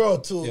 like, bro,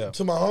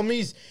 to my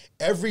homies,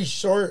 every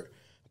short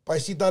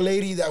paisita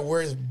lady that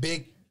wears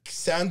big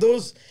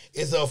sandals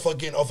is a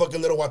fucking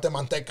little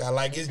guatemalteca.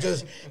 Like, it's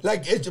just,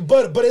 like,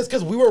 but it's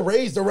because we were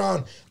raised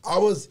around, I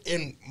was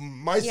in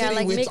my city,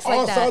 like it's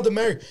all like South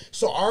America.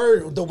 So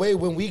the way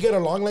when we get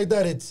along like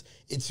that, it's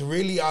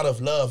really out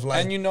of love.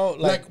 Like, and you know,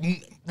 like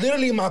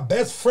literally my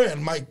best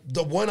friend,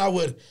 the one I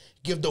would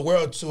give the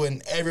world to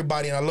and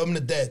everybody, and I love him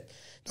to death,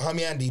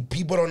 homie Andy.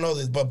 People don't know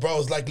this, but bro,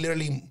 it's like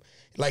literally,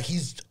 like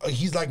he's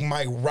like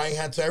my right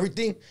hand to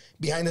everything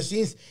behind the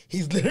scenes.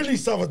 He's literally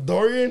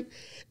Salvadorian,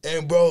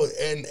 and bro,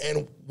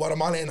 and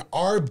Guatemalan. And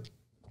our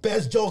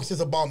best jokes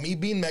is about me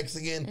being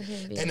Mexican,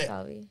 and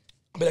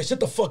but like, shut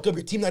the fuck up,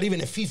 your team not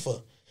even in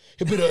FIFA.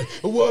 He'd be like,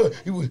 well,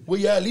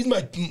 yeah, at least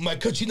my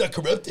country's not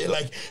corrupted.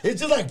 Like,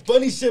 it's just like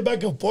funny shit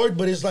back and forth,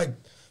 but it's like,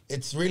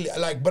 it's really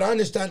like, but I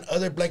understand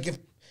other, like,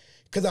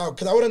 because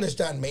I would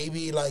understand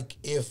maybe like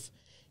if,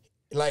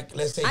 like,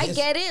 let's say I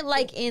get it,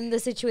 like in the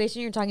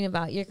situation you're talking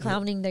about, you're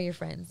clowning, they're your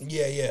friends.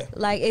 Yeah.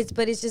 Like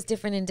but it's just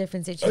different in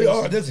different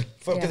situations. That's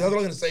what I'm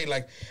gonna say.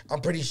 Like,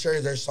 I'm pretty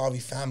sure there's Salvi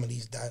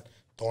families that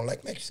don't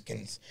like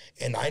Mexicans,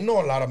 and I know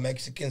a lot of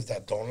Mexicans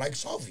that don't like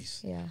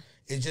Salvis. Yeah.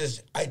 It's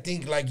just, I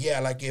think, like, yeah,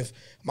 like if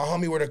my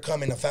homie were to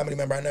come and a family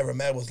member I never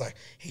met was like,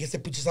 hey, ese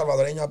pinche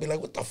salvadoreño, I'll be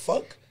like, what the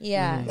fuck?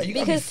 Yeah, like,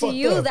 because to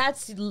you, up.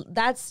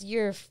 that's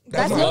your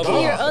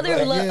other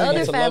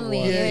other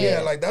family.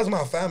 Yeah, like, that's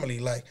my family.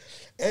 Like,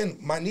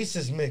 and my niece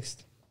is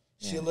mixed.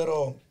 She a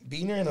little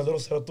beaner and a little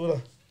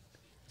cerratura.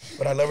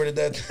 But I love her to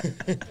death.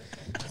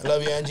 I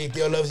love you, Angie.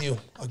 Theo loves you.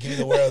 I'll give you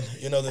the world.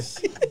 You know this.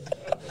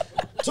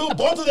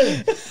 Both of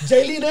them.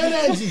 Jaylene and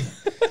Angie.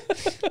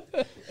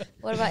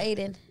 What about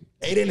Aiden?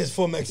 Aiden is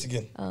full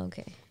Mexican. Oh,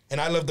 okay.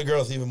 And I love the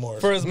girls even more.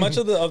 For as much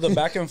of the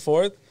back and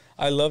forth,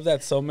 I love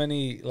that so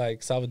many like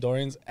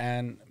Salvadorians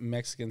and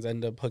Mexicans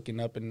end up hooking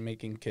up and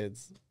making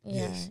kids.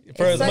 Yeah. Yes.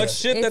 For as much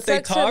shit that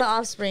they talk, it sucks for the talk.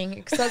 offspring.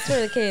 It sucks for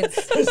the kids.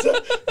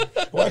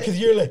 Why? Because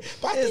you're like,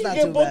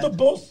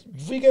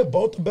 we get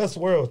both the best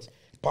worlds.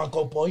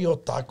 Paco Pollo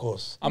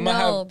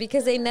Tacos.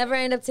 Because they never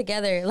end up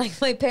together. Like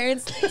my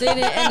parents didn't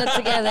end up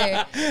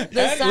together.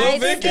 The Little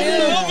Vic,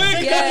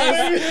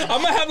 yes.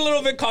 I'm gonna have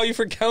Little Vic call you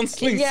for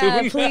counseling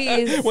soon.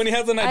 Please. When he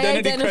has an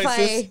identity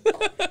crisis.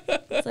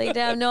 It's like,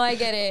 damn, no, I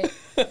get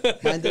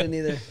it. Mine didn't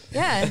either.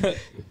 Yeah.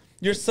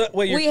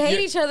 We hate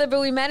each other, but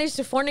we manage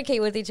to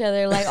fornicate with each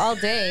other like all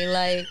day.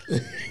 Like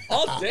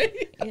all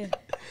day? Yeah.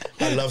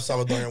 I love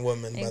Salvadorian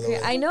women, by the way.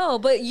 I know,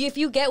 but if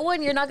you get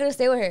one, you're not gonna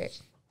stay with her.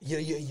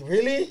 You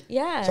really?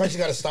 Yeah. So you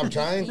gotta stop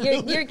trying.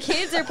 Your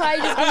kids are probably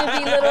just gonna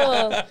be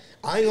little.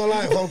 I ain't gonna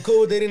lie. If I'm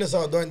cool with dating a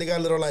Salvadoran, they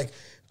got little like,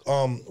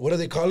 what do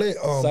they call it?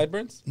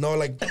 Sideburns? No,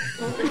 like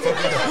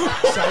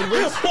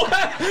sideburns.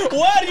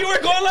 What? You were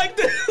going like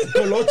this?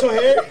 Colocho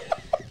hair.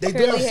 They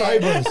do have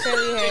sideburns.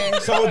 Curly hair.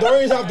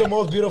 Salvadorians have the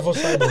most beautiful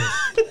sideburns.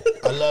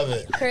 I love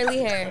it. Curly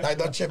hair. Like,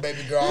 don't chip,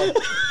 baby girl. All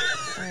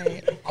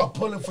right. I'll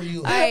pull it for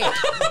you. All right.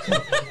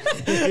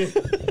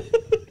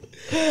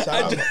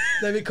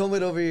 Let me comb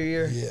it over your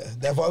ear. Yeah,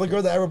 that other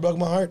girl that ever broke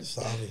my heart,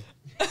 sorry.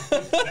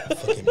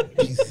 Fucking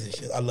pieces of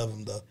shit. I love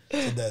them though.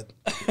 To death.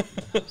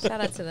 Shout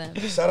out to them.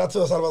 Shout out to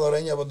the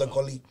Salvadoreña, but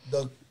how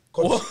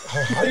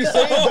do you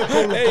say it?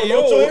 The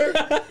colocho hair?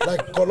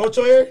 Like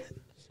colocho hair?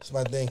 It's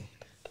my thing.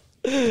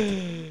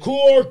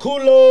 Cool or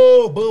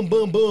culo. Boom,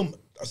 boom, boom.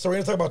 So we're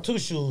gonna talk about two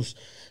shoes.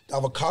 The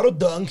avocado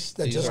dunks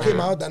that just came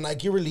out, that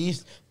Nike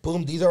released.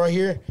 Boom, these are right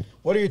here.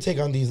 What are your take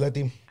on these,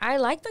 Letty? I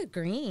like the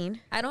green.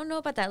 I don't know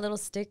about that little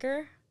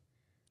sticker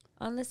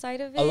on the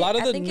side of it. A lot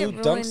of the new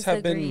dunks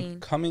have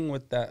been coming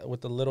with that, with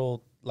the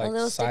little like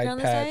side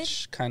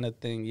patch kind of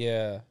thing.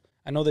 Yeah,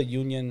 I know the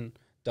Union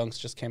dunks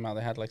just came out.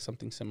 They had like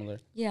something similar.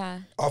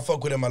 Yeah, I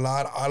fuck with them a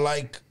lot. I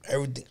like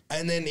everything.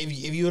 And then if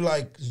you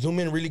like zoom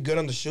in really good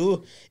on the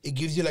shoe, it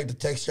gives you like the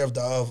texture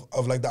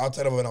of like the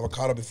outside of an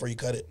avocado before you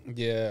cut it.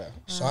 Yeah.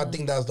 So I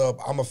think that's dope.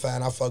 I'm a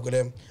fan. I fuck with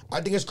them.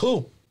 I think it's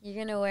cool.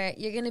 You're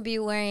gonna be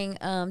wearing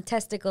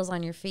testicles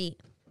on your feet.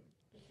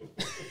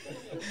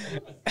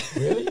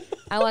 Really?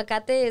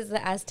 Aguacate is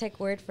the Aztec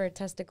word for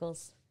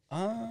testicles.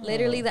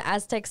 Literally, the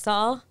Aztec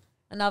saw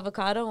an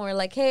avocado, and we're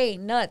like, "Hey,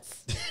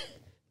 nuts."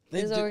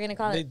 This is what we're gonna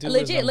call it.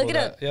 Legit, look it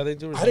up. Yeah, they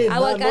do. I did not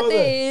know that.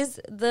 Aguacate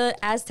is the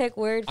Aztec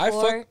word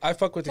for I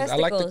fuck with these. I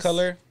like the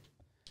color.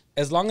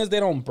 As long as they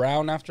don't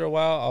brown after a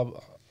while,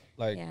 I'll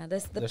like. Yeah,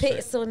 the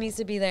pit still needs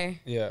to be there.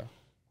 Yeah,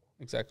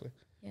 exactly.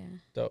 Yeah.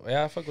 Dope.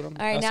 Yeah, I fuck with them.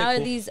 All right, now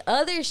these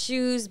other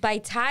shoes by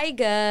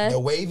Tyga. The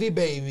wavy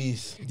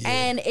babies. Yeah.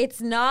 And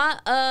it's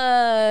not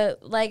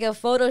like a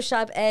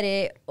Photoshop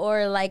edit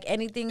or like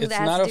anything that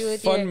has to do with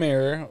It's not a fun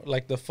mirror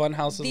like the fun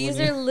houses. These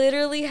are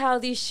literally how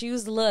these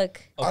shoes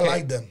look. Okay. I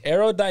like them.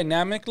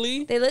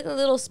 Aerodynamically, they look a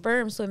little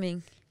sperm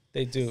swimming.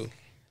 They do.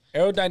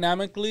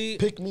 Aerodynamically,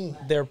 pick me.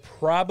 They're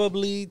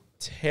probably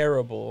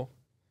terrible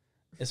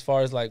as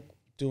far as like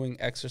doing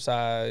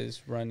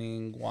exercise,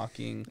 running,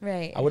 walking.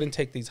 Right. I wouldn't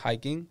take these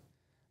hiking.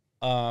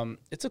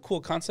 It's a cool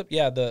concept.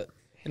 Yeah,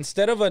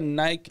 instead of a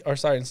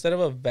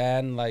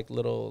van like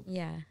little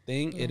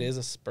thing, it is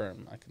a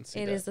sperm. I can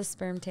see it. It is a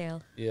sperm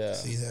tail. Yeah.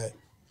 See that?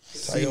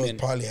 Tayo was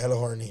probably hella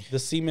horny. The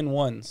semen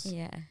ones.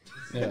 Yeah.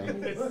 Yeah.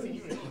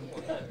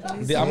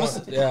 The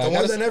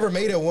ones that never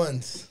made it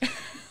once.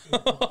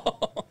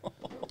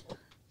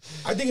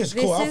 I think it's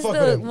cool. This is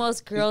the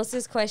most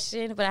grossest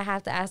question, but I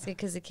have to ask it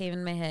because it came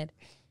in my head.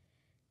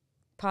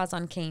 Pause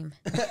on came.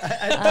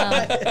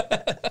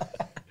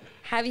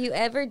 Have you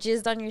ever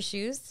jizzed on your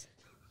shoes?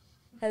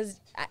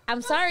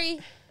 I'm sorry.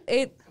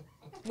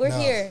 We're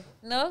here.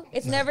 No?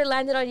 It's never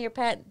landed on your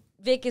pant.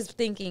 Vic is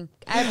thinking.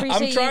 I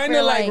appreciate I'm trying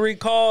to like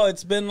recall.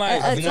 It's been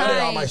like I've got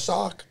it on my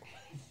sock.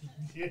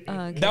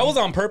 Okay. That was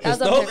on purpose,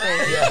 though.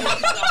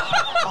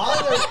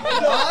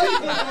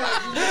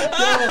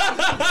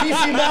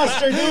 PC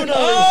Master,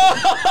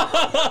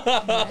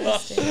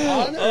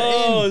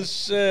 Oh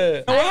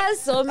shit! I have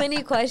so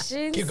many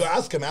questions. You go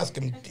ask him.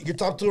 Your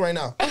top 2 right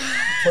now.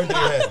 Point to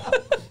your head.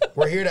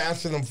 We're here to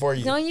answer them for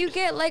you. Don't you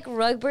get like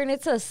rug burn?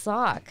 It's a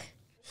sock.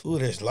 Ooh,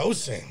 there's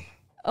lotion.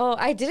 Oh,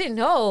 I didn't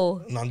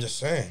know. No, I'm just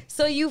saying.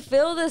 So you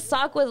fill the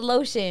sock with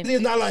lotion.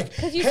 It's not like,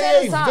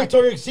 hey,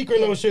 Victoria's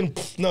Secret lotion.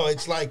 No,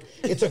 it's like,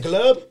 it's a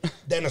glove,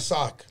 then a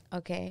sock.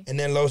 Okay. And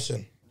then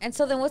lotion. And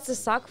so then what's the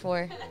sock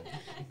for? You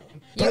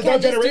Pass can't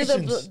down just do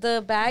generations.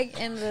 the bag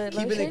and the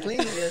Keeping lotion? it clean,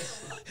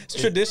 yes. It's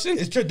tradition.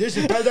 It's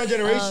tradition. Pass down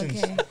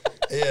generations. Okay.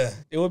 Yeah.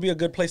 It would be a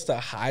good place to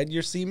hide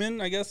your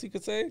semen, I guess you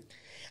could say.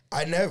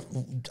 I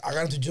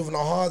got into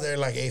juvenile hall. They're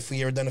like, hey, if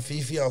we ever done a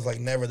fifi, I was like,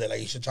 never. They're like,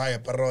 you should try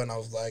it, perro. And I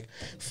was like,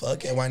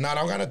 fuck it, why not?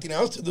 I don't got nothing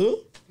else to do.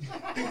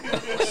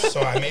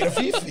 So I made a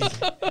fifi.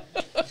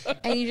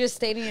 And you just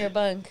stayed in your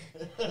bunk.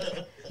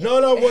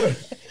 No,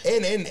 what?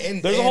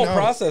 There's a whole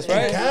process,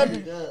 right?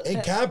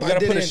 In camp, you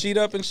gotta put a sheet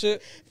up and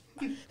shit.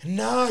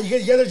 Nah,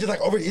 you gotta just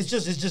like over. It's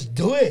just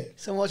do it.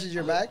 Someone watches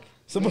your back.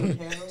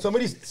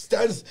 Somebody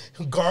stands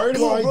guard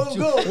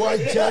while I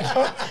jack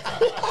up.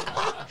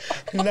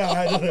 No,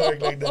 it doesn't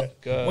work like that.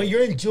 God. When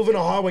you're in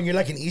juvenile hall, when you're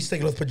like in East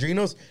Lake Los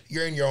Padrinos,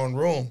 you're in your own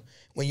room.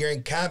 When you're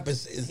in camp,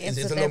 it's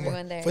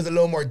a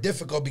little more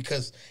difficult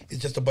because it's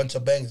just a bunch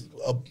of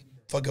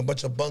fucking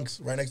bunch of bunks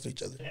right next to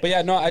each other. But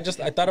yeah, no, I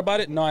thought about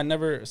it. No, I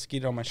never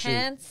skied on my shoe.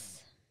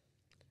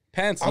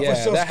 Pants,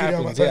 yeah, that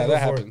happens. Yeah,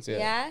 that happens.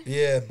 Yeah?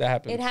 Yeah. That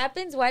happens. It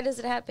happens? Why does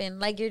it happen?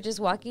 Like you're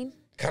just walking?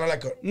 Kind of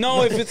like a...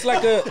 No, if it's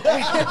like a...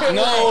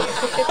 No.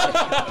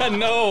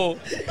 No.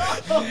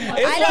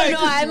 I don't know.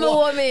 I'm a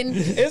woman.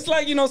 It's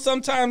like,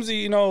 sometimes,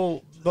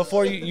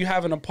 before you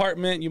have an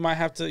apartment, you might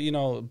have to,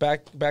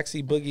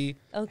 backseat boogie.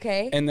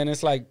 Okay. And then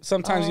it's like,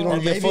 sometimes you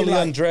don't get fully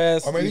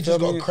undressed. Or maybe you just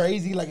go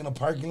crazy, like in a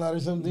parking lot or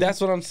something.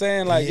 That's what I'm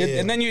saying. Like,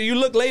 and then you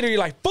look later, you're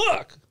like,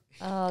 fuck.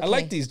 Oh, okay. I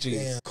like these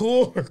jeans. Yeah.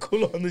 Cool or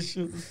cool on the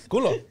shoes?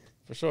 Cool,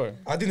 for sure.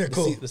 I think they're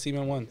cool. The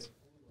semen ones.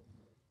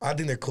 I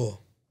think they're cool.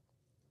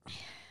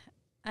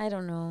 I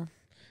don't know.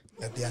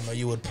 I know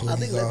you would pull I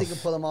these think off. Letty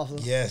could pull them off.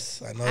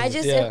 Yes, I know.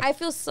 I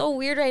feel so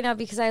weird right now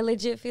because I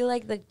legit feel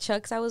like the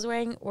Chucks I was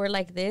wearing were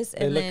like this.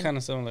 They look kind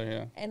of similar,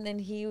 yeah. And then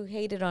he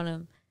hated on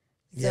them.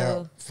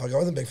 Yeah, fuck, I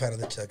wasn't a big fan of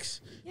the Chucks.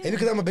 Yeah. Maybe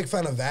because I'm a big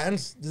fan of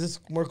Vans. Is this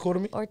more cool to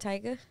me? Or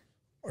Tyga?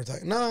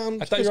 No,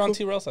 I thought you were on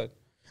T-Rail side.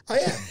 I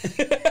am.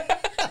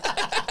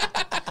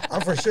 I'm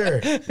for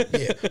sure.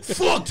 Yeah.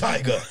 Fuck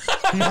Tyga.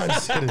 No, I'm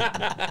just kidding.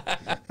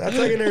 That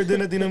Tyga never did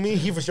nothing to me.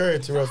 He for sure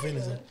is Terrell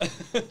Phoenix.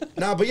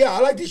 Nah, but yeah, I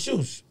like these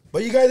shoes.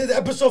 But you guys did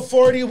episode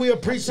 40. We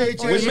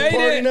appreciate you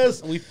supporting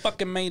us. We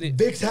fucking made it.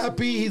 Vic's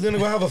happy. He's going to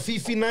go have a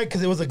Fifi night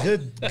because it was a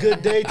good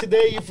day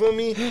today. You feel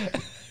me?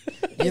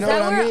 You know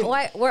what I mean?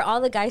 Where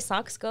all the guys'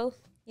 socks go?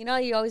 You know,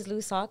 you always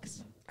lose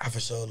socks. I for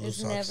sure lose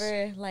socks.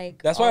 Never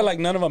like. That's why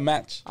none of them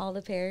match. All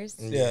the pairs.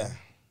 Yeah.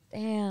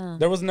 Damn.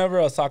 There was never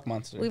a sock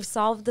monster. We've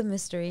solved the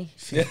mystery.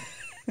 Yeah.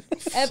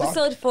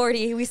 Episode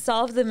 40, we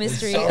solved the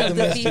mystery of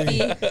the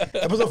Fifi.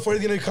 Episode 40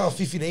 is going to call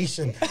Fifi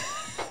Nation.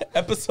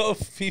 Episode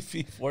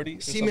Fifi 40.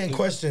 C-Man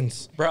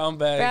questions. Brown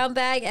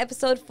bag.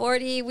 Episode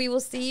 40. We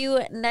will see you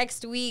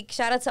next week.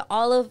 Shout out to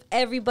all of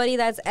everybody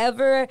that's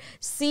ever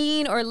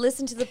seen or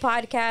listened to the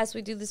podcast.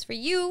 We do this for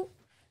you.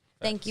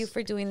 Thank you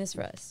for doing this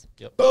for us.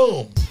 Yep.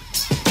 Boom.